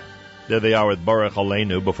holiday. There they are with Baruch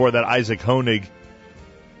Aleinu. Before that, Isaac Honig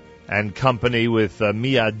and company with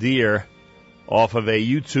MEOR off of a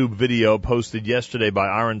YouTube video posted yesterday by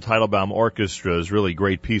Aaron Teitelbaum Orchestra's really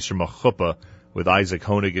great piece from a chuppah with Isaac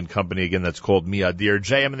Honig and company. Again, that's called MEOR.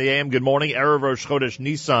 JM in the AM. Good morning. Erev Rosh Chodesh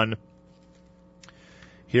Nisan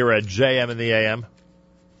here at JM in the AM.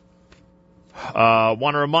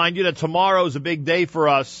 Want to remind you that tomorrow is a big day for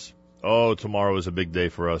us. Oh, tomorrow is a big day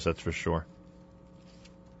for us, that's for sure.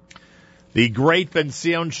 The great Ben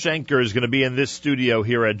Zion Shenker is going to be in this studio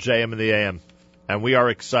here at JM in the AM, and we are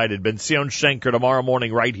excited. Ben Zion Shenker tomorrow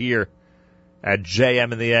morning right here at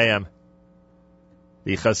JM in the AM.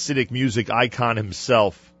 The Hasidic music icon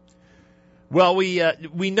himself. Well,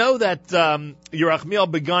 we know that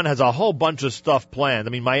Yerachmiel Begun has a whole bunch of stuff planned.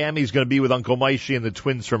 I mean, Miami's going to be with Uncle Maishi and the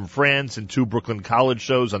twins from France and 2 Brooklyn College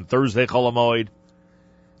shows on Thursday, Chol Hamoed.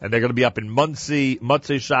 And they're going to be up in Monsey,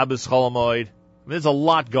 Motzei Shabbos, Chol Hamoed. I mean, there's a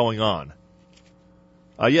lot going on.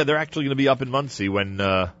 Yeah, they're actually going to be up in Monsey when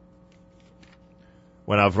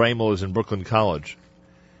Avramel is in Brooklyn College.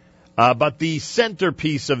 But the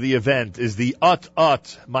centerpiece of the event is the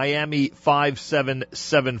Ut Miami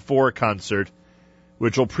 5774 concert,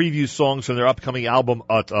 which will preview songs from their upcoming album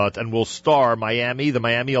Ut and will star Miami, the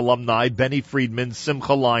Miami alumni, Benny Friedman,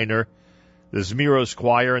 Simcha Leiner, the Zmiros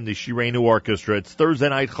Choir, and the Shirenu Orchestra. It's Thursday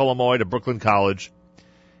night, Chol Hamoed at Brooklyn College.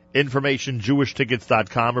 Information,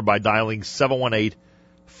 JewishTickets.com, or by dialing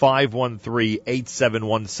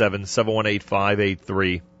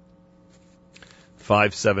 718-513-8717,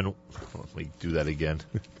 718-583-57. Let me do that again.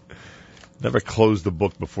 Never close the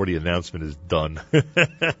book before the announcement is done.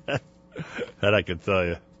 That I can tell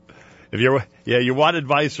you. If you want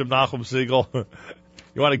advice from Nachum Siegel,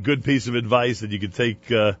 you want a good piece of advice that you can take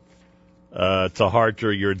to heart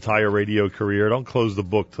during your entire radio career, don't close the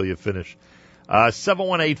book till you finish.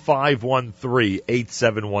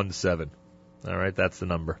 718-513-8717. All right, that's the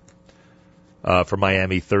number. For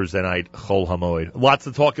Miami Thursday night, Chol Hamoed. Lots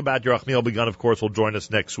to talk about. Yerachmiel Begun, of course, will join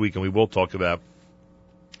us next week, and we will talk about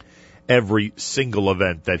every single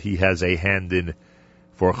event that he has a hand in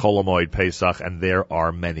for Chol Hamoed Pesach, and there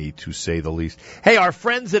are many, to say the least. Hey, our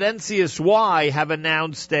friends at NCSY have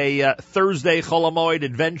announced a Thursday Chol Hamoed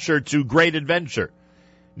adventure to Great Adventure.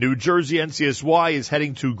 New Jersey NCSY is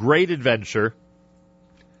heading to Great Adventure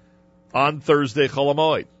on Thursday Chol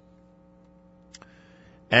Hamoed.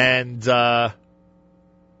 And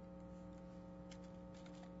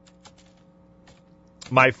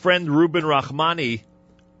my friend Ruben Rahmani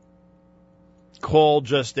called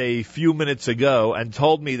just a few minutes ago and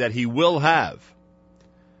told me that he will have,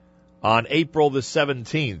 on April the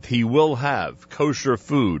 17th, he will have kosher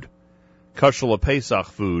food, kosher Pesach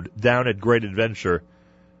food, down at Great Adventure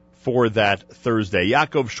for that Thursday.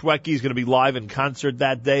 Yaakov Shweki is going to be live in concert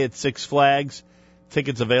that day at Six Flags.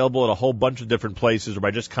 Tickets available at a whole bunch of different places or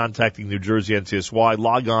by just contacting New Jersey NCSY.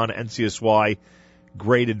 Log on,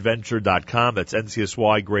 NCSYGreatAdventure.com. That's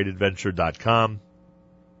NCSYGreatAdventure.com.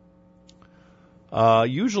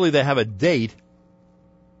 Usually they have a date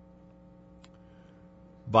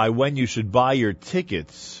by when you should buy your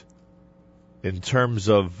tickets in terms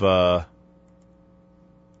of, how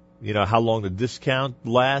long the discount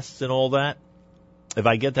lasts and all that. If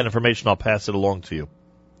I get that information, I'll pass it along to you.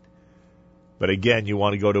 But again, you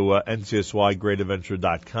want to go to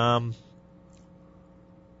NCSYGreatAdventure.com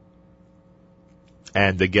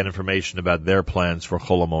and to get information about their plans for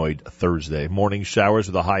Chol Hamoed Thursday. Morning showers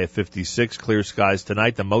with a high of 56, clear skies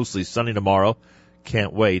tonight, then mostly sunny tomorrow.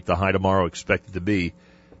 Can't wait. The high tomorrow expected to be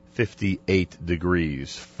 58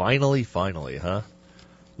 degrees. Finally, huh?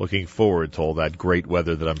 Looking forward to all that great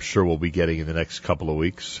weather that I'm sure we'll be getting in the next couple of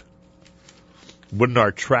weeks. Wouldn't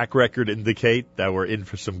our track record indicate that we're in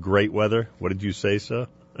for some great weather? What did you say so?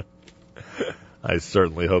 I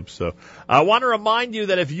certainly hope so. I want to remind you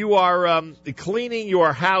that if you are cleaning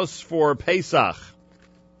your house for Pesach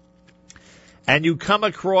and you come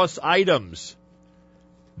across items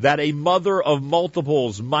that a mother of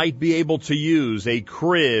multiples might be able to use, a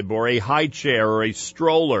crib or a high chair or a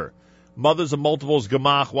stroller, Mothers of Multiples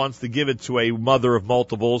Gemach wants to give it to a mother of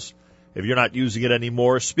multiples. If you're not using it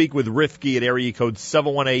anymore, speak with Rifki at area code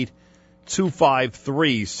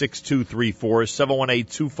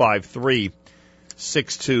 718-253-6234,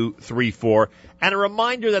 718-253-6234. And a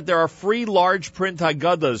reminder that there are free large print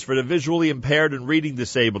Haggadahs for the visually impaired and reading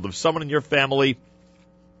disabled. If someone in your family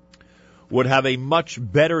would have a much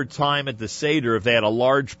better time at the Seder if they had a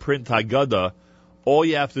large print Haggadah all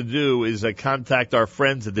you have to do is contact our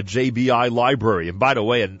friends at the JBI Library. And by the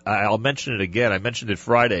way, and I'll mention it again, I mentioned it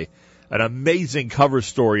Friday, an amazing cover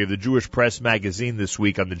story of the Jewish Press magazine this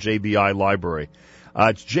week on the JBI Library.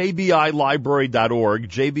 It's jbilibrary.org,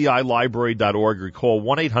 jbilibrary.org. Recall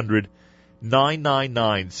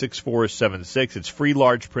 1-800-999-6476. It's free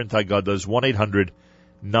large print Haggadahs,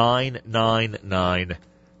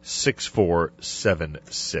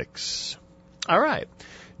 1-800-999-6476. All right.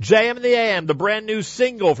 JM in the AM, the brand new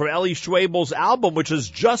single from Eli Schwabel's album, which has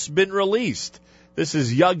just been released. This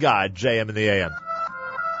is Yagad, JM in the AM.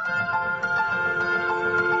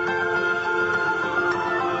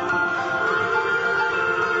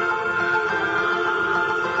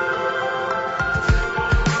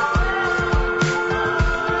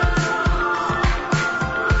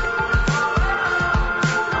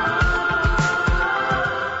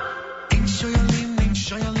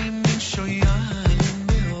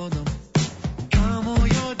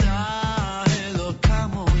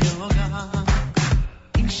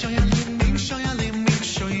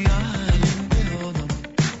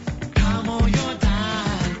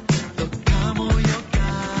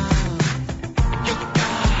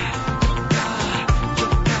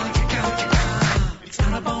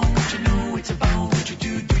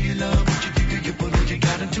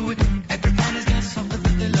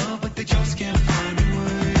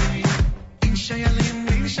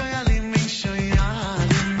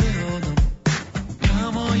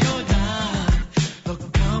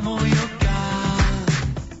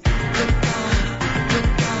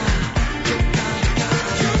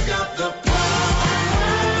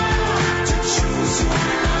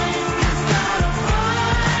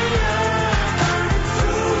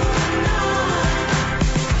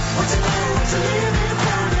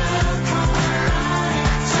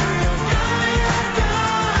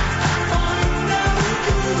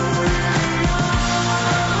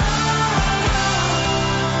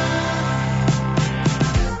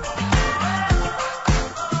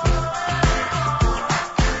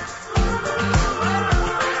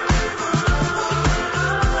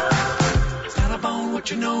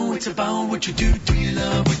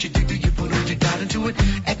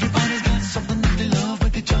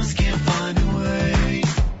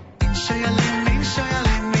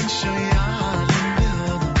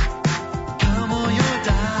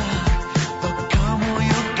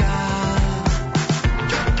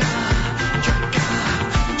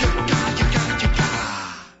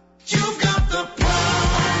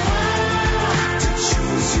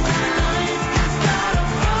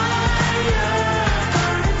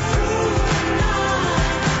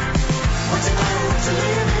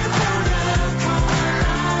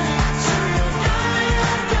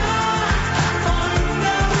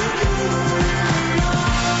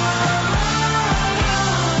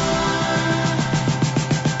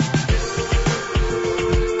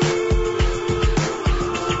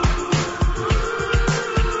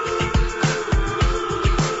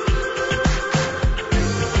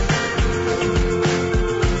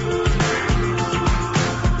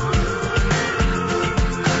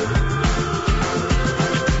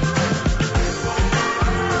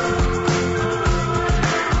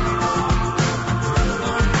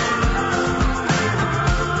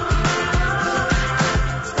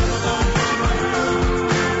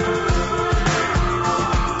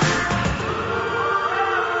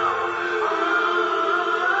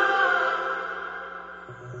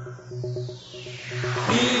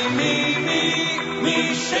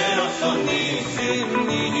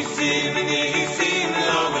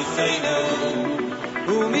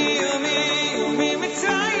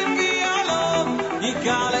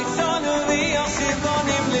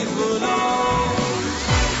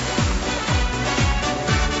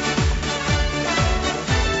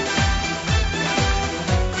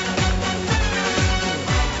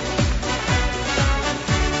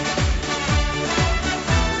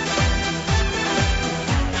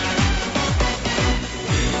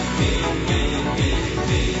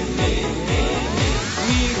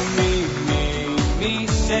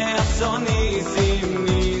 Nisim,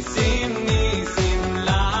 nisim, nisim,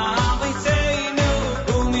 la.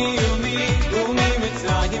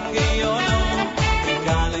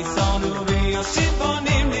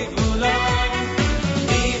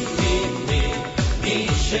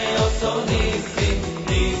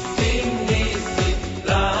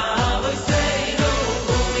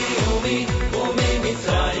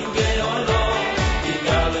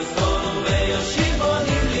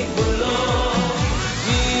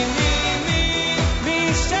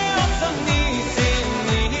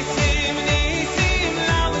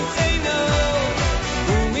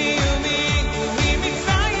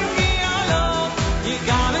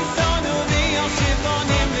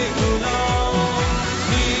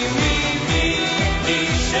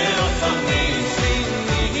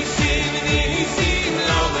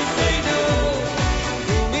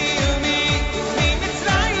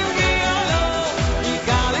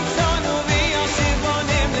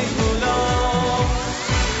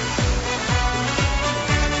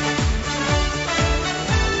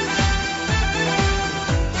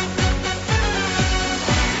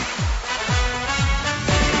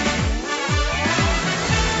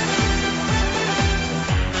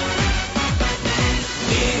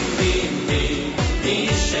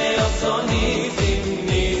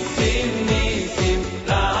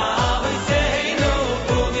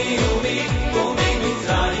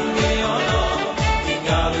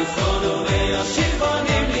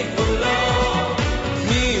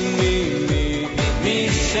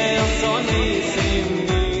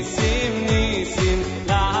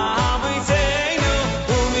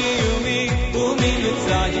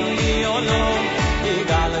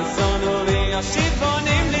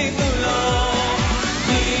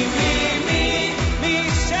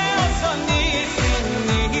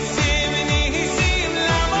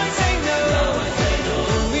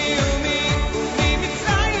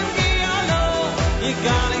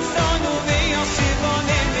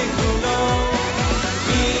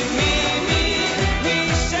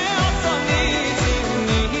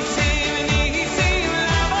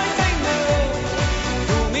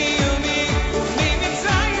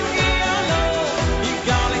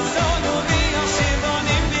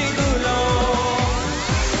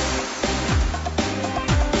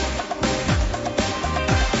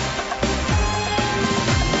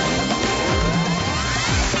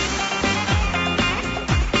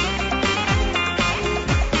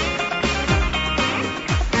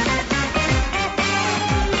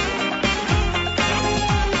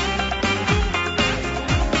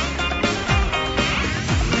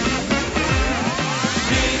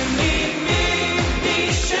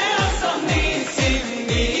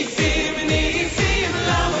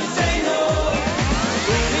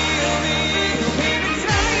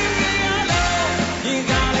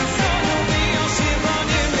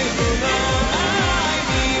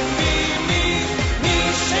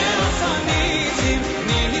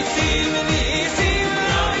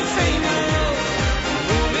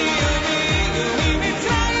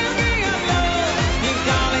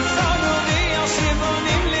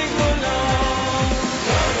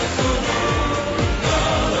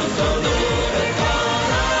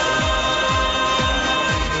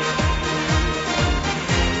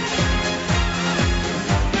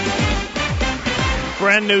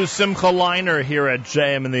 new Simcha Liner here at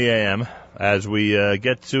JM in the AM as we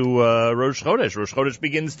get to Rosh Chodesh. Rosh Chodesh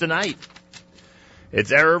begins tonight.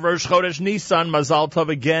 It's Erev Rosh Chodesh Nisan. Mazal Tov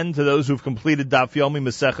again to those who've completed Daf Yomi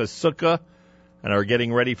Maseches Sukkah and are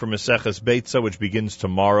getting ready for Maseches Beitza, which begins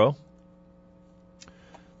tomorrow.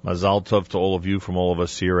 Mazal Tov to all of you from all of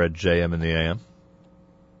us here at JM in the AM.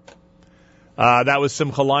 That was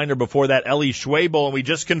Simcha Liner. Before that, Eli Schwabel, and we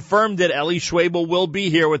just confirmed it. Eli Schwabel will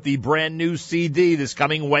be here with the brand new CD this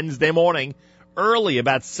coming Wednesday morning, early,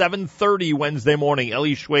 about 7:30 Wednesday morning.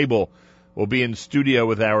 Eli Schwabel will be in studio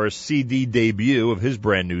with our CD debut of his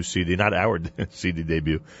brand new CD, not our CD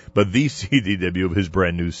debut, but the CD debut of his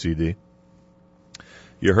brand new CD.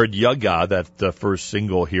 You heard Yaga, that first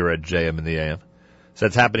single here at JM in the AM. So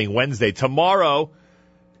that's happening Wednesday. Tomorrow,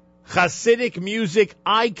 Hasidic music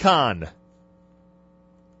icon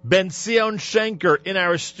Ben Zion Schenker in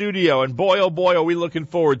our studio, and boy, oh boy, are we looking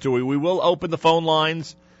forward to it. We will open the phone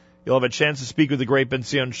lines. You'll have a chance to speak with the great Ben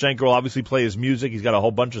Zion Schenker. We'll obviously play his music. He's got a whole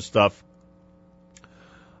bunch of stuff.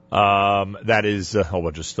 That is a whole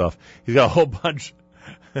bunch of stuff. He's got a whole bunch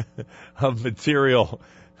of material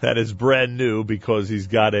that is brand new because he's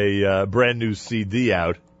got a brand new CD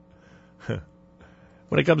out.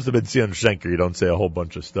 When it comes to Ben Zion Schenker, you don't say a whole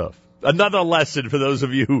bunch of stuff. Another lesson for those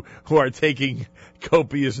of you who are taking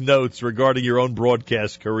copious notes regarding your own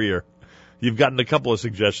broadcast career. You've gotten a couple of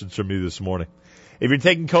suggestions from me this morning. If you're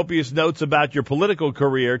taking copious notes about your political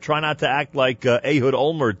career, try not to act like Ehud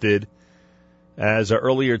Olmert did, as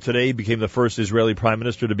earlier today he became the first Israeli prime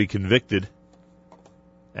minister to be convicted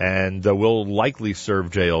and will likely serve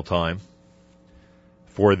jail time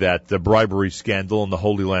for that bribery scandal in the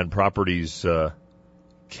Holy Land Properties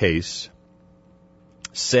case.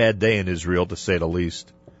 Sad day in Israel, to say the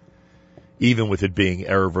least. Even with it being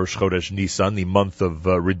Erev Rosh Chodesh Nisan, the month of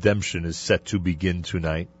redemption is set to begin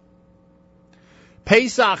tonight.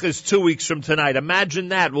 Pesach is 2 weeks from tonight. Imagine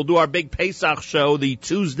that. We'll do our big Pesach show the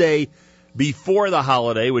Tuesday before the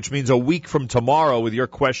holiday, which means a week from tomorrow, with your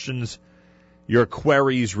questions, your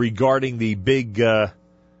queries regarding the big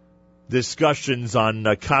discussions on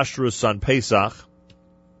kashrus on Pesach.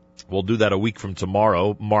 We'll do that a week from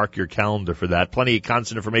tomorrow. Mark your calendar for that. Plenty of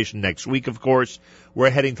constant information next week, of course. We're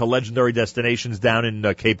heading to legendary destinations down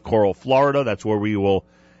in Cape Coral, Florida. That's where we will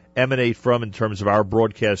emanate from in terms of our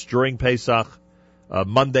broadcast during Pesach.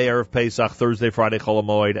 Monday, Erev Pesach, Thursday, Friday, Chol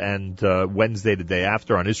HaMoed, and Wednesday, the day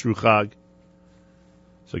after, on Isru Chag.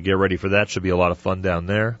 So get ready for that. Should be a lot of fun down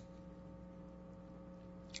there.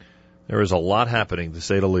 There is a lot happening, to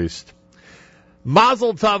say the least.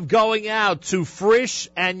 Mazel Tov going out to Frisch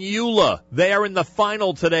and Eula. They are in the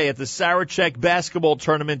final today at the Sarachek basketball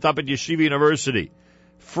tournament up at Yeshiva University.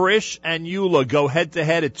 Frisch and Eula go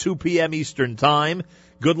head-to-head at 2 p.m. Eastern Time.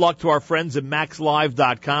 Good luck to our friends at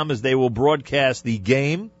MaxLive.com as they will broadcast the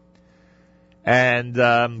game. And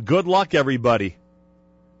good luck, everybody.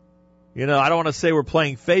 You know, I don't want to say we're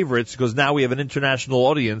playing favorites because now we have an international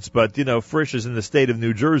audience, but, you know, Frisch is in the state of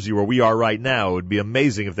New Jersey where we are right now. It would be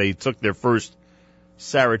amazing if they took their first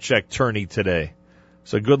Sarachek tourney today.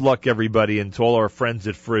 So good luck, everybody, and to all our friends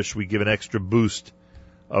at Frisch, we give an extra boost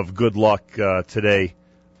of good luck today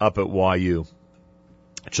up at YU.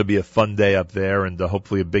 It should be a fun day up there and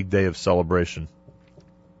hopefully a big day of celebration.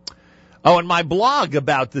 Oh, and my blog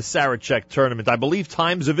about the Sarachek tournament, I believe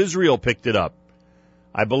Times of Israel picked it up.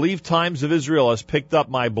 I believe Times of Israel has picked up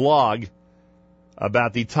my blog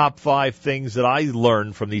about the top 5 things that I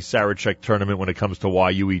learned from the Sarachek tournament when it comes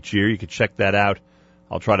to YU each year. You can check that out.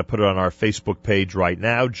 I'll try to put it on our Facebook page right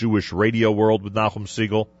now, Jewish Radio World with Nachum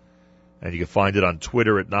Siegel. And you can find it on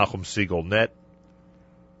Twitter at Nachum Siegel Net.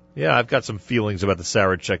 Yeah, I've got some feelings about the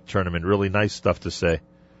Sarachek tournament. Really nice stuff to say.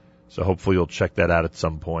 So hopefully you'll check that out at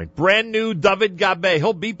some point. Brand new David Gabe.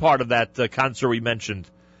 He'll be part of that concert we mentioned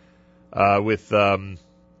with the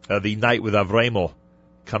Night with Avremel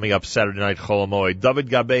coming up Saturday night, Chol HaMoed. David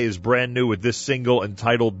Gabe is brand new with this single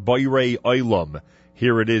entitled Boirei Olam.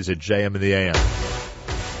 Here it is at JM in the AM.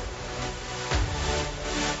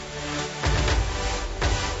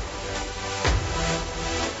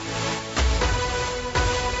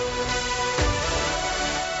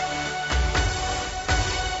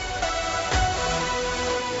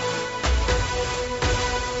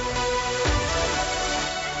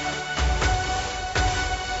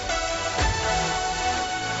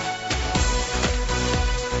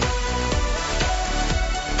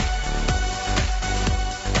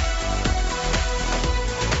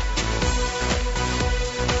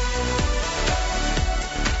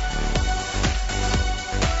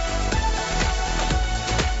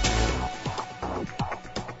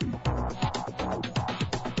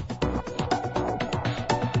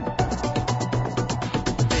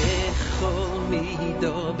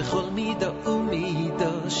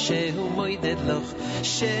 shehu moided loch,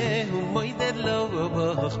 shehu moided loch,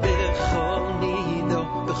 bechol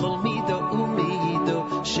mido umido,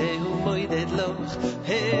 shehu moided loch,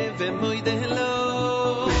 heve moided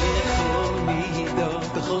loch,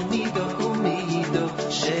 bechol mido umido,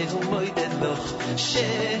 shehu moided loch,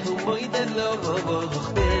 shehu moided loch,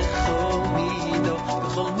 bechol mido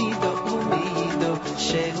umido,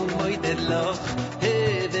 shehu moided loch,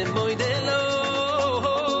 heve moided loch.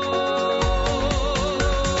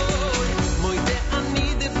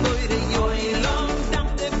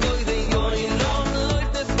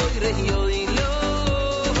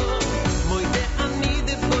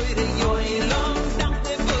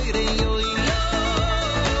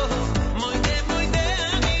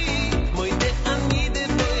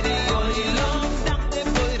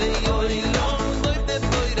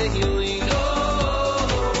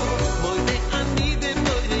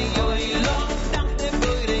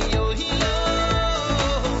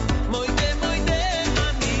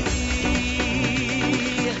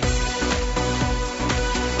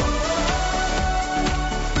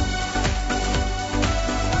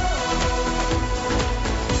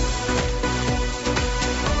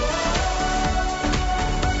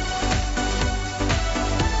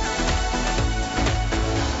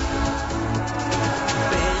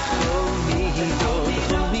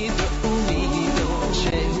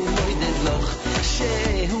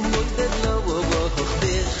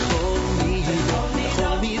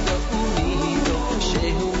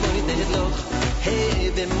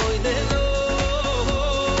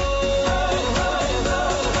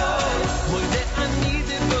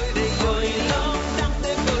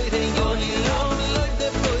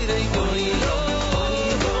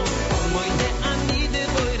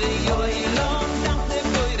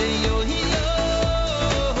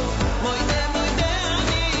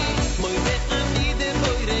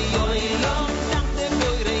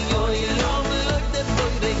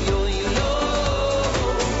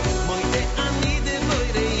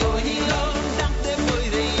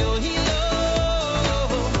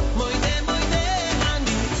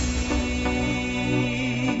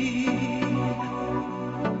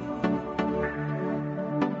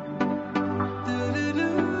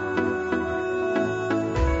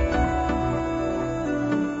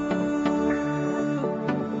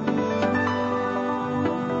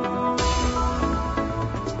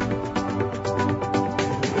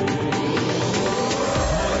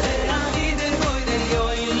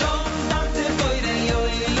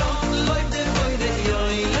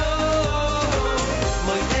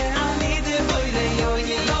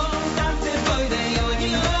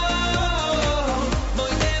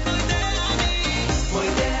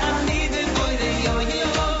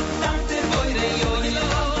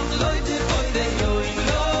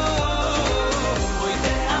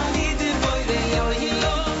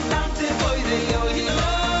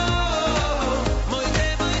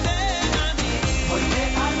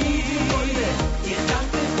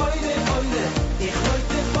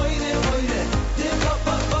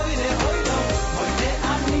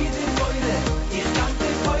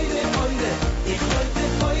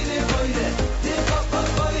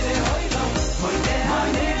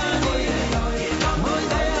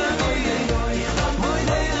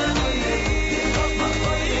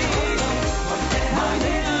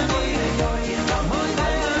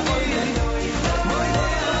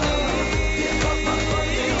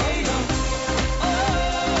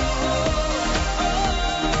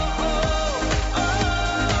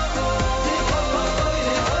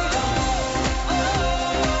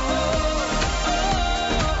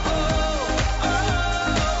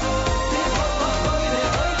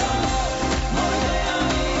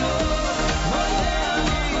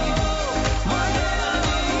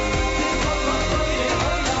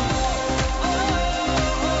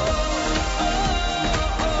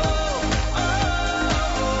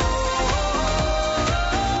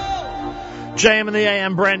 JM in the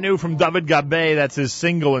AM, brand new from David Gabe. That's his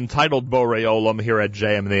single entitled Borei Olam here at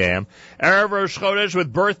JM in the AM. Erev Rosh Chodesh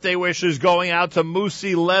with birthday wishes going out to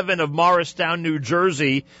Musi Levin of Morristown, New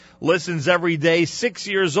Jersey. Listens every day, 6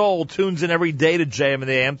 years old, tunes in every day to JM in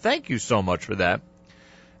the AM. Thank you so much for that.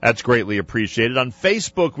 That's greatly appreciated. On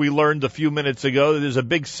Facebook, we learned a few minutes ago that there's a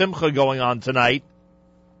big simcha going on tonight.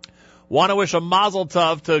 Want to wish a mazel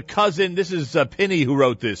tov to cousin, this is Pinny who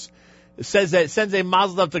wrote this. It says that it sends a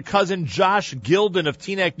mazel tov to cousin Josh Gilden of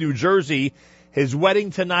Teaneck, New Jersey. His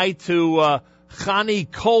wedding tonight to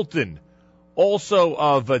Chani Colton, also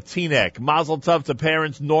of Teaneck. Mazel tov to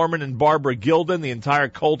parents Norman and Barbara Gilden. The entire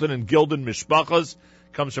Colton and Gilden mishpachas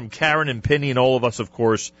comes from Karen and Pinny and all of us, of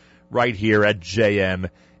course, right here at JM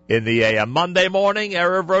in the AM. Monday morning,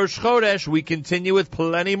 Erev Rosh Chodesh. We continue with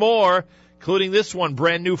plenty more, including this one,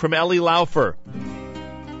 brand new from Ellie Laufer.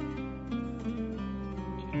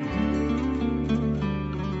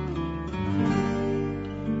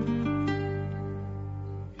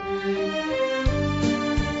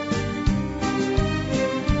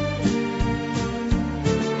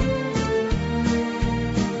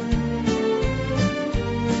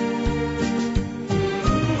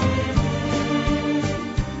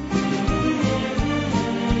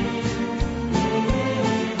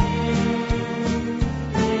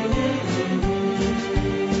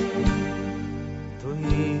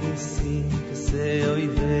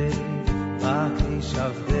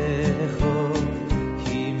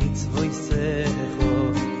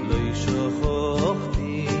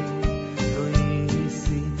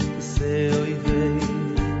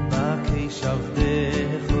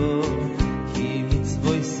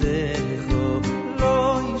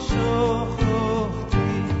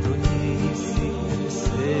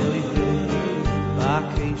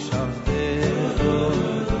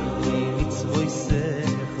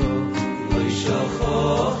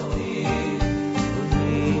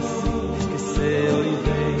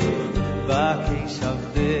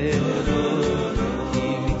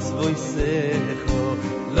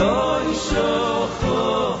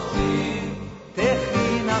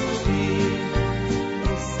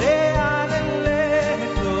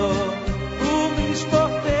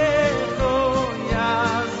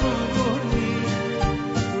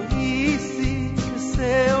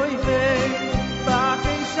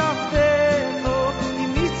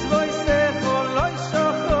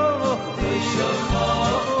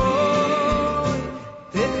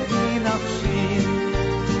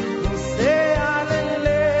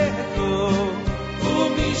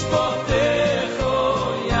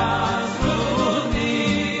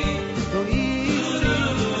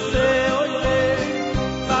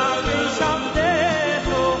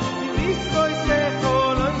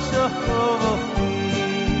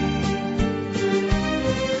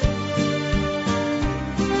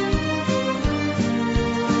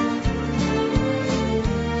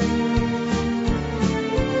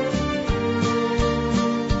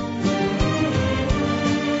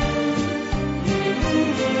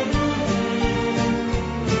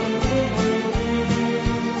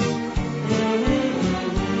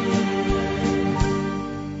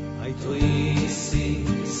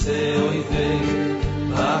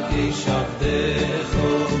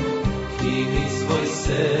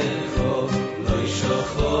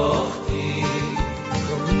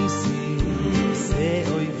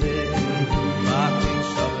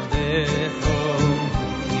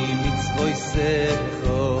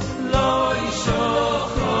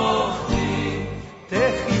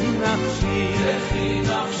 Nafshi,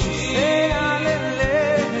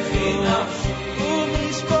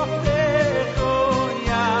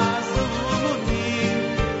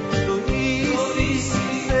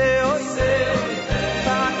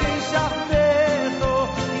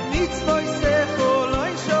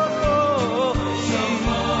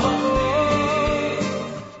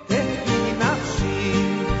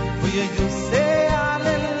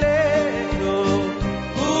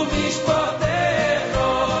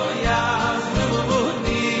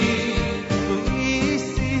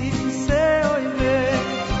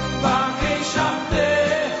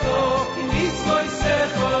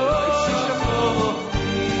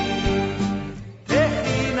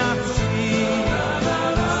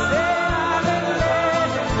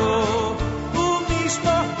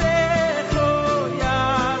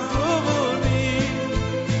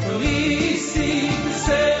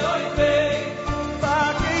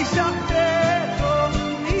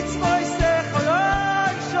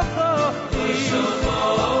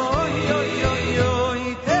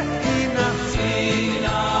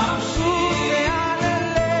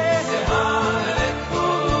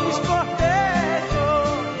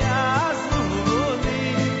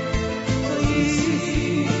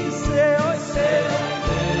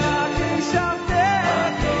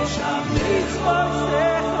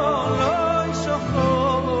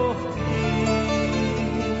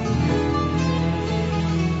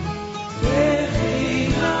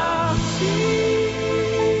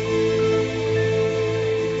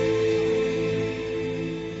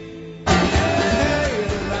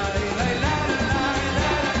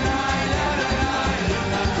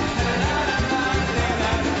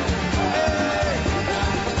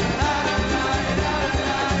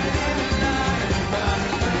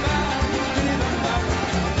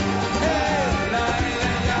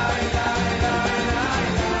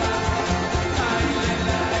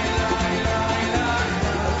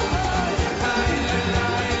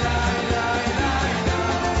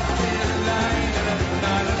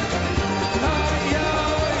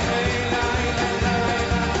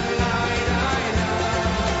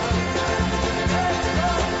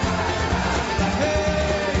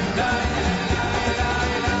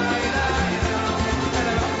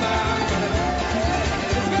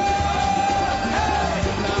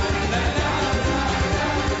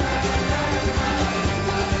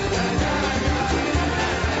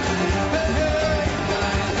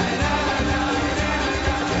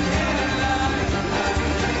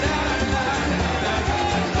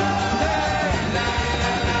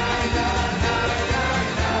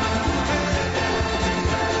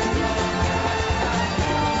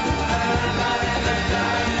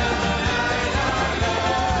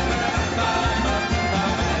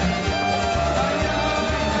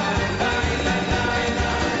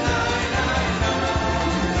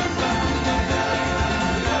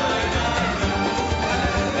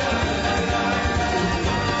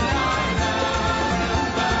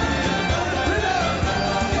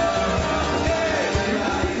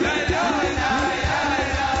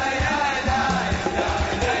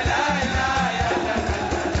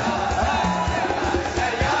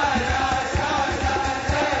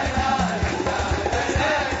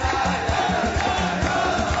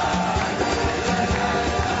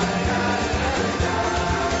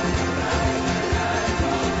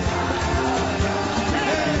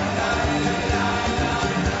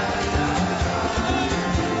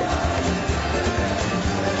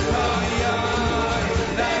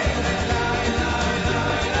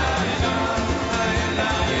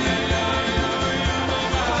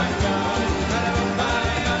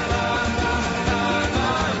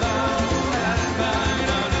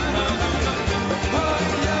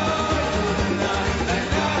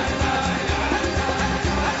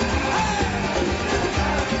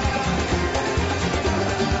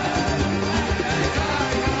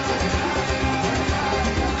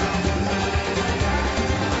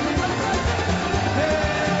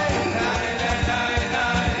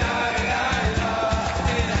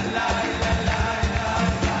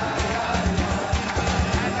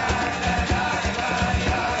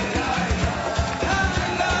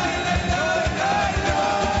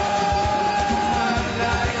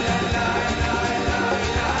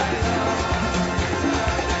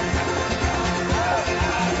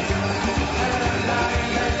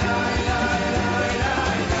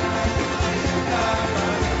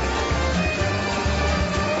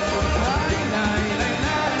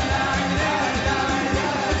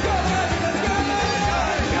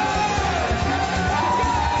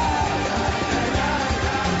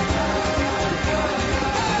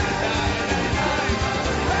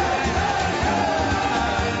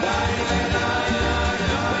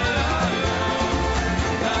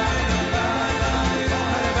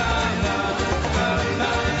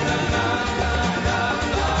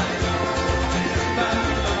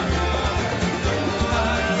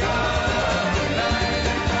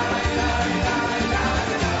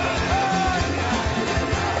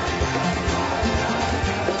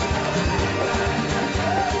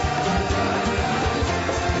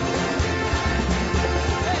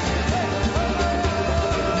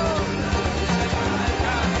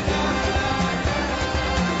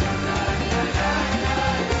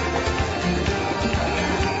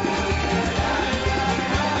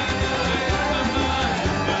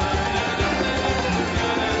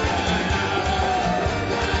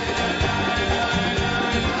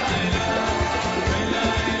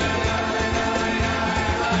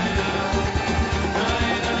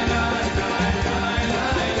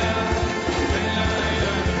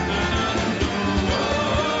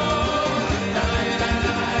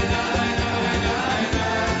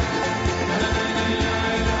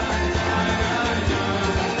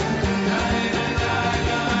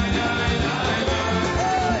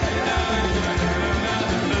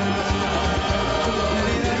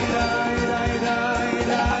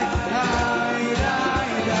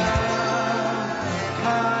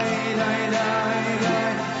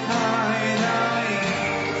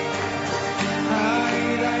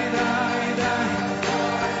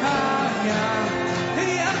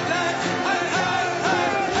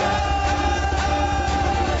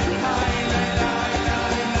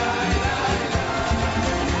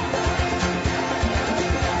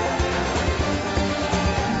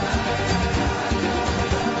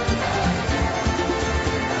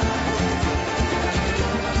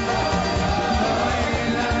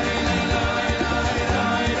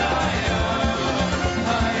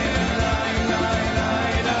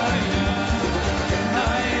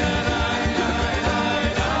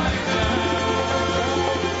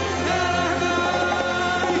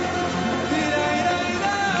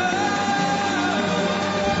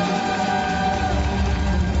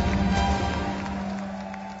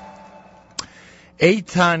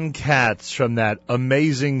 Eitan Katz from that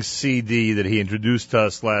amazing CD that he introduced to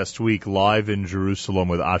us last week live in Jerusalem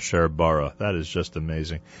with Asher Bara. That is just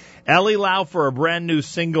amazing. Eli Lau for a brand new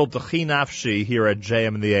single, Techi Nafshi, here at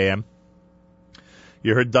JM in the AM.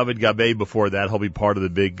 You heard David Gabay before that. He'll be part of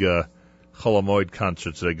the big Chol Hamoed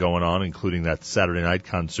concerts that are going on, including that Saturday night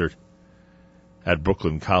concert at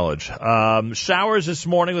Brooklyn College. Showers this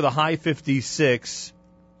morning with a high 56.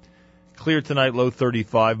 Clear tonight, low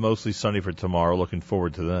 35, mostly sunny for tomorrow. Looking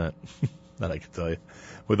forward to that. That I can tell you.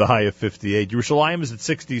 With a high of 58. Yerushalayim is at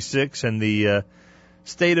 66, and the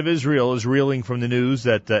state of Israel is reeling from the news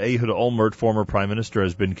that Ehud Olmert, former prime minister,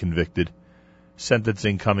 has been convicted.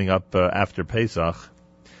 Sentencing coming up after Pesach.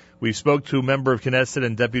 We spoke to a member of Knesset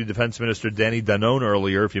and Deputy Defense Minister Danny Danon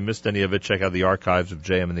earlier. If you missed any of it, check out the archives of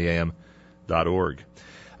jmintheam.org.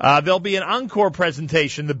 There'll be an encore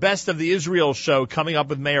presentation, the Best of the Israel show, coming up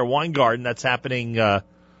with Mayor Weingarten. That's happening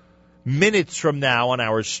minutes from now on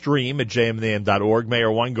our stream at jmintheam.org.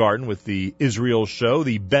 Mayor Weingarten with the Israel show,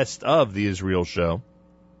 the Best of the Israel show.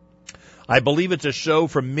 I believe it's a show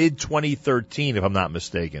from mid-2013, if I'm not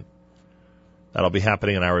mistaken. That'll be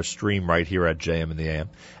happening on our stream right here at JM in the AM.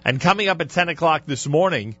 And coming up at 10 o'clock this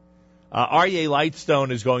morning, Aryeh Lightstone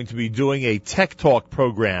is going to be doing a Tech Talk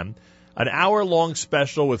program, an hour-long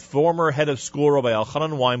special with former head of school Rabbi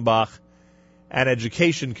Elchanan Weinbach, an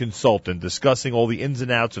education consultant, discussing all the ins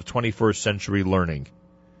and outs of 21st century learning.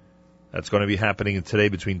 That's going to be happening today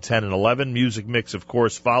between 10 and 11. Music mix, of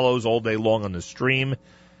course, follows all day long on the stream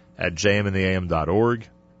at jmintheam.org.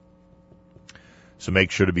 So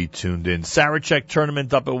make sure to be tuned in. Sarachek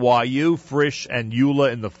tournament up at YU, Frisch and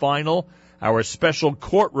Eula in the final. Our special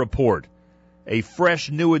court report, a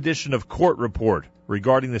fresh new edition of Court Report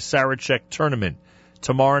regarding the Sarachek tournament.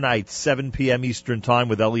 Tomorrow night, 7 p.m. Eastern Time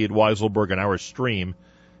with Elliot Weiselberg on our stream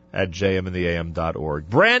at jmintheam.org.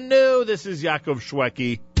 Brand new, this is Yaakov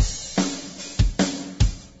Shweki.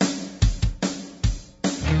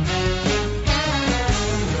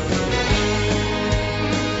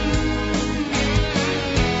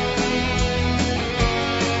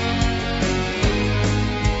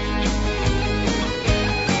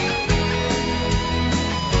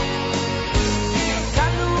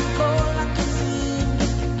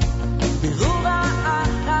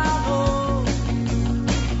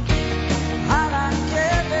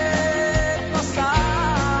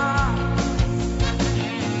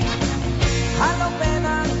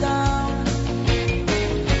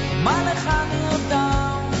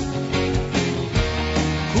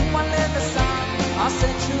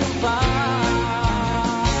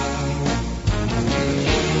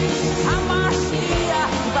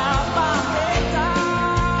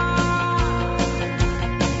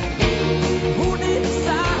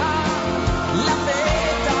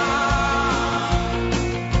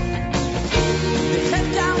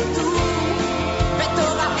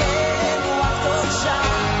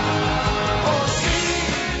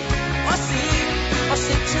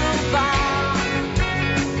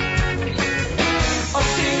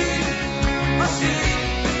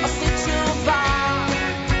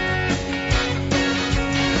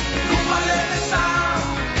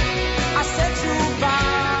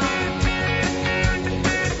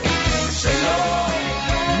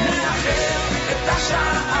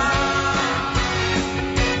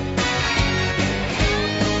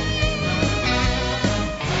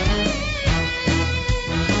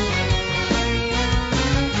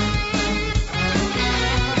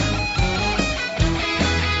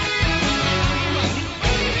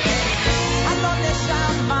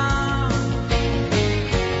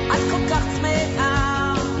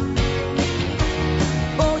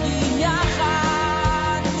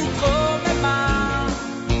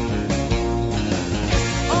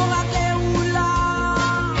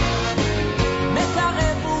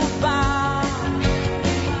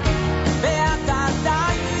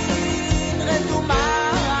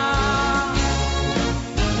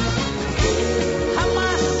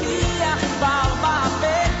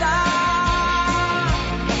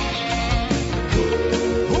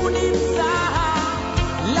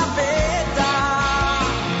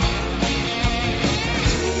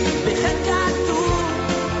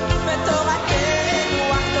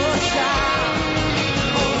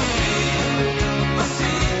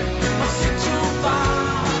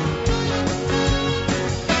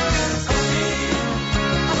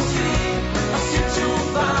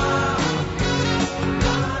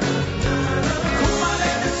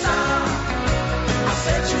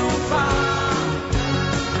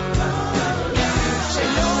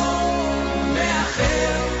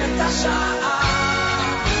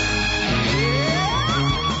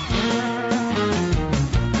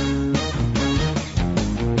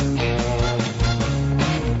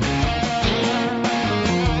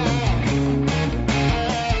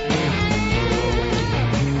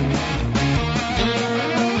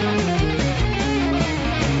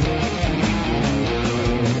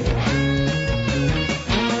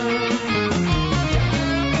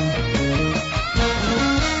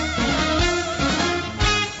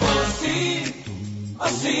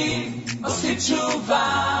 עושים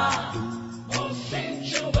תשובה,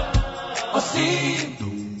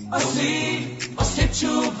 עושים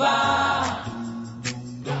תשובה.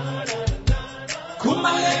 קום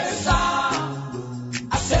עלה וסע,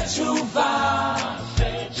 עשה תשובה,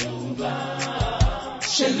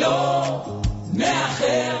 שלא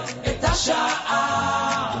נאחר את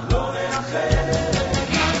השעה, לא נאחר.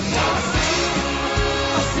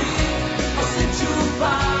 עושים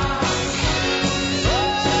תשובה,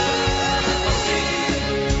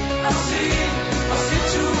 עושים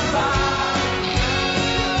תשובה.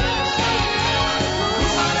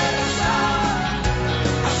 קום עלה וסע,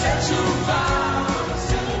 עשה תשובה,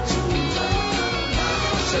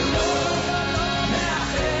 שלא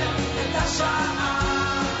נאחר את השעה.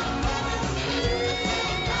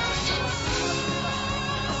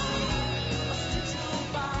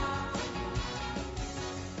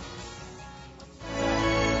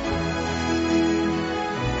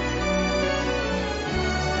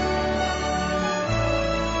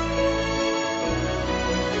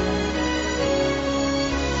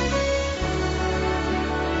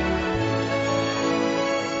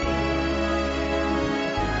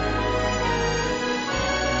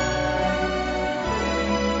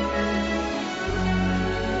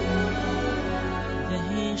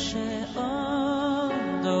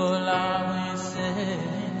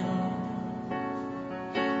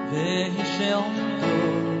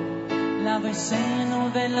 לבסנו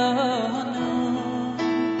ולנו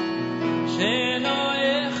שלא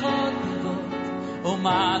יכול לראות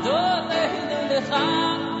ומד עולנו לך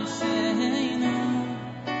בסנו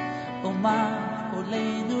ומד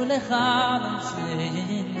עולנו לך בסנו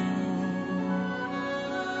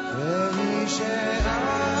והיא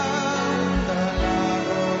שעמד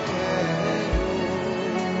לאבותינו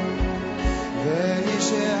והיא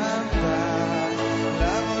שעמדה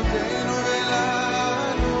לאבותינו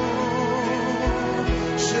ולנו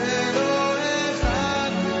שלא אחד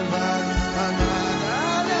בלבד עמד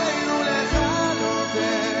עלינו לכלותנו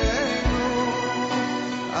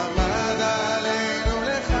עמד עלינו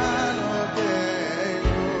לכלותנו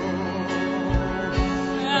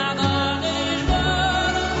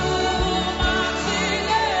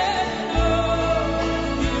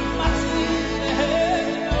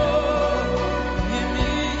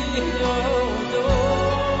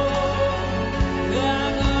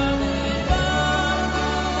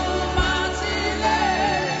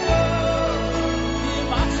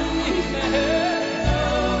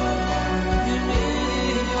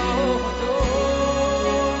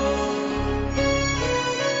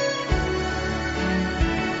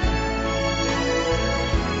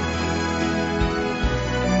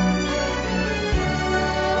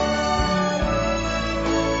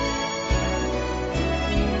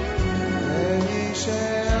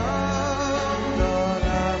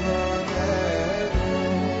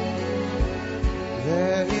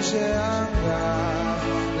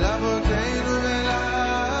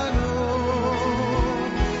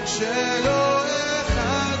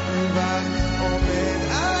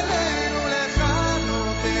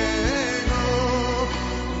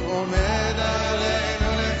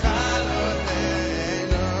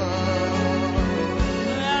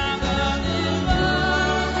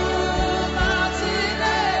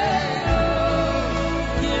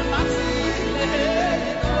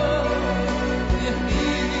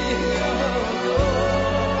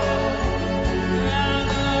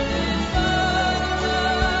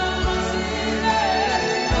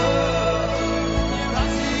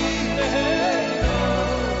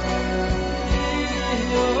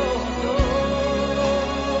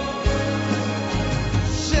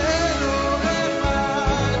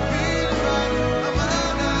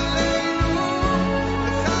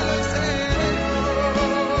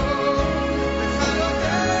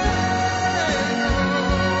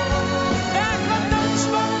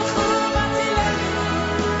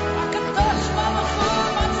הקדוש ברוך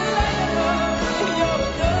הוא מצילנו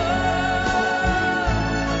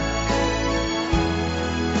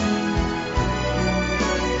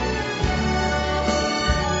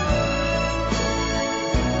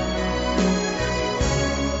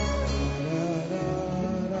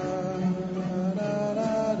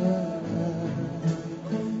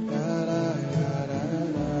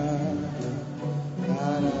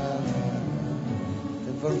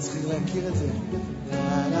צריכים להכיר את זה.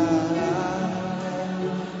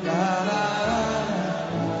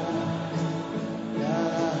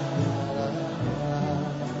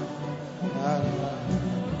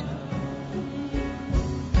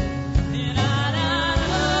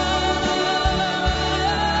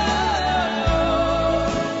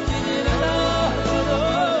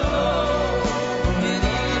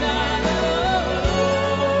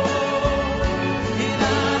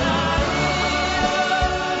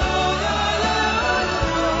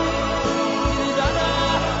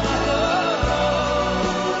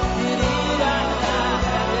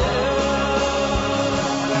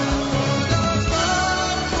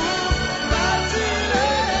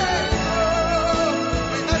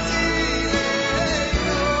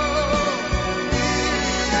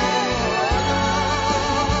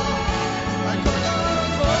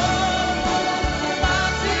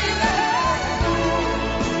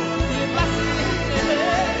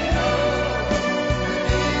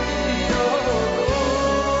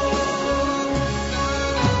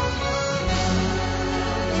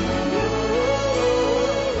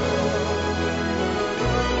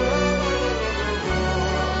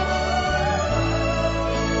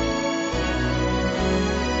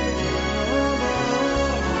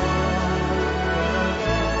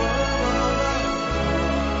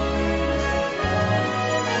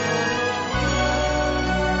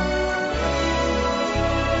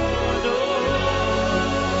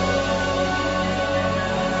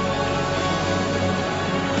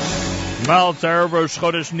 Well, it's Erev Rosh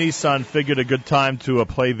Chodesh Nisan. Figured a good time to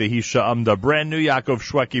play the Hisha Amda. Brand new Yaakov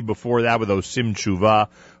Shweki before that with Osim Tshuva.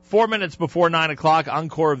 4 minutes before 9 o'clock,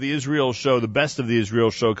 encore of the Israel Show, the best of the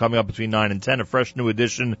Israel Show, coming up between 9 and 10. A fresh new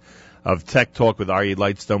edition of Tech Talk with Aryeh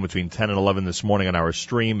Lightstone between 10 and 11 this morning on our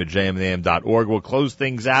stream at jmintheam.org. We'll close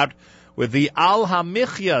things out with the Al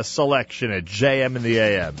HaMichya selection at JM in the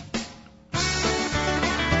AM.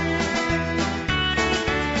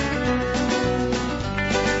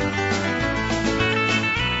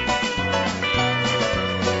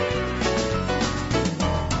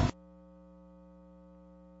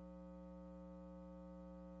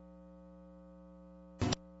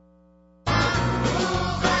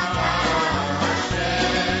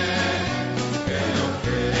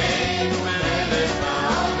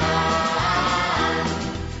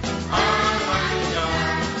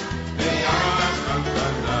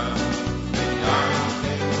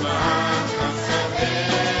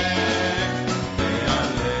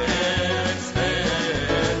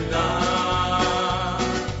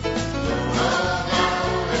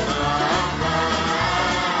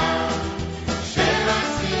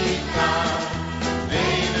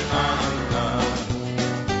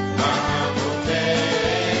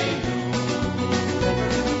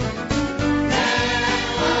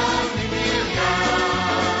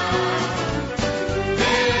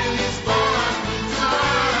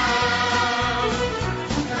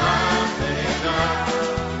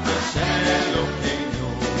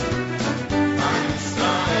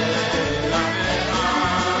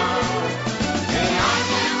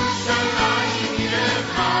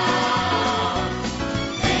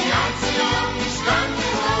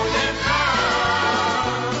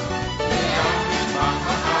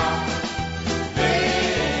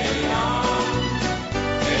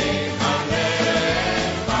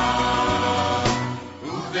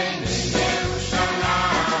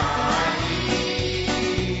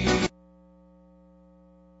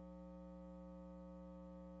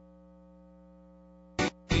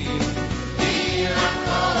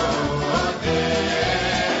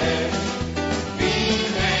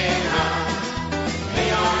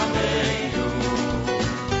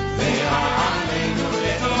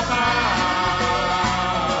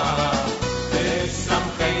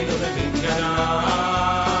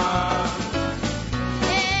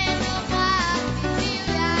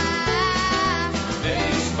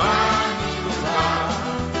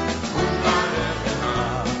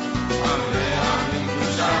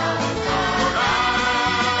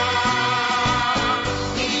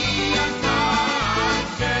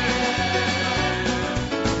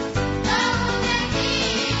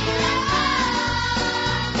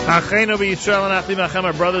 Achenu b'Yisrael and Achim Achem,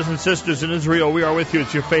 our brothers and sisters in Israel, we are with you.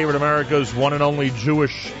 It's your favorite America's one and only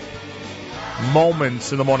Jewish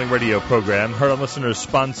Moments in the Morning radio program. Heard on listeners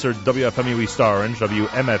sponsored WFMU East Orange,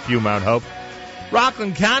 WMFU Mount Hope,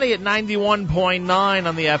 Rockland County at 91.9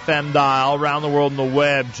 on the FM dial, around the world on the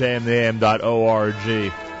web, jmintheam.org.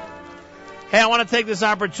 Hey, I want to take this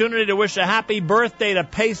opportunity to wish a happy birthday to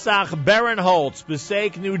Pesach Berenholtz,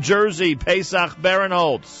 Passaic, New Jersey, Pesach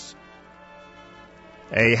Berenholtz.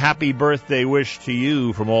 A happy birthday wish to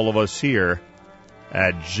you from all of us here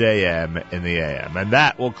at JM in the AM. And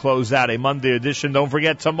that will close out a Monday edition. Don't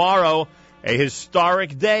forget, tomorrow, a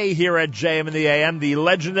historic day here at JM in the AM, the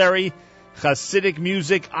legendary Hasidic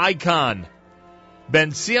music icon,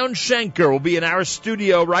 Ben Zion Shenker, will be in our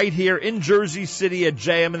studio right here in Jersey City at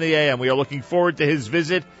JM in the AM. We are looking forward to his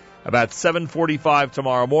visit about 7:45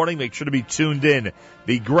 tomorrow morning. Make sure to be tuned in.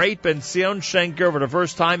 The great Ben Zion Shenker for the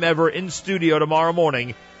first time ever in studio tomorrow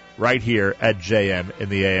morning right here at JM in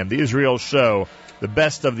the AM. The Israel Show, the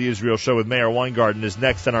best of the Israel Show with Meir Weingarten, is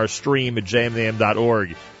next on our stream at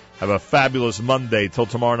jmintheam.org. Have a fabulous Monday. Till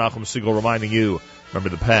tomorrow, Nachum Segal reminding you, remember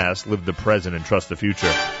the past, live the present, and trust the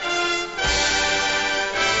future.